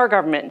government. But in our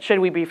government, should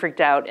we be freaked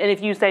out? And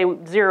if you say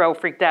zero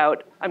freaked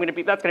out,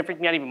 that's gonna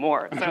freak me out even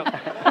more, so.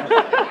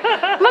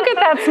 Look at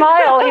that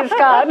smile he's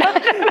got.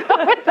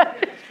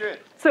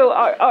 So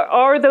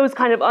are those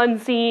kind of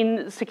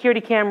unseen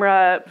security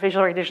camera,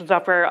 facial recognition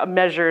software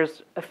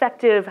measures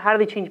effective? How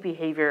do they change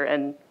behavior,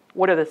 and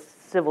what are the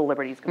civil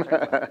liberties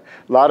concerns?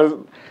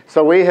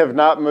 So we have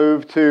not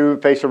moved to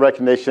facial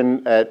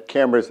recognition at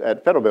cameras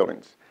at federal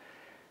buildings.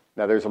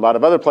 Now, there's a lot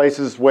of other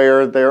places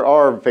where there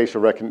are facial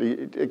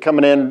recognition.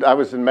 Coming in, I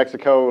was in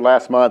Mexico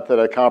last month at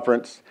a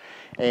conference,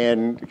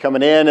 and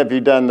coming in,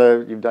 you've done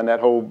that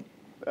whole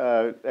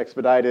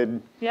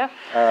expedited,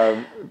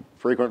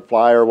 frequent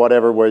flyer or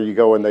whatever, where you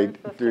go and they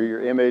do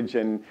your image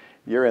and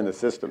you're in the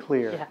system.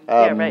 Clear.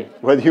 Right.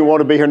 Whether you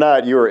want to be or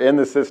not, you are in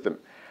the system.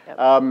 Yep.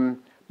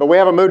 But we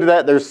haven't moved to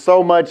that. There's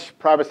so much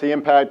privacy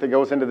impact that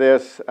goes into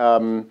this.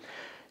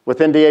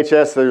 Within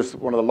DHS, there's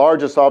one of the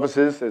largest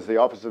offices is the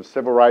Office of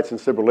Civil Rights and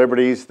Civil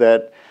Liberties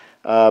that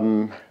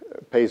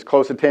pays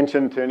close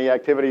attention to any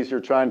activities you're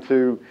trying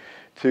to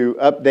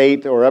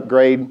update or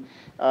upgrade.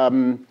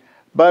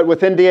 But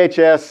within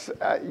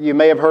DHS, you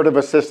may have heard of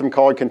a system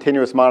called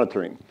continuous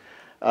monitoring.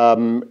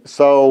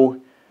 So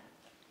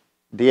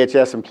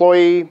DHS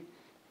employee,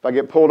 if I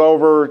get pulled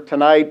over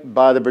tonight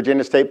by the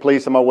Virginia State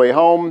Police on my way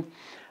home,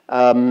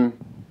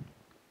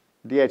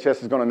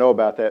 DHS is going to know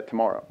about that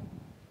tomorrow.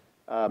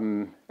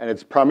 And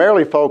it's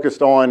primarily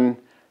focused on,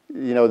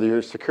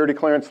 your security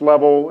clearance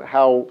level,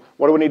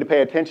 what do we need to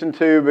pay attention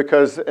to?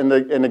 Because in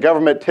the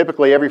government,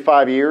 typically every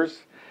 5 years,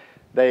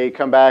 they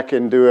come back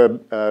and do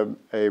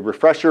a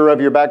refresher of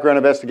your background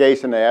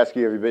investigation. They ask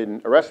you, have you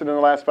been arrested in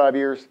the last 5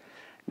 years?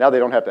 Now they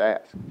don't have to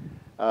ask.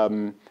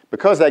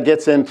 Because that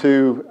gets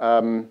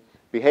into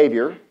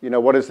behavior,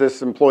 what is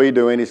this employee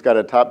doing? He's got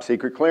a top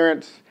secret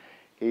clearance.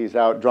 He's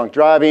out drunk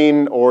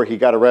driving, or he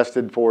got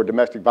arrested for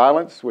domestic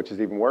violence, which is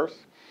even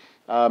worse.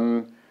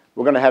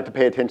 We're going to have to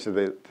pay attention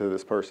to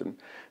this person.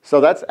 So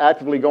that's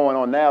actively going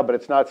on now, but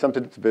it's not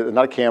something,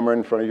 not a camera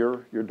in front of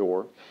your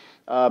door.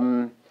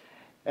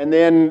 And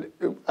then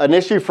an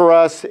issue for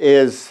us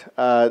is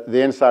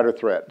the insider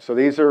threat. So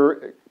these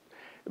are,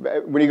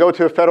 when you go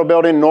to a federal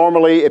building,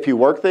 normally if you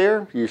work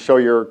there, you show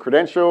your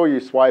credential, you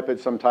swipe at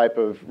some type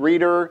of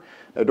reader,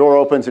 the door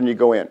opens and you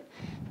go in.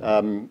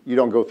 You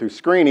don't go through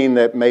screening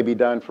that may be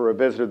done for a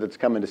visitor that's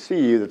coming to see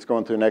you, that's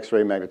going through an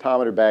x-ray,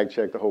 magnetometer, bag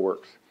check, the whole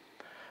works.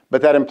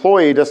 But that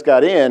employee just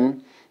got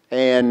in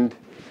and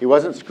he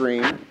wasn't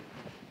screened.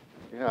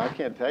 I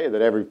can't tell you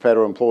that every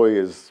federal employee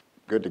is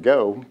good to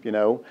go,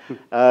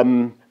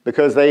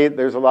 because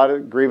there's a lot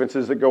of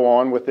grievances that go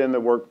on within the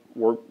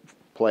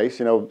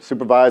workplace,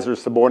 supervisors,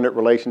 subordinate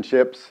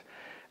relationships,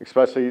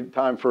 especially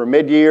time for a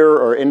mid-year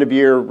or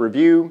end-of-year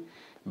review,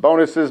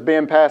 bonuses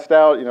being passed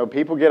out.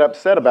 People get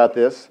upset about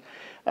this,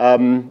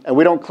 and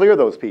we don't clear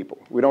those people.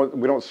 We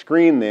don't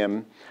screen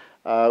them.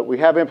 We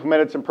have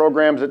implemented some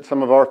programs at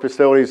some of our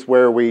facilities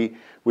where we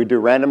do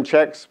random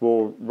checks.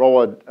 We'll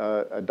roll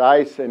a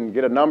dice and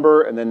get a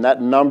number, and then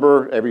that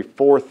number, every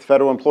fourth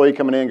federal employee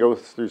coming in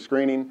goes through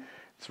screening.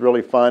 It's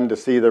really fun to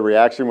see the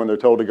reaction when they're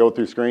told to go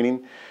through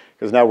screening,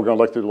 because now we're going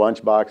to look through the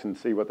lunchbox and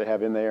see what they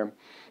have in there.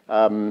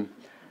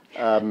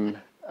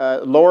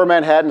 Lower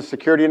Manhattan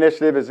Security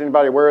Initiative, is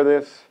anybody aware of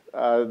this?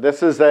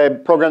 This is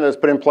a program that was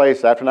put in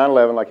place after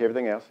 9/11, like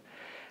everything else.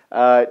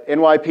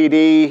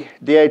 NYPD,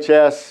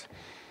 DHS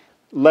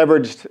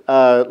leveraged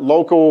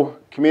local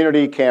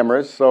community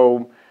cameras,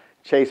 so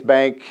Chase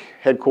Bank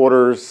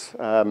headquarters,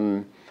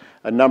 a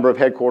number of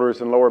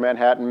headquarters in Lower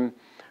Manhattan,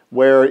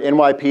 where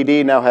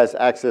NYPD now has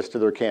access to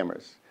their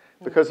cameras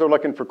because they're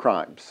looking for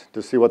crimes to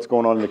see what's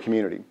going on in the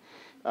community.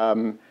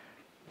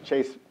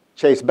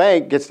 Chase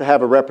Bank gets to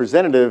have a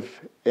representative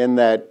in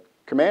that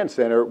command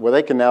center where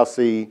they can now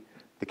see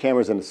the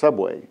cameras in the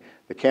subway,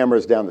 the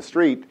cameras down the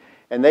street,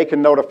 and they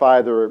can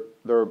notify their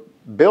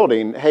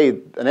building, hey,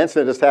 an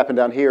incident just happened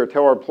down here,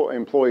 tell our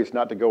employees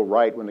not to go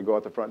right when they go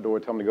out the front door,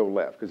 tell them to go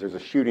left because there's a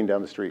shooting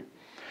down the street.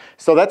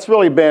 So that's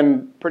really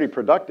been pretty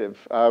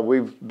productive.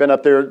 We've been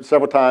up there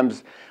several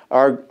times.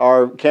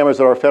 Our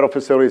cameras at our federal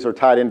facilities are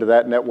tied into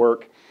that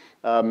network,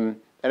 and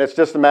it's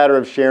just a matter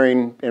of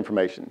sharing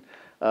information.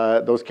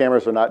 Those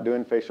cameras are not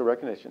doing facial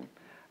recognition.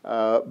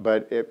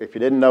 But if you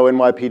didn't know,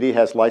 NYPD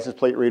has license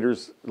plate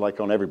readers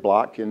like on every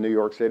block in New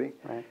York City.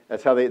 Right.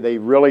 That's how they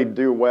really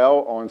do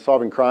well on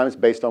solving crimes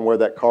based on where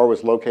that car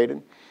was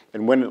located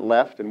and when it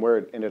left and where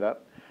it ended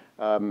up.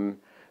 A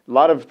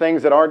lot of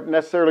things that aren't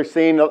necessarily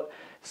seen.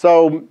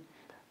 So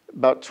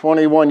about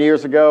 21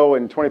 years ago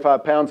and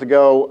 25 pounds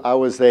ago, I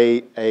was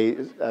a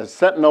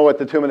sentinel at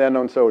the Tomb of the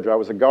Unknown Soldier. I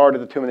was a guard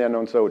at the Tomb of the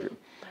Unknown Soldier.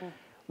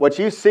 What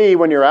you see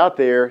when you're out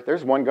there,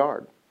 there's one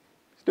guard.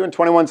 He's doing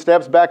 21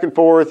 steps back and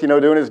forth,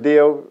 doing his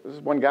deal. This is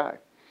one guy.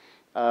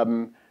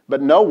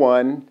 But no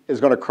one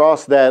is going to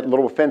cross that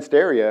little fenced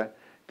area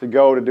to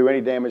go to do any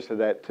damage to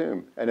that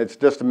tomb. And it's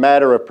just a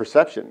matter of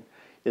perception.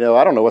 I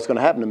don't know what's going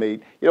to happen to me.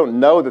 You don't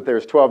know that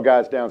there's 12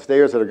 guys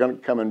downstairs that are going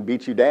to come and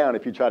beat you down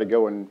if you try to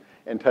go and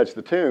touch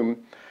the tomb.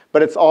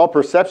 But it's all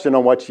perception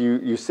on what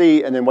you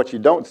see, and then what you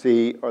don't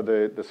see are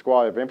the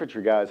squad of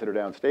infantry guys that are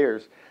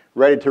downstairs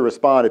ready to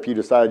respond if you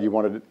decided you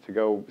wanted to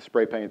go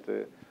spray paint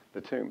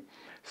the tomb.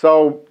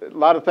 So a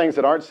lot of things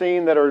that aren't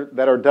seen that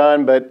are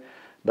done, but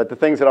the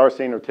things that are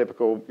seen are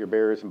typical, your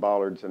barriers and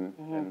bollards and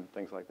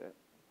things like that.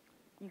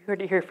 You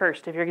heard it here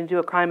first. If you're going to do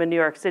a crime in New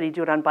York City,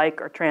 do it on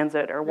bike or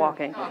transit or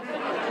walking.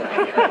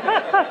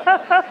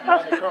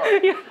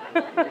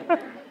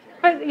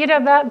 But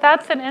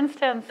that's an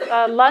instance.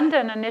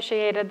 London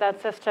initiated that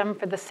system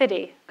for the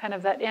city, kind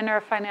of that inner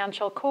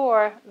financial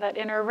core, that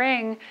inner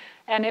ring,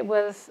 and it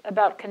was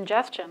about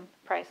congestion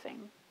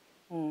pricing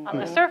on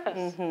the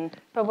surface.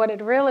 But what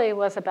it really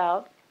was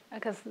about,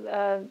 because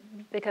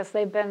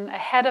they've been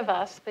ahead of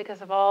us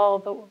because of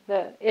all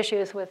the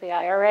issues with the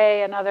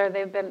IRA and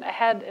they've been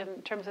ahead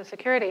in terms of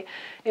security.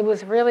 It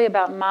was really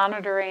about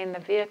monitoring the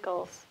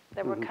vehicles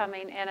that were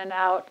coming in and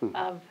out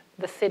of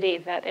the city,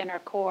 that inner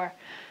core.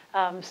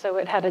 So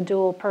it had a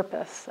dual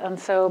purpose.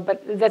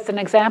 But that's an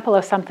example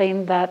of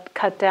something that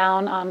cut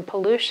down on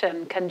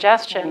pollution,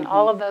 congestion,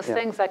 all of those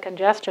things, that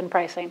congestion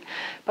pricing,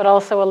 but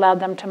also allowed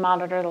them to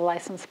monitor the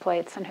license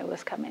plates and who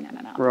was coming in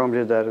and out. Rome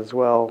did that as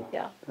well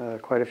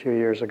quite a few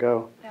years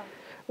ago. Yeah.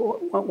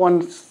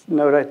 One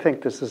note, I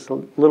think this is a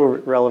little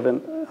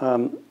relevant,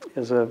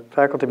 as a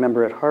faculty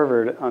member at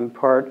Harvard, I'm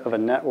part of a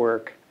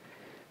network,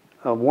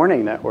 a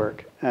warning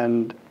network,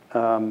 and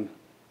 2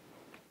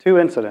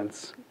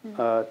 incidents.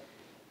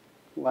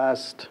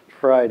 Last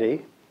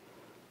Friday,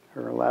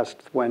 or last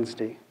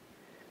Wednesday,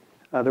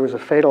 there was a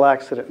fatal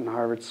accident in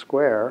Harvard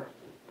Square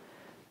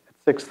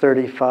at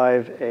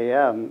 6:35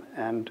 a.m.,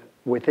 and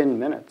within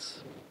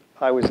minutes,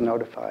 I was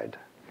notified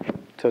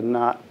to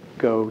not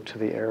go to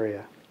the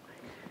area.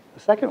 The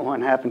second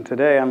one happened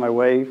today on my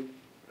way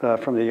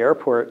from the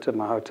airport to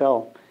my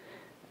hotel.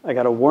 I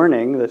got a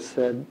warning that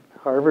said,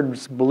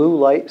 Harvard's blue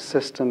light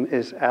system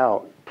is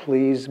out.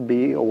 Please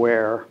be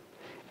aware.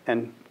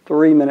 And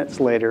 3 minutes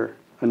later,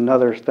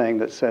 another thing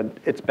that said,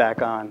 it's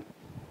back on,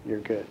 you're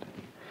good.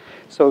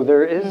 So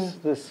there is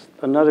this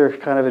another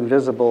kind of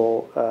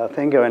invisible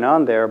thing going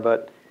on there,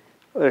 but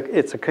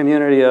it's a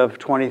community of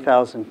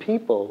 20,000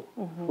 people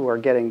who are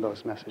getting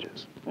those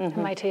messages.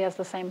 MIT has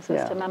the same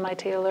system,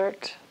 MIT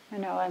Alert,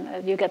 and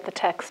you get the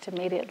text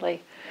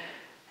immediately.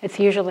 It's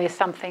usually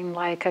something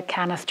like a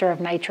canister of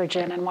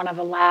nitrogen in one of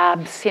the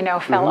labs,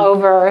 fell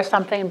over or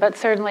something, but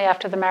certainly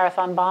after the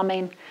marathon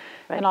bombing,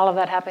 and all of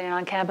that happening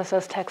on campus,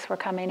 those texts were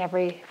coming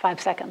every 5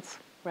 seconds,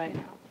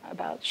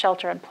 about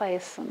shelter in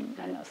place and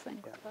those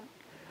things.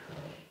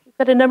 We've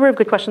got a number of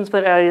good questions for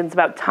the audience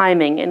about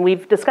timing, and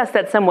we've discussed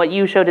that somewhat.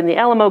 You showed in the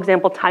Alamo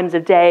example times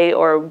of day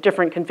or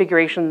different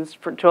configurations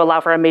to allow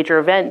for a major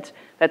event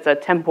that's a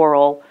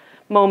temporal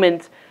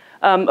moment.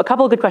 A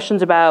couple of good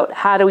questions about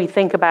how do we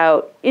think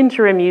about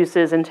interim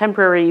uses and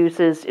temporary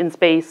uses in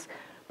space,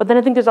 but then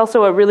I think there's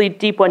also a really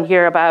deep one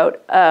here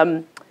about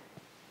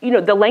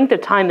the length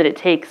of time that it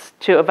takes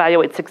to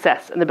evaluate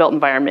success in the built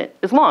environment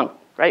is long,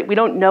 right? We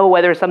don't know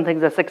whether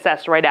something's a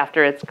success right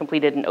after it's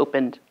completed and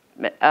opened.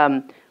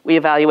 We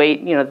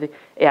evaluate, the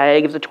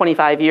AIA gives a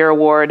 25-year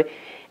award,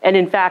 And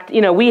in fact,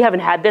 we haven't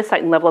had this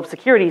heightened level of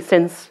security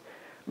since,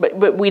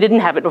 but we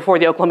didn't have it before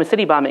the Oklahoma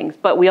City bombings.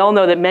 But we all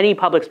know that many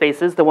public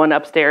spaces, the one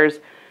upstairs,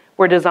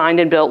 were designed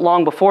and built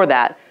long before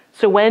that.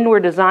 So when we're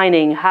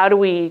designing, how do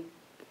we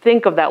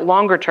think of that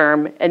longer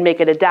term and make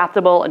it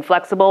adaptable and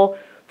flexible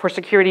for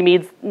security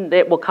needs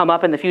that will come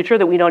up in the future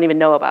that we don't even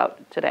know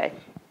about today?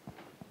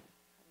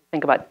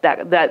 Think about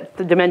that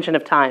the dimension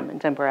of time and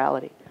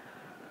temporality.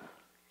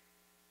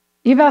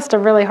 You've asked a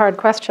really hard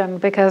question,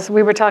 because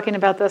we were talking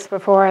about this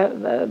before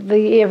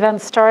the event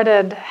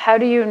started. How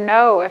do you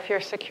know if your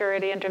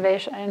security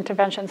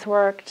interventions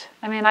worked?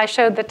 I mean, I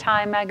showed the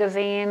Time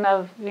magazine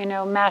of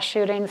mass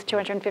shootings,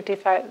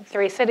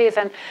 253 cities,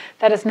 and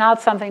that is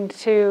not something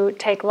to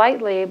take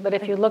lightly. But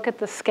if you look at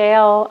the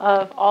scale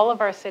of all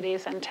of our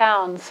cities and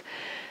towns,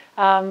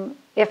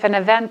 if an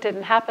event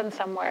didn't happen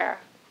somewhere,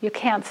 you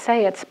can't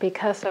say it's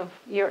because of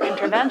your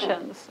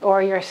interventions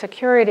or your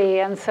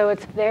security. And so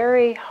it's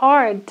very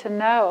hard to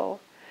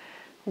know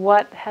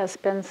what has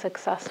been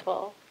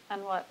successful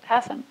and what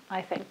hasn't,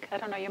 I think. I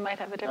don't know, you might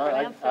have a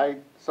different answer.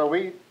 So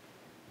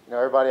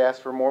everybody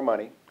asks for more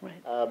money.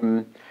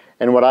 Right.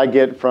 And what I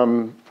get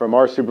from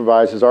our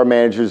supervisors, our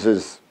managers,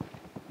 is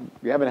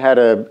we haven't had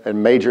a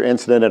major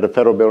incident at a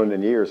federal building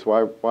in years.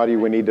 Why do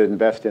we need to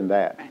invest in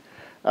that?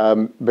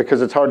 Right.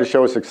 Because it's hard to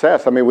show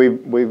success. I mean, we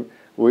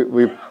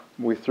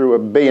threw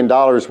 $1 billion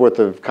worth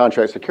of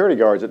contract security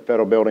guards at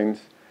federal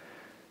buildings,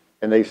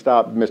 and they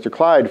stopped Mr.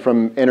 Clyde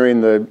from entering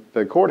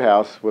the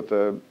courthouse with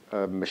a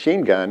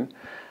machine gun.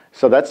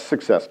 So that's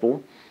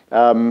successful,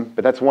 but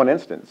that's one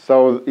instance.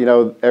 So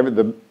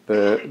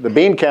the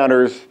bean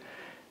counters,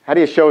 how do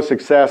you show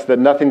success that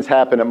nothing's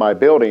happened at my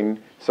building?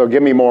 So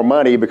give me more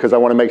money because I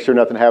want to make sure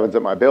nothing happens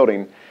at my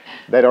building.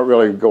 They don't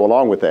really go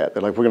along with that.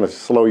 They're like, we're going to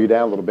slow you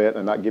down a little bit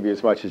and not give you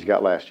as much as you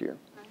got last year.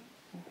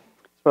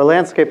 Well, a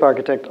landscape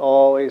architect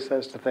always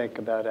has to think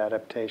about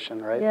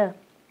adaptation, right? Yeah.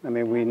 I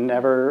mean, we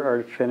never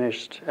are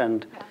finished,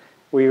 and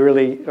we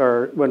really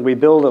are, when we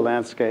build a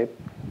landscape,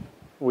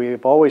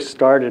 we've always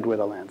started with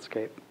a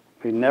landscape.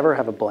 We never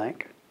have a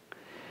blank.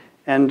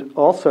 And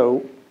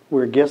also,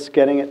 we're just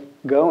getting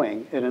it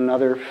going in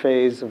another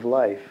phase of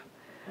life.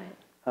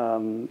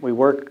 Right. We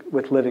work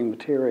with living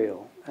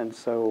material, and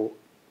so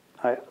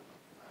I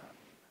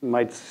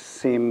might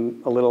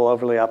seem a little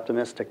overly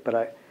optimistic, but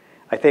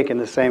I think in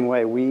the same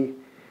way, we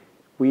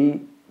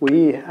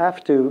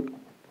have to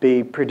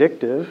be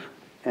predictive,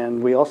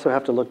 and we also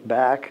have to look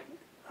back,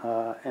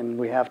 and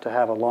we have to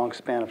have a long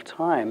span of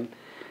time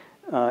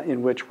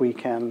in which we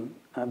can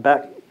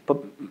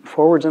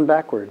forwards and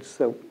backwards.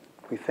 So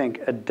we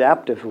think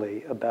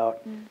adaptively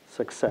about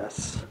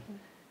success.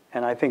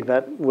 And I think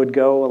that would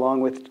go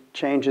along with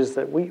changes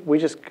that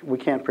we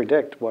can't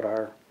predict what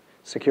our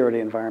security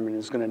environment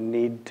is going to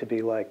need to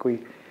be like.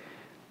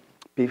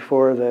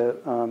 Before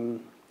the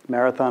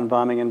marathon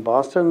bombing in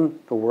Boston,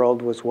 the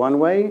world was one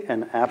way,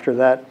 and after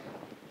that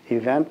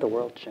event, the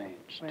world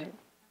changed. Right.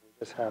 We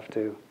just have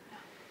to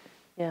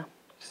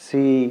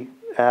see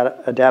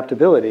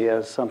adaptability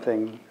as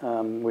something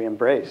we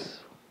embrace.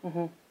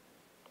 Mm-hmm.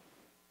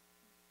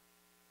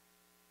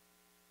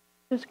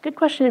 There's a good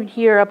question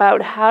here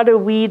about how do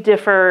we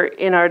differ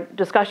in our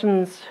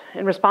discussions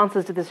and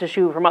responses to this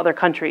issue from other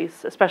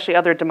countries, especially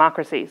other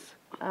democracies.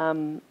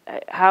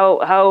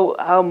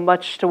 How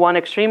much to one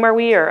extreme are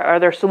we, or are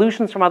there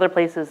solutions from other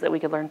places that we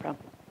could learn from?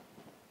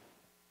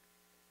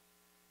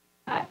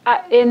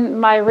 In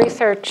my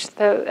research,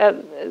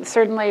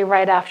 certainly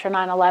right after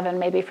 9/11,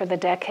 maybe for the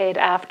decade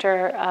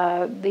after,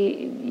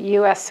 the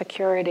U.S.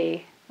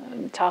 security,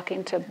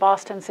 talking to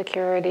Boston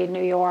Security,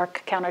 New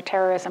York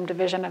Counterterrorism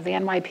Division of the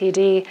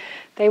NYPD,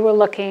 they were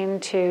looking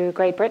to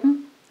Great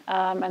Britain,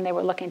 and they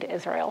were looking to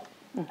Israel.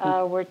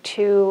 Were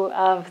two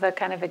of the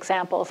kind of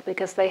examples,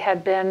 because they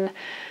had been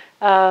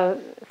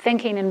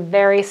thinking in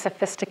very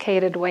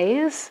sophisticated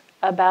ways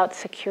about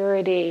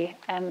security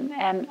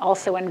and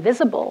also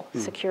invisible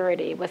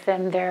security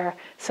within their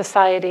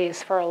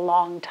societies for a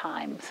long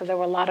time. So there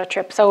were a lot of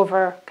trips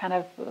over, kind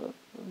of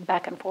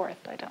back and forth.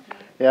 I don't know.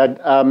 Yeah,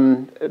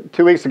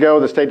 2 weeks ago,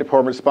 the State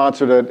Department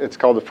sponsored it's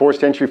called the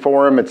Forced Entry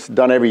Forum. It's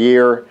done every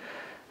year.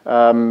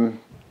 10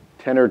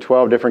 or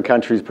 12 different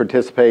countries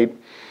participate.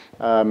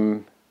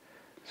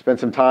 Spent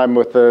some time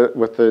with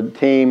the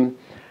team.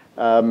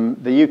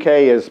 The UK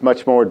is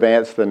much more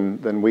advanced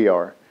than we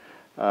are.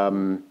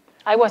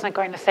 I wasn't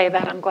going to say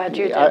that. I'm glad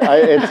you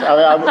did.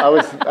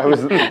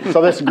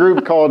 So this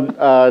group called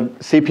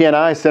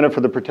CPNI, Center for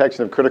the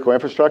Protection of Critical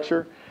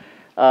Infrastructure.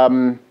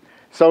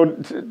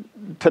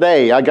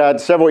 Today I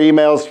got several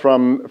emails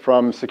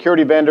from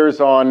security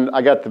vendors on,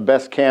 I got the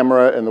best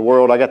camera in the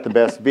world, I got the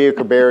best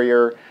vehicle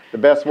barrier, the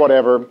best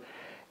whatever,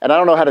 and I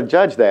don't know how to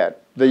judge that.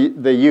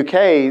 The UK,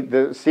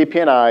 the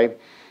CPNI,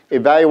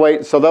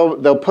 evaluate, so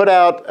they'll put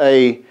out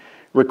a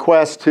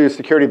request to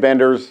security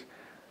vendors.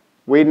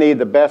 We need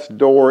the best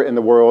door in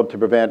the world to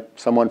prevent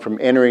someone from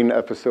entering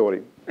a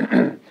facility.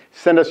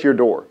 Send us your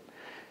door.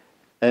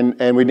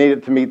 And we need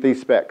it to meet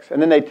these specs.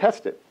 And then they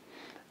test it.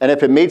 And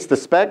if it meets the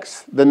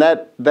specs, then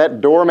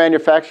that door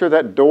manufacturer,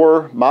 that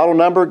door model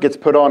number gets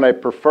put on a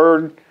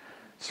preferred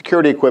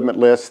security equipment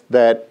list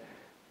that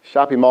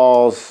shopping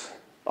malls,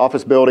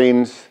 office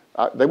buildings,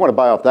 they want to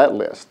buy off that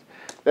list.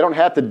 They don't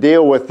have to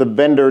deal with the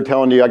vendor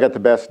telling you, I got the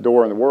best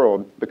door in the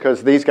world,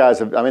 because these guys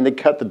have, I mean, they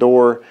cut the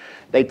door,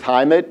 they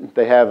time it,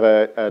 they have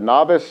a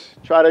novice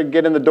try to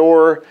get in the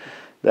door,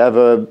 they have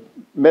a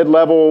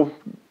mid-level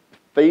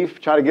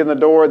thief try to get in the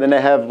door, then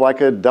they have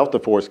like a Delta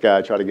Force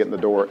guy try to get in the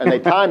door, and they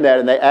time that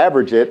and they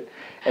average it,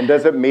 and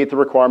does it meet the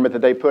requirement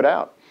that they put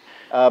out?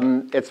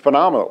 It's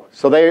phenomenal.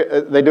 So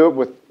they do it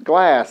with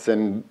glass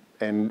and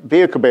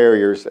vehicle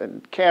barriers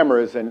and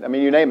cameras, and I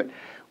mean, you name it.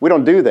 We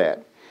don't do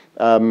that.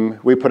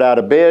 We put out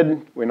a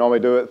bid. We normally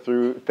do it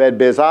through Fed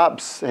Biz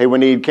Ops. Hey, we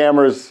need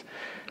cameras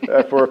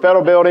for a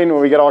federal building.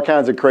 When we get all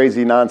kinds of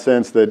crazy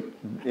nonsense that,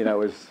 you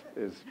know,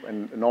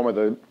 and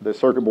normally the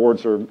circuit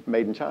boards are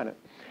made in China.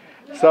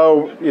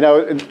 So, you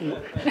know,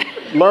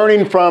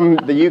 learning from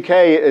the UK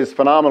is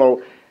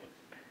phenomenal.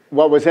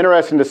 What was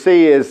interesting to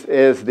see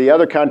is the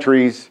other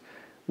countries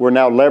were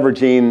now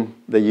leveraging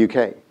the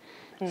UK.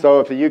 So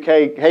if the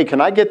UK, hey,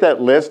 can I get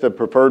that list of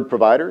preferred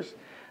providers?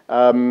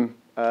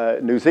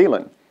 New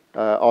Zealand,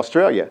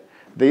 Australia.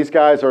 These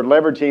guys are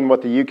leveraging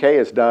what the UK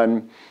has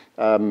done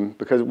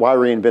because why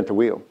reinvent the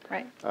wheel?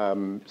 Right.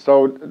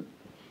 So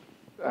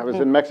I was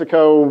in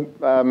Mexico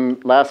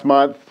last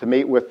month to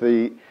meet with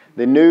the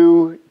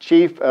new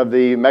chief of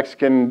the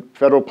Mexican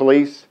Federal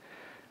Police.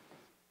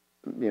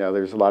 You know,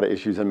 there's a lot of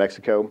issues in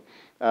Mexico.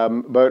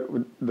 But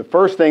the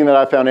first thing that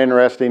I found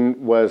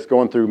interesting was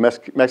going through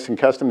Mexican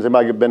customs.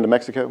 Anybody been to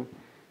Mexico?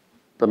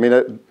 I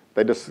mean,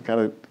 they just kind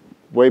of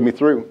waved me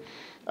through.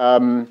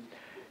 And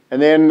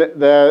then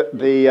the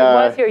It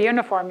was your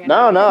uniform. You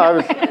know? No,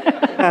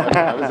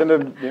 I was in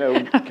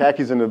the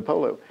khakis and the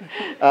polo.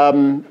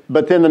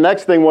 But then the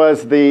next thing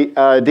was the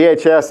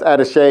DHS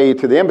attaché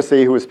to the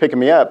embassy who was picking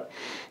me up.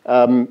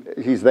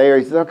 He's there.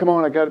 He says, "Oh, come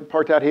on, I got it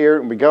parked out here."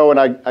 And we go, and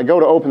I go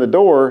to open the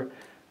door. I'm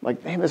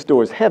like, "Damn, this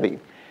door is heavy."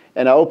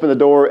 And I open the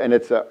door, and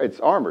it's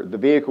armored. The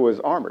vehicle is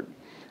armored.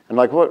 I'm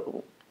like,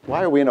 "What?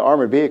 Why are we in an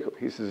armored vehicle?"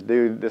 He says,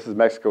 "Dude, this is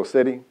Mexico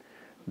City.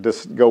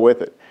 Just go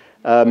with it."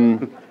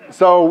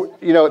 So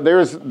you know,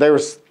 there's.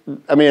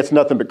 I mean, it's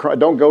nothing but crime.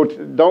 Don't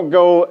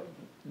go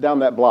down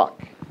that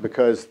block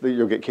because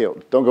you'll get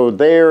killed. Don't go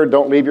there.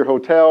 Don't leave your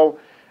hotel.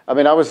 I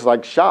mean, I was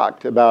like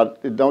shocked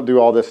about don't do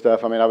all this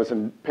stuff. I mean, I was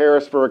in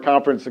Paris for a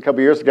conference a couple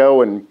years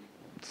ago, and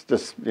it's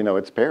just, you know,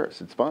 it's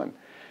Paris. It's fun.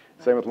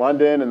 Same with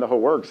London and the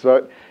whole works.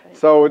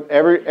 So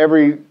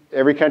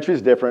every country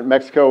is different.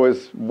 Mexico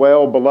is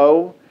well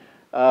below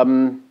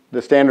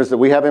the standards that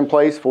we have in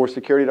place for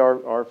security at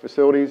our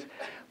facilities.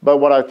 But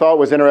what I thought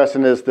was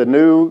interesting is the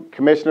new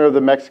commissioner of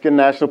the Mexican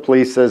National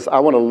Police says, "I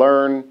want to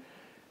learn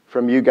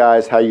from you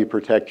guys how you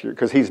protect your,"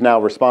 because he's now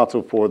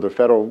responsible for the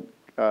federal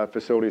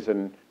facilities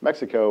in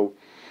Mexico,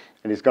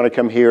 and he's going to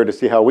come here to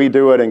see how we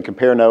do it and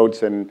compare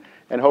notes, and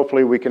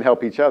hopefully we can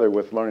help each other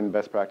with learning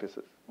best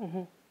practices.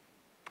 Mm-hmm.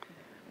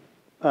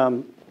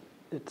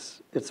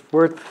 It's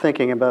worth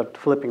thinking about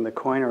flipping the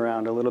coin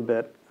around a little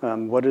bit.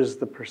 What is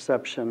the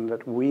perception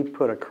that we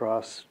put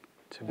across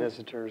to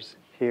visitors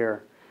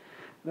here?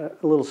 A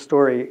little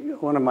story.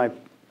 One of my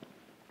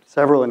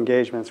several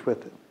engagements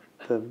with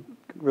the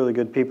really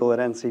good people at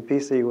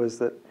NCPC was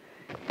that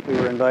we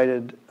were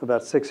invited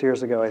about 6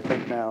 years ago, I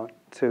think now,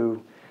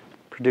 to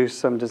produce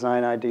some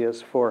design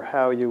ideas for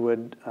how you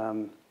would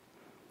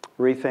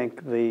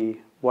rethink the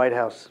White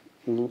House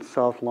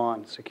South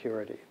Lawn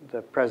security,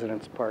 the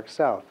President's Park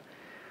South.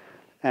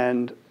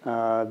 And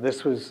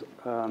this was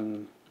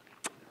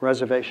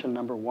reservation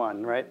number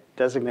 1, right?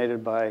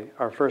 Designated by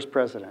our first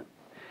president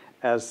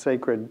as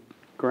sacred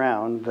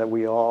ground that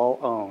we all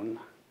own.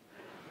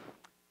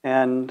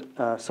 And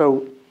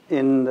so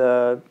in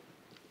the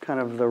kind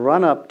of the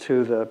run-up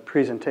to the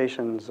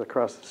presentations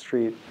across the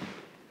street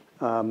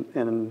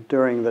and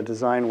during the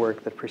design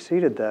work that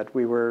preceded that,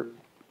 we were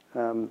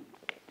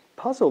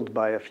puzzled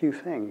by a few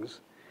things.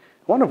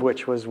 One of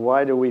which was,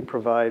 why do we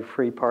provide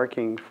free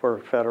parking for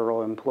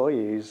federal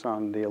employees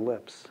on the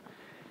ellipse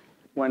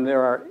when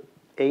there are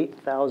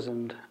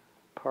 8,000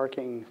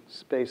 parking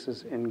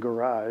spaces in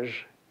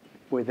garage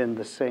within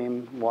the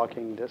same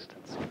walking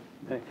distance?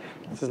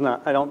 This is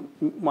not, I don't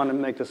want to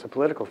make this a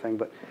political thing,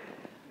 but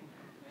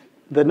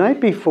the night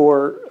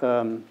before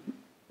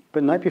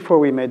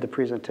we made the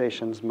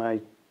presentations, my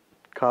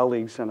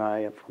colleagues and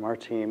I from our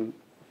team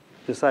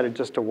decided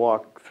just to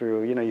walk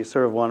through. You know, you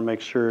sort of want to make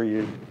sure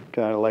you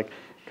kind of like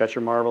got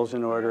your marbles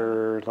in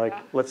order, like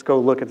let's go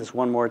look at this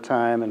one more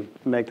time and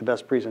make the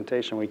best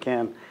presentation we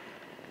can.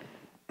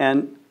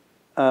 And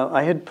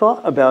I had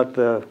thought about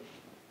the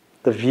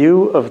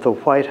view of the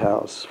White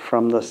House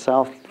from the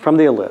south, from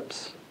the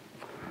ellipse.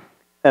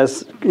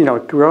 As you know,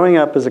 growing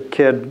up as a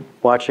kid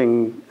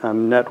watching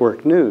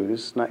network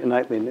news,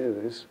 nightly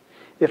news,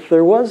 if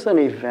there was an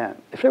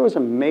event, if there was a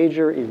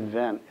major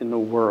event in the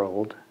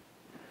world,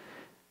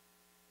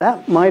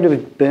 that might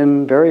have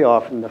been very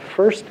often the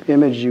first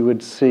image you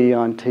would see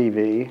on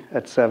TV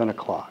at 7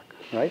 o'clock,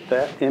 right?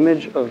 That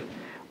image of,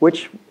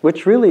 which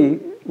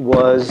really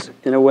was,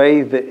 in a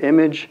way, the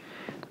image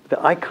the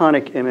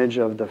iconic image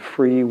of the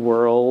free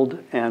world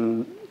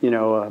and,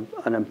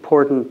 an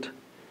important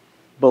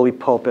bully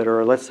pulpit,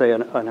 or let's say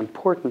an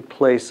important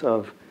place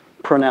of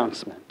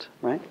pronouncement,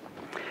 right?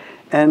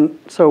 And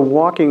so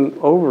walking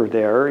over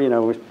there,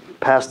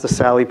 past the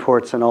Sally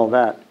ports and all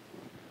that,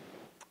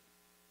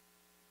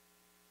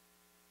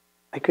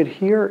 I could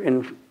hear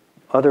in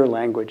other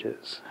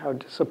languages how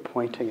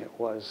disappointing it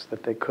was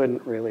that they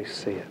couldn't really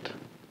see it.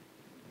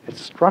 It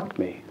struck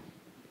me.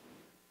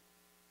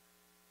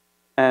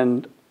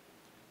 And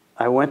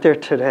I went there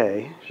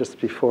today,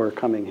 just before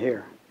coming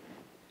here,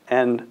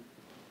 and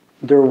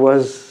there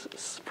was,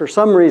 for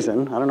some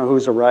reason, I don't know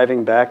who's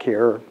arriving back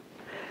here,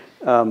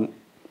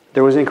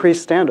 there was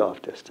increased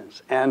standoff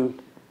distance, and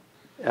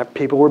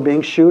people were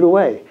being shooed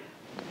away.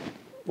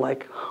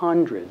 Like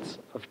hundreds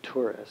of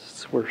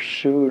tourists were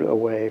shooed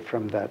away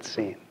from that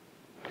scene,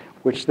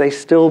 which they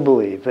still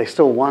believe, they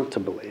still want to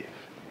believe,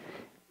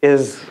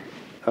 is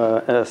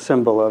a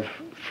symbol of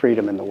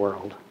freedom in the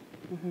world.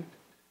 Mm-hmm.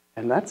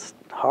 And that's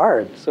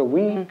hard. So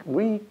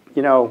we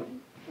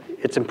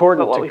it's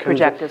important to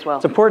project as well.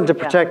 It's important to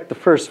protect the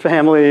First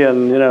Family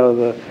and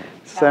the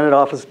Senate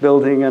office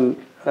building and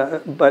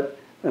the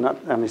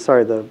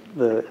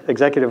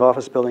executive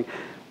office building.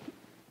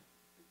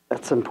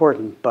 That's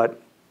important,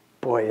 but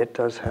boy, it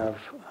does have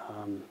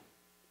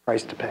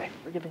price to pay.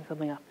 We're giving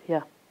something up.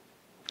 Yeah.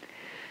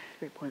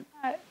 Great point.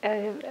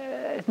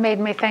 It made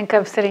me think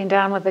of sitting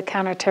down with the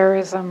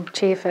counterterrorism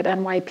chief at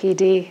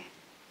NYPD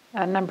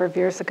a number of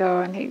years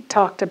ago, and he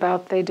talked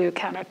about they do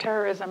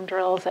counterterrorism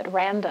drills at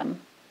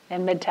random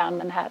in Midtown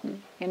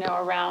Manhattan,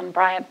 around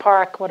Bryant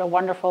Park, what a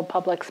wonderful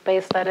public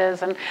space that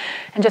is, and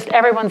just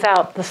everyone's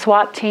out, the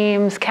SWAT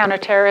teams,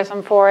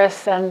 counterterrorism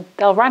force, and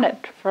they'll run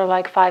it for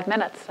like 5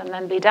 minutes and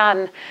then be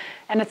done,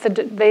 and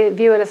they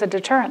view it as a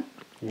deterrent.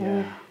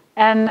 Yeah.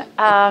 And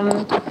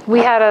we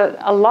had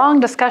a long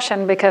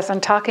discussion because in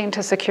talking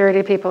to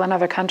security people in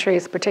other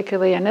countries,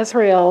 particularly in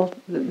Israel,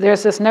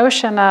 there's this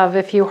notion of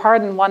if you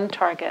harden one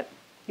target,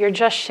 you're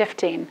just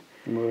shifting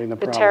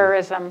the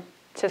terrorism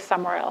to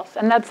somewhere else.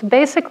 And that's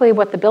basically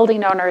what the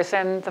building owners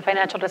in the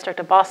financial district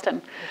of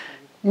Boston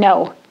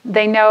know.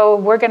 They know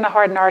we're going to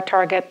harden our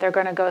target, they're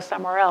going to go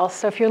somewhere else.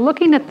 So if you're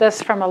looking at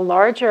this from a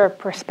larger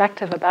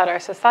perspective about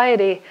our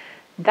society,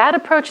 that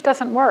approach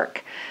doesn't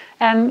work.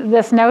 And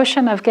this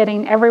notion of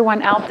getting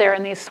everyone out there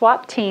in these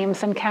SWAT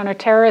teams and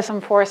counterterrorism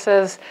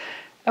forces,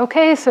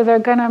 okay, so they're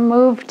going to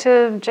move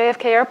to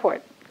JFK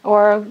Airport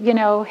or,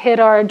 hit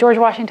our George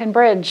Washington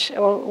Bridge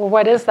or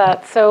what is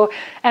that? So,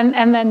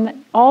 and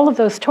then all of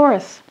those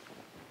tourists,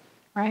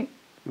 right?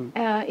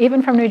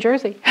 Even from New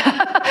Jersey.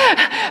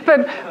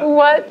 But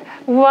what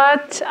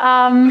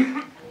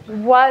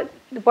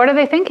are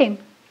they thinking?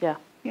 Yeah.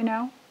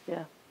 Yeah.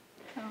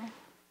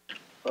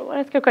 Well, I want to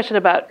ask you a question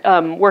about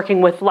working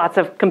with lots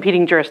of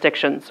competing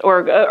jurisdictions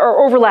or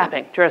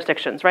overlapping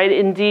jurisdictions, right?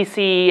 In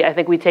DC, I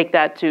think we take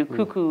that to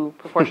cuckoo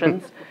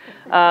proportions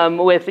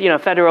with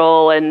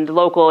federal and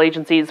local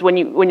agencies.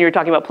 When you're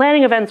talking about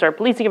planning events or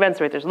policing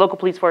events, right? There's local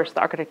police force, the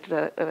architect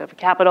of a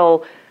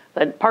Capitol,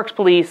 the Parks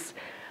Police,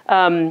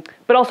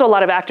 but also a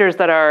lot of actors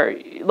that are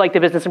like the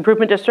business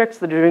improvement districts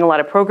that are doing a lot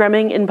of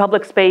programming in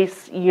public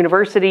space,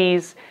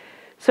 universities.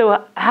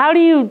 So how do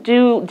you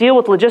deal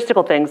with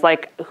logistical things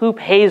like who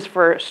pays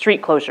for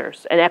street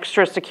closures and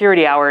extra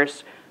security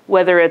hours,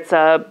 whether it's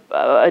an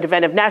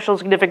event of national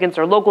significance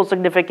or local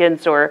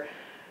significance or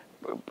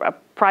a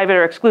private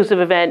or exclusive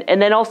event?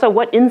 And then also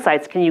what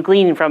insights can you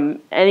glean from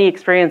any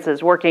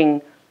experiences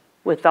working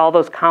with all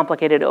those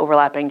complicated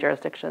overlapping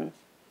jurisdictions?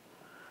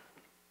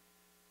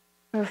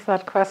 Who's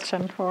that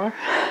question for?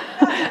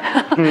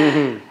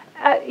 You.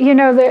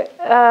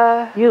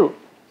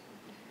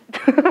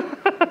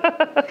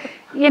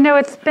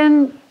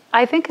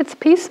 I think it's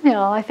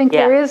piecemeal. I think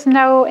there is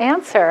no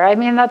answer. I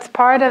mean, that's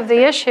part of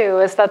the issue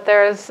is that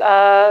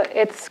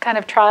it's kind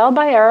of trial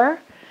by error.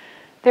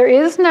 There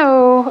is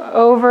no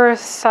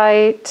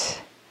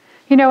oversight.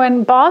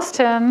 In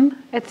Boston,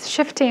 it's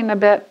shifting a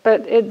bit,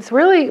 but it's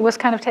really was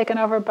kind of taken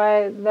over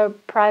by the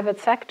private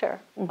sector,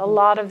 a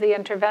lot of the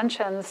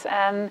interventions,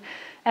 and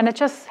it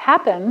just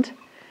happened.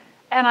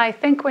 And I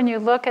think when you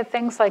look at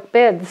things like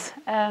bids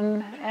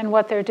and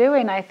what they're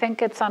doing, I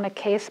think it's on a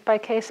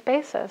case-by-case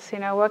basis.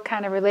 What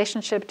kind of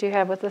relationship do you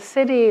have with the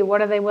city?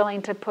 What are they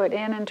willing to put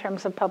in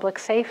terms of public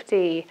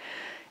safety?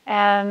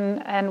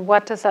 And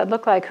what does that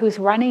look like? Who's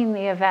running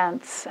the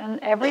events? And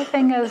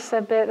everything is a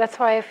bit, that's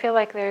why I feel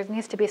like there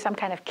needs to be some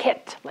kind of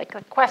kit, like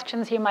the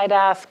questions you might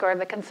ask or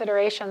the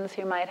considerations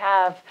you might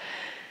have.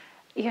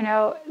 We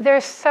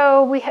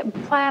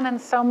plan in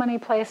so many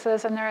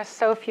places and there are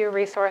so few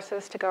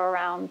resources to go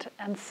around.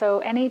 And so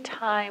any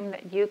time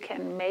that you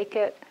can make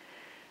it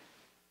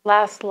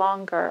last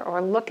longer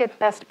or look at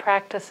best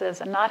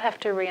practices and not have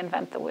to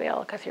reinvent the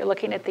wheel because you're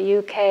looking at the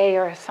UK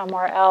or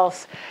somewhere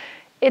else,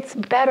 it's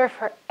better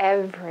for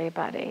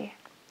everybody.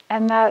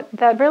 And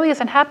that really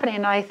isn't happening.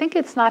 And I think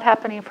it's not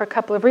happening for a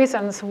couple of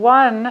reasons.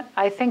 One,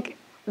 I think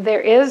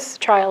there is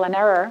trial and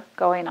error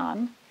going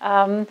on,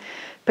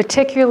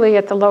 particularly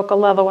at the local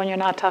level when you're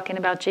not talking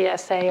about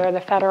GSA or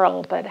the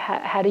federal, but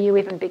how do you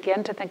even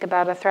begin to think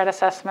about a threat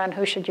assessment?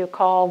 Who should you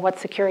call? What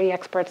security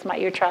experts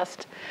might you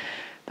trust?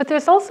 But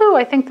there's also,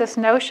 I think, this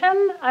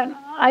notion,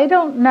 I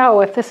don't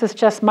know if this is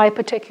just my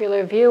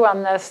particular view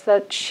on this,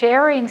 that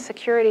sharing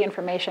security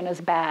information is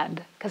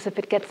bad, because if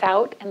it gets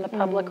out in the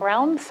public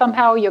realm,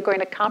 somehow you're going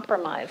to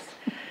compromise,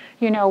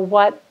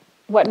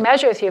 what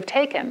measures you've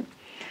taken.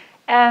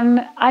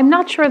 And I'm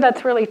not sure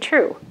that's really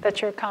true,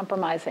 that you're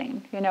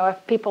compromising.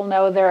 If people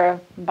know there are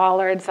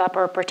bollards up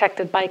or a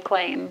protected bike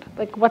lane,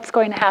 like what's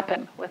going to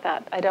happen with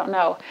that? I don't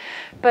know.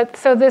 But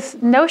so this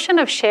notion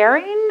of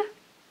sharing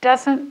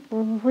doesn't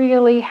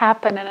really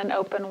happen in an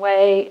open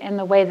way, in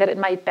the way that it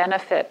might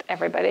benefit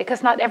everybody,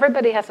 because not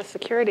everybody has the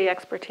security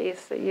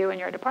expertise that you and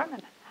your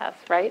department has,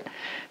 right?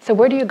 So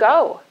where do you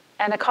go?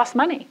 And it costs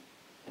money.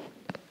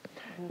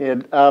 Yeah,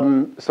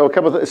 so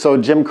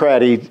Jim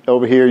Craddy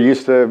over here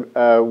used to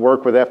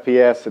work with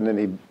FPS, and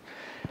then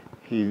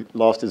he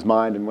lost his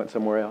mind and went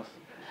somewhere else.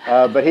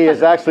 But he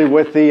is actually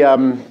with the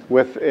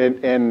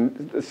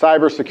in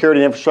Cyber Security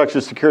and Infrastructure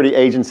Security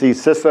Agency,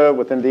 CISA,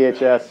 within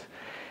DHS,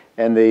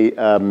 and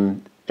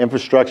the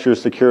Infrastructure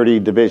Security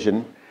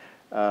Division,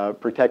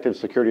 Protective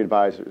Security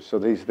Advisors. So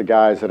these are the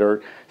guys that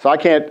are. So I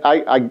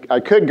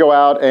could go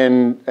out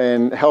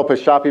and help a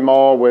shopping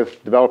mall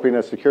with developing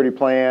a security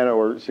plan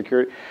or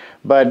security.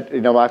 But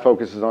my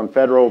focus is on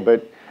federal.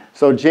 But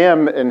so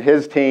Jim and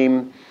his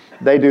team,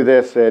 they do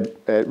this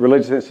at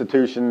religious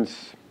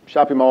institutions,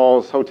 shopping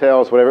malls,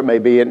 hotels, whatever it may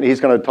be. And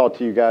he's going to talk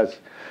to you guys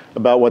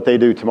about what they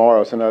do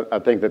tomorrow. So I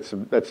think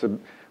that's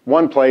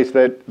one place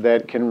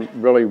that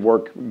can really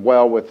work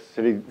well with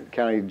city,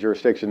 county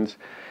jurisdictions.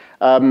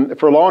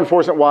 For law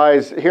enforcement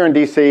wise, here in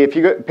DC, if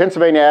you go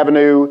Pennsylvania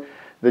Avenue,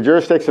 the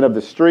jurisdiction of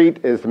the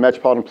street is the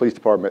Metropolitan Police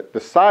Department. The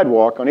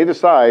sidewalk on either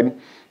side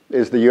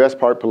is the U.S.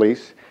 Park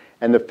Police.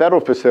 And the federal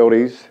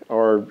facilities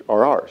are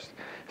ours.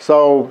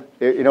 So,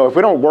 if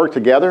we don't work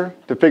together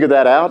to figure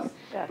that out,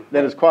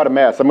 then it's quite a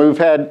mess. I mean, we've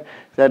had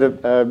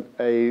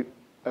a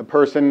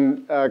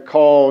person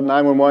call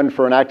 911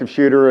 for an active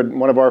shooter at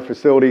one of our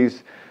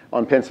facilities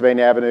on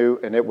Pennsylvania Avenue,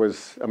 and there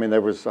was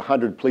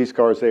 100 police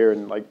cars there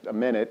in like a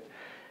minute.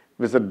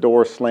 It was a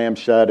door slammed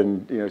shut,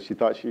 and she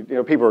thought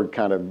people are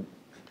kind of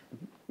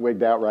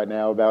wigged out right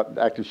now about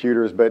active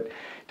shooters, but it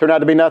turned out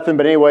to be nothing.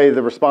 But anyway,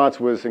 the response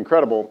was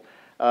incredible.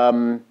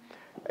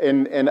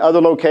 In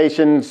other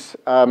locations,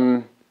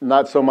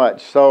 not so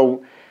much.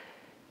 So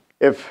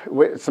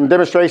some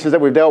demonstrations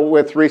that we've dealt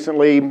with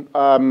recently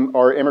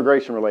are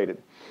immigration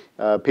related.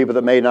 People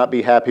that may not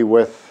be happy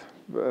with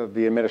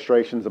the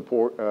administration's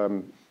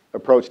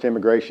approach to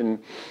immigration,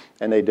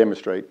 and they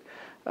demonstrate.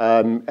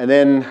 And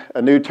then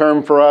a new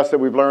term for us that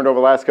we've learned over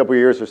the last couple of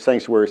years are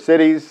sanctuary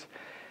cities.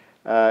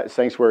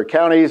 Sanctuary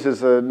counties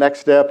is the next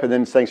step, and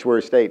then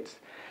sanctuary states.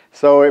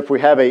 So if we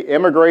have an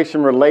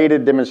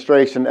immigration-related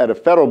demonstration at a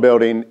federal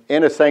building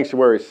in a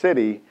sanctuary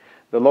city,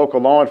 the local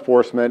law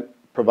enforcement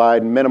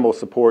provide minimal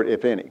support,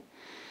 if any.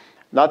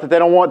 Not that they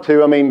don't want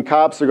to. I mean,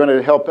 cops are going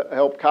to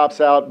help cops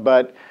out,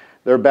 but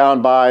they're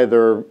bound by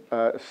their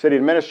city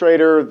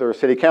administrator, their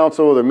city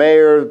council, their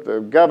mayor, the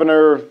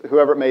governor,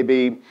 whoever it may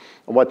be,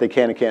 and what they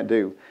can and can't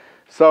do.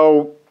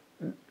 So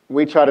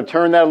we try to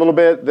turn that a little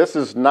bit. This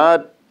is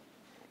not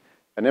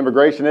an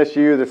immigration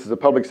issue. This is a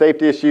public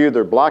safety issue.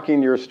 They're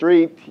blocking your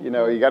street. You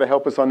got to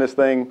help us on this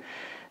thing.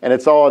 And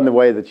it's all in the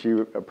way that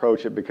you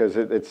approach it, because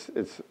it's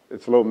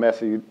a little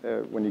messy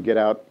when you get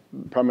out,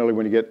 primarily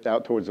when you get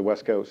out towards the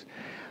West Coast.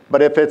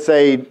 But if it's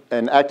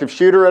an active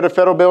shooter at a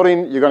federal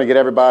building, you're going to get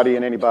everybody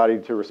and anybody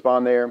to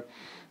respond there.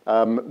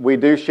 We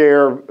do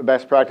share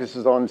best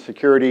practices on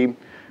security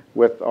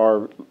with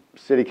our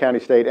city, county,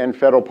 state, and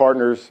federal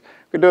partners.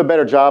 We could do a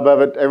better job of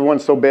it.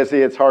 Everyone's so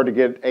busy, it's hard to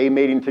get a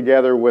meeting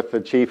together with the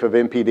chief of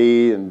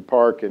MPD and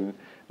Park and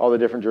all the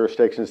different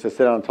jurisdictions to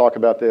sit down and talk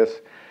about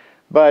this.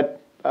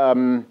 But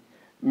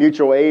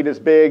mutual aid is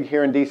big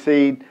here in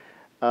DC.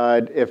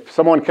 If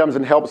someone comes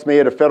and helps me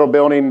at a federal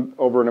building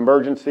over an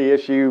emergency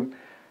issue,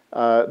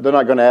 they're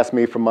not going to ask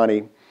me for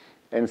money.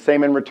 And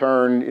same in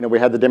return. We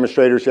had the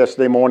demonstrators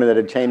yesterday morning that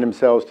had chained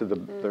themselves to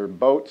their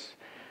boats.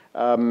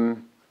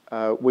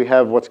 We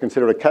have what's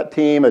considered a cut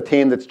team, a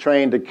team that's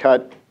trained to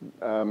cut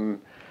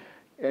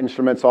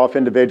instruments off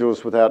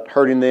individuals without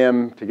hurting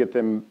them, to get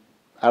them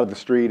out of the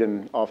street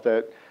and off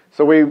that.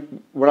 So we're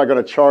not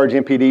going to charge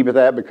MPD with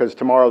that, because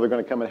tomorrow they're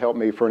going to come and help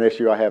me for an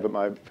issue I have at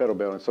my federal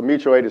building. So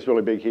mutual aid is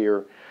really big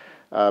here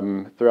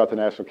throughout the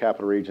National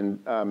Capital Region.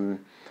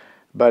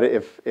 But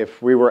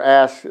if we were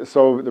asked,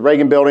 so the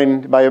Reagan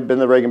Building, you might have been in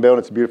the Reagan Building,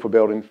 it's a beautiful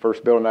building,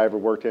 first building I ever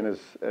worked in as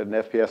an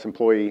FPS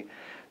employee.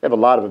 They have a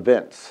lot of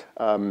events.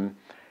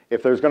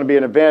 If there's going to be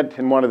an event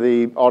in one of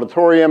the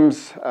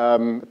auditoriums,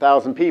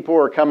 1,000 people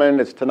are coming,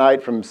 it's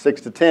tonight from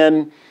 6 to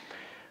 10.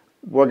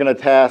 We're going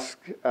to task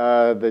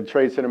the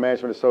Trade Center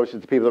Management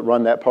Associates, the people that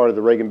run that part of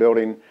the Reagan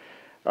Building.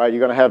 You're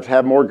going to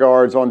have more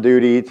guards on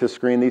duty to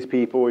screen these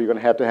people. You're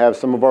going to have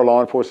some of our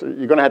law enforcement.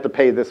 You're going to have to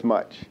pay this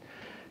much.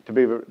 to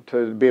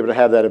be able to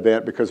have that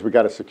event, because we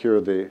got to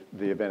secure the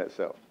event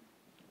itself.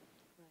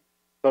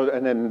 So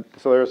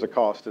there's a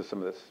cost to some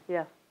of this.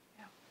 Yeah.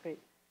 Great.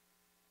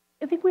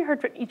 I think we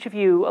heard from each of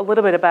you a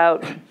little bit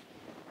about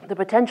the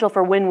potential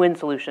for win-win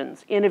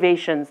solutions,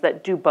 innovations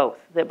that do both,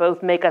 that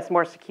both make us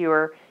more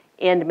secure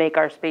and make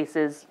our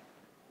spaces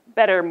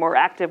better, more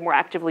active, more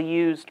actively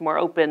used, more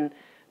open,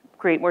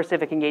 create more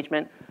civic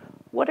engagement.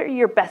 What are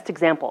your best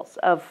examples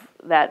of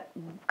that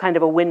kind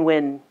of a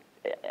win-win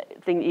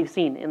thing that you've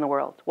seen in the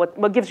world?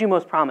 What gives you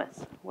most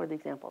promise? What are the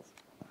examples?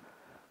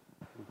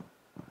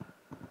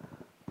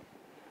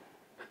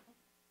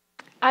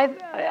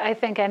 I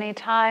think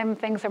anytime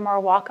things are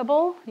more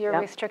walkable, you're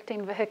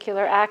restricting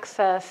vehicular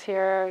access,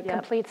 you're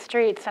complete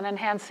streets and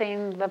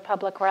enhancing the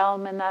public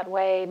realm in that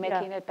way,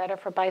 making it better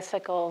for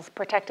bicycles,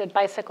 protected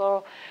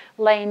bicycle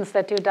lanes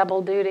that do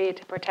double duty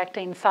to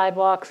protecting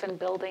sidewalks and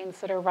buildings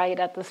that are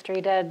right at the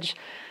street edge.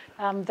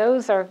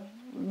 Those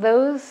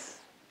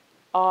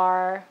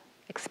are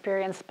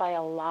experienced by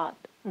a lot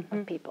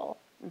of people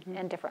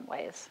in different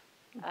ways.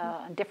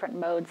 Different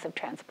modes of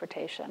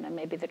transportation, and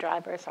maybe the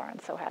drivers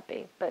aren't so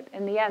happy. But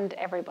in the end,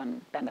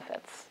 everyone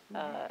benefits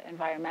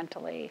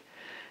environmentally.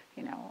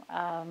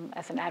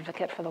 As an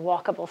advocate for the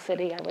walkable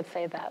city, I would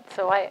say that.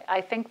 So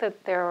I think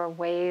that there are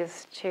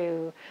ways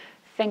to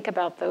think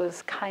about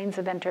those kinds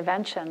of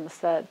interventions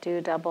that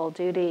do double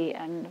duty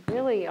and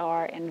really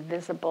are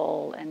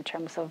invisible in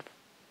terms of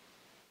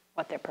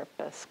what their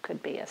purpose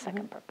could be, a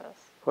second purpose.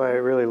 Well, I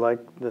really like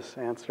this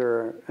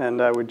answer, and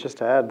I would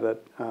just add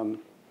that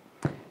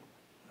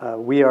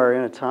we are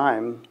in a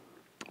time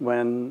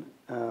when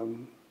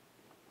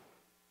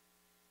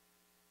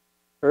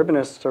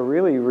urbanists are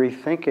really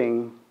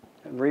rethinking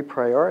and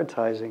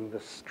reprioritizing the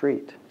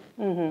street.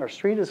 Our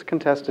street is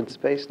contested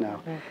space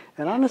now,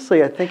 and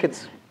honestly, I think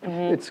it's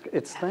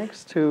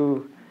thanks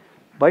to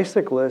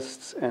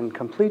bicyclists and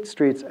complete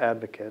streets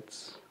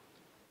advocates,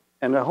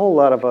 and a whole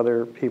lot of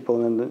other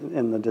people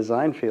in the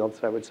design fields,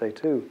 I would say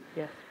too.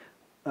 Yeah.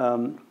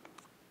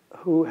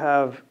 Who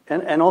have,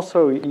 and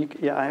also, I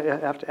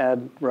have to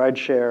add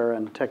rideshare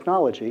and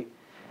technology.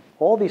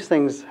 All these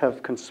things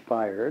have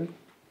conspired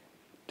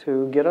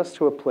to get us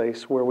to a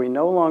place where we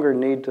no longer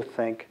need to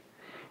think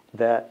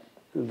that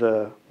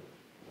the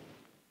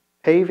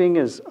paving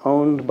is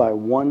owned by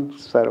one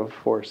set of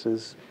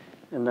forces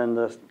and then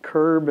the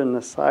curb and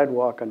the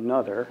sidewalk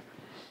another,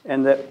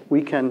 and that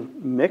we can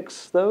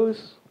mix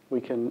those. We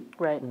can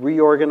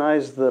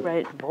reorganize the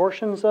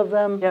proportions of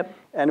them,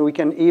 and we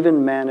can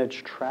even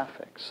manage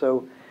traffic.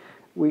 So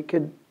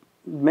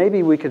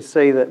maybe we could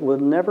say that we'll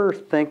never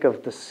think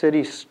of the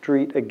city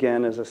street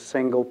again as a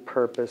single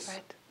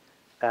purpose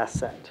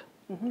asset.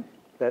 And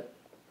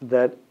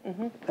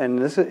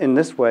this in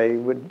this way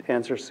would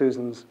answer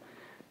Susan's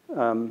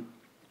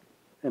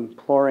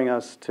imploring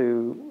us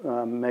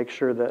to make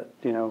sure that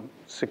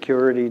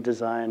security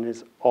design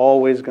is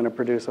always going to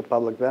produce a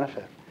public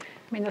benefit.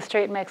 I mean, the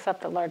street makes up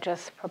the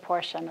largest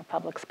proportion of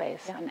public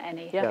space in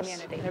any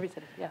community. Every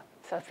city,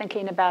 So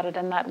thinking about it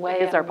in that way,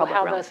 is our public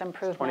how realm. those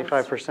improvements.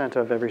 25%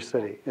 of every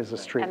city is a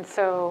street. And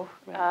so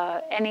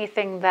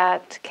anything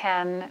that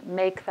can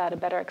make that a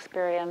better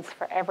experience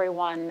for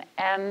everyone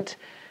and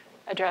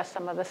address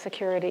some of the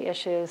security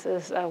issues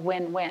is a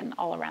win-win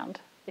all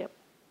around. Yep,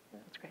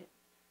 that's great.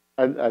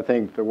 I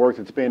think the work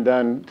that's being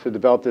done to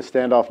develop this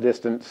standoff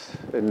distance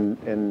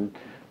in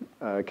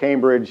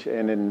Cambridge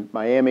and in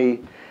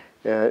Miami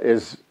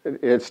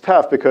it's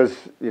tough because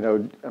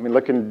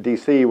look in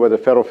D.C. where the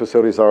federal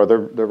facilities are.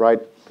 They're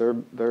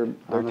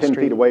 10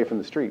 feet away from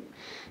the street,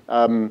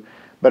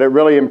 but it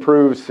really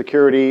improves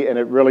security, and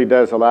it really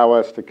does allow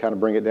us to kind of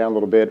bring it down a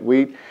little bit.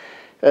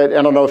 I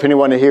don't know if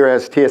anyone here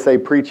has TSA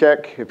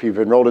PreCheck. If you've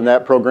enrolled in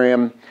that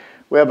program,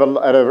 we have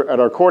at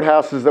our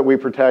courthouses that we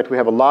protect. We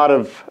have a lot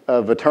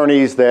of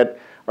attorneys that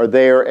are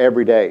there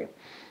every day,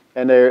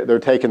 and they're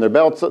taking their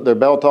belt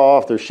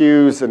off, their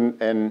shoes,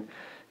 and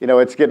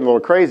it's getting a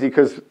little crazy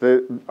because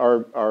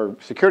our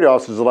security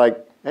officers are like,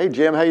 "Hey,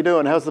 Jim, how you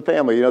doing? How's the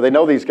family?" They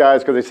know these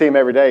guys because they see them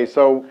every day.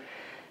 So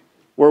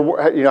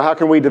how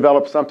can we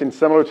develop something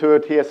similar to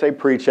a TSA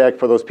PreCheck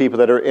for those people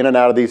that are in and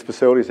out of these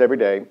facilities every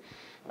day?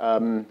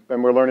 And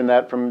we're learning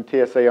that from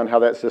TSA on how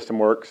that system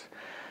works.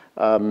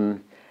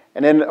 And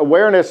then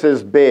awareness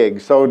is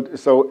big.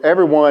 So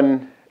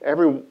everyone,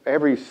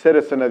 every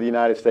citizen of the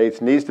United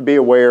States needs to be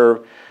aware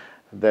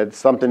that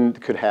something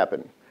could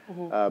happen.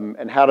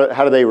 And how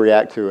do they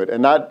react to it?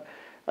 And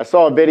I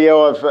saw a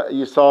video of,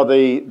 you saw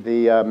the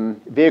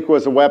vehicle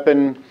as a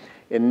weapon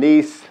in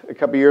Nice a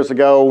couple years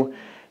ago,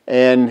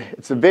 and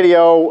it's a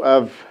video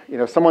of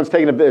someone's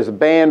there's a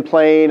band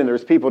playing and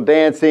there's people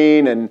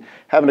dancing and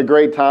having a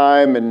great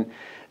time and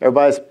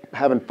everybody's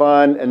having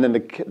fun, and then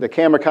the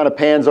camera kind of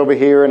pans over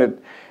here and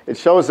it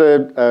shows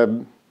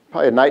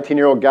probably a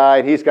 19-year-old guy,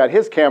 and he's got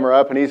his camera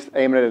up and he's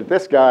aiming it at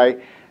this guy,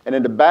 and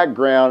in the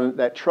background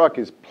that truck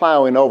is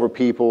plowing over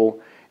people.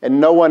 And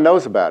no one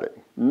knows about it.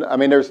 I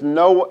mean,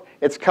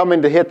 it's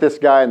coming to hit this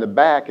guy in the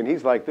back, and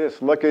he's like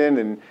this, looking,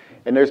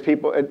 and there's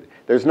people,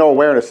 there's no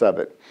awareness of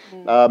it.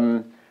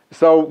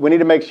 So we need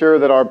to make sure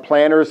that our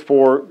planners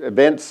for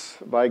events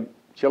like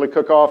Chili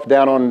Cook-Off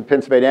down on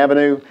Pennsylvania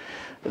Avenue,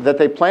 that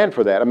they plan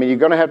for that. I mean, you're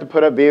going to have to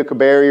put up vehicle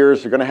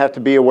barriers. You're going to have to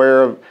be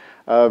aware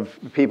of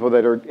people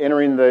that are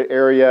entering the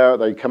area.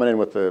 They're coming in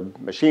with a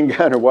machine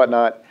gun or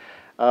whatnot.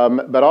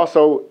 But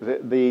also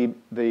the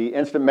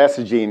instant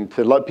messaging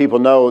to let people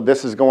know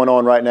this is going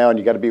on right now and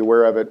you got to be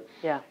aware of it.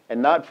 Yeah.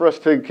 And not for us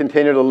to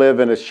continue to live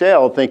in a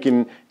shell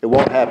thinking it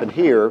won't happen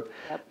here.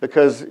 Yep.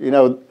 Because, you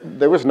know,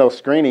 there was no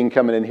screening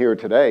coming in here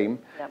today.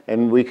 Yep.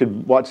 And we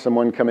could watch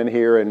someone come in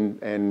here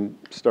and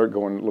start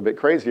going a little bit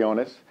crazy on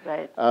us.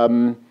 Right.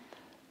 And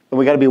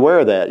we got to be aware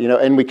of that, you know,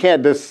 and we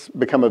can't just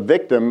become a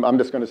victim. I'm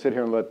just going to sit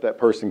here and let that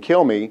person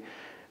kill me.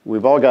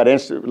 We've all got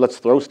let's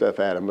throw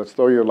stuff at them. Let's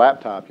throw your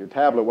laptop, your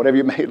tablet, whatever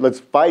you may. Let's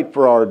fight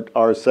for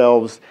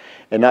ourselves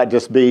and not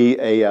just be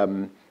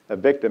a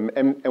victim.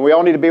 And we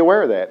all need to be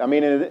aware of that. I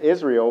mean, in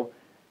Israel,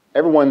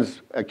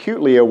 everyone's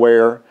acutely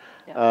aware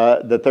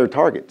that they're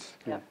targets.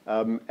 Yeah.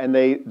 And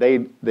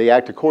they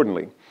act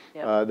accordingly.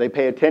 Yeah. They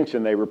pay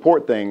attention. They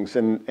report things.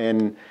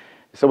 And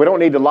so we don't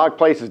need to lock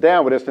places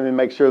down. We just need to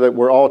make sure that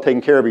we're all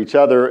taking care of each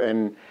other.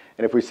 And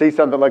if we see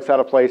something that looks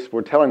out of place,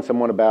 we're telling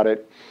someone about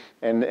it.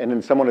 And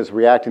then someone is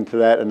reacting to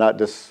that and not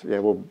just, yeah,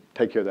 we'll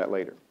take care of that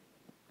later.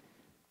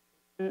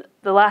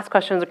 The last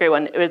question is a great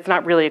one. It's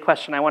not really a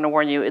question, I want to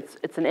warn you.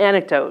 It's an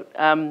anecdote,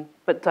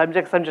 but I'm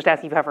just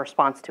asking if you have a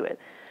response to it.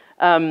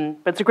 But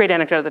it's a great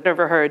anecdote that I've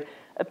never heard.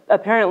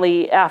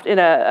 Apparently, in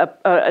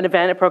an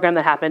event, a program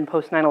that happened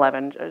post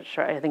 9/11,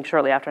 I think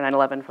shortly after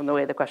 9/11 from the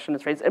way the question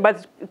is phrased, and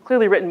it's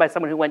clearly written by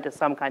someone who went to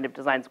some kind of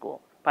design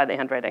school by the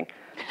handwriting.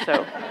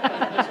 So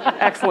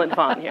excellent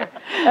font here.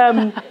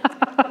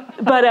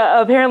 But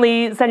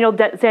apparently,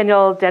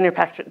 Daniel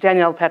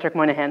Patrick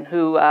Moynihan,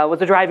 who was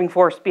the driving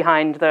force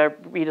behind the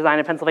redesign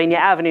of Pennsylvania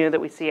Avenue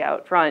that we see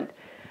out front,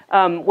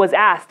 was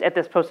asked at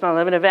this post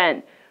 9/11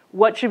 event,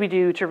 what should we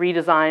do to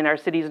redesign our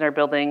cities and our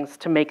buildings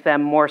to make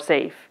them more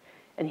safe?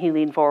 And he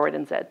leaned forward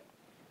and said,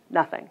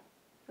 nothing.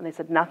 And they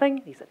said, nothing?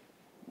 He said,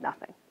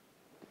 nothing.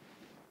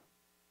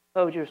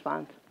 What would you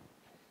respond?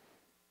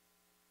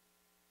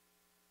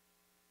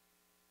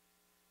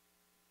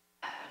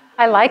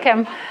 I like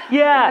him.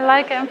 Yeah. I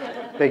like him.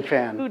 Big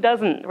fan. Who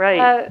doesn't,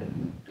 right?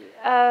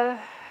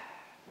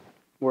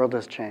 World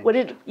has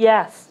changed.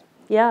 Yes,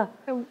 yeah.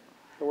 The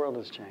world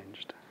has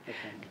changed, I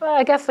think. Well,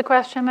 I guess the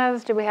question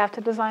is, do we have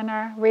to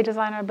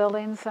redesign our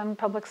buildings and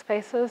public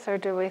spaces, or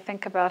do we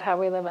think about how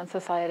we live in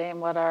society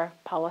and what our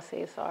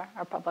policies are,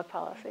 our public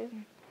policies?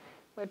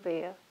 Would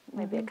be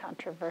maybe a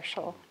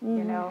controversial,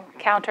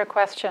 counter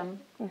question.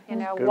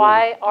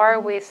 Why are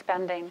we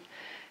spending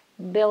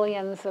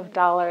billions of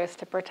dollars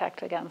to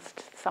protect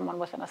against someone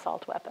with an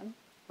assault weapon?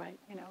 Right.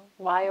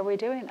 Why are we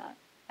doing that?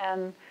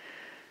 And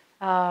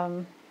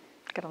I'm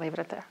gonna leave it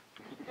at there.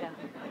 Yeah.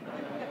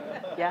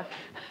 Yeah.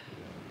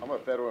 I'm a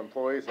federal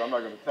employee, so I'm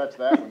not going to touch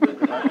that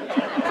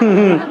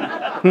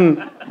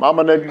one.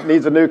 Mama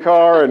needs a new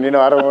car, and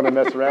I don't want to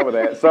mess around with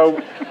that. So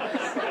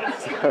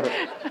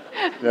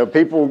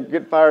people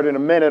get fired in a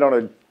minute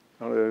on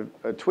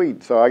a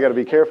tweet, so I got to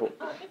be careful.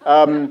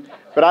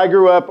 But I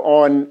grew up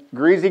on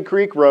Greasy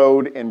Creek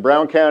Road in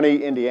Brown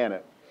County,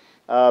 Indiana,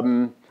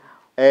 and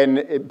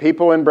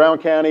people in Brown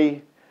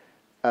County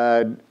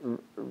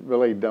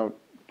really don't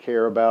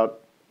care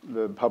about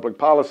the public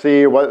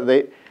policy or what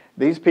they.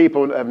 These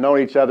people have known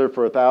each other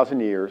for 1,000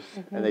 years,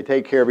 and they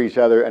take care of each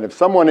other. And if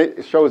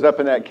someone shows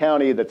up in that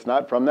county that's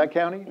not from that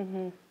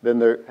county, then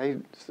they're, hey,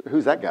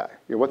 who's that guy?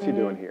 What's he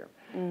doing here?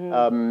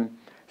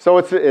 So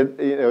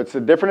it's a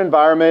different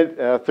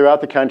environment throughout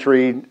the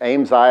country.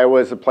 Ames,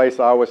 Iowa is a place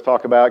I always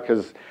talk about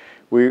because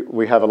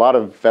we have a lot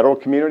of federal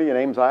community in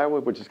Ames, Iowa,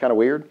 which is kind of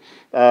weird.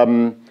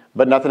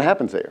 But nothing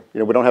happens there.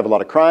 We don't have a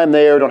lot of crime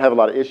there. Don't have a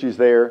lot of issues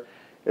there.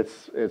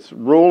 It's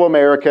rural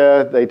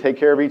America. They take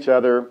care of each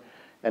other.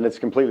 And it's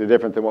completely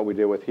different than what we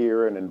deal with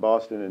here and in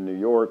Boston and New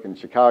York and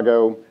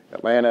Chicago,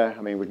 Atlanta.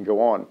 I mean, we can go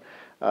on.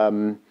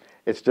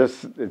 It's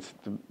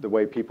the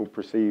way people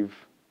perceive,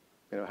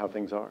 how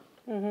things are.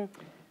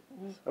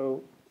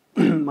 So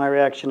my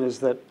reaction is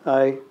that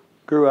I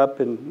grew up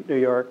in New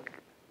York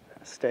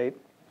State,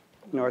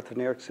 north of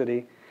New York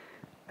City,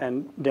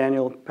 and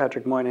Daniel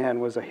Patrick Moynihan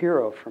was a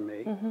hero for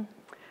me.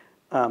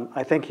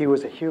 I think he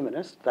was a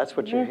humanist. That's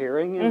what you're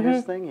hearing in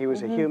his thing. He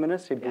was a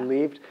humanist. He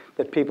believed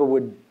that people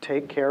would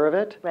take care of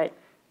it. Right.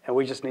 And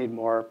we just need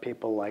more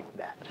people like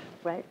that.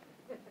 Right.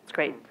 It's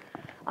great.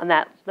 On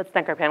that, let's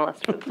thank our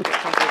panelists for this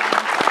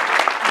conversation.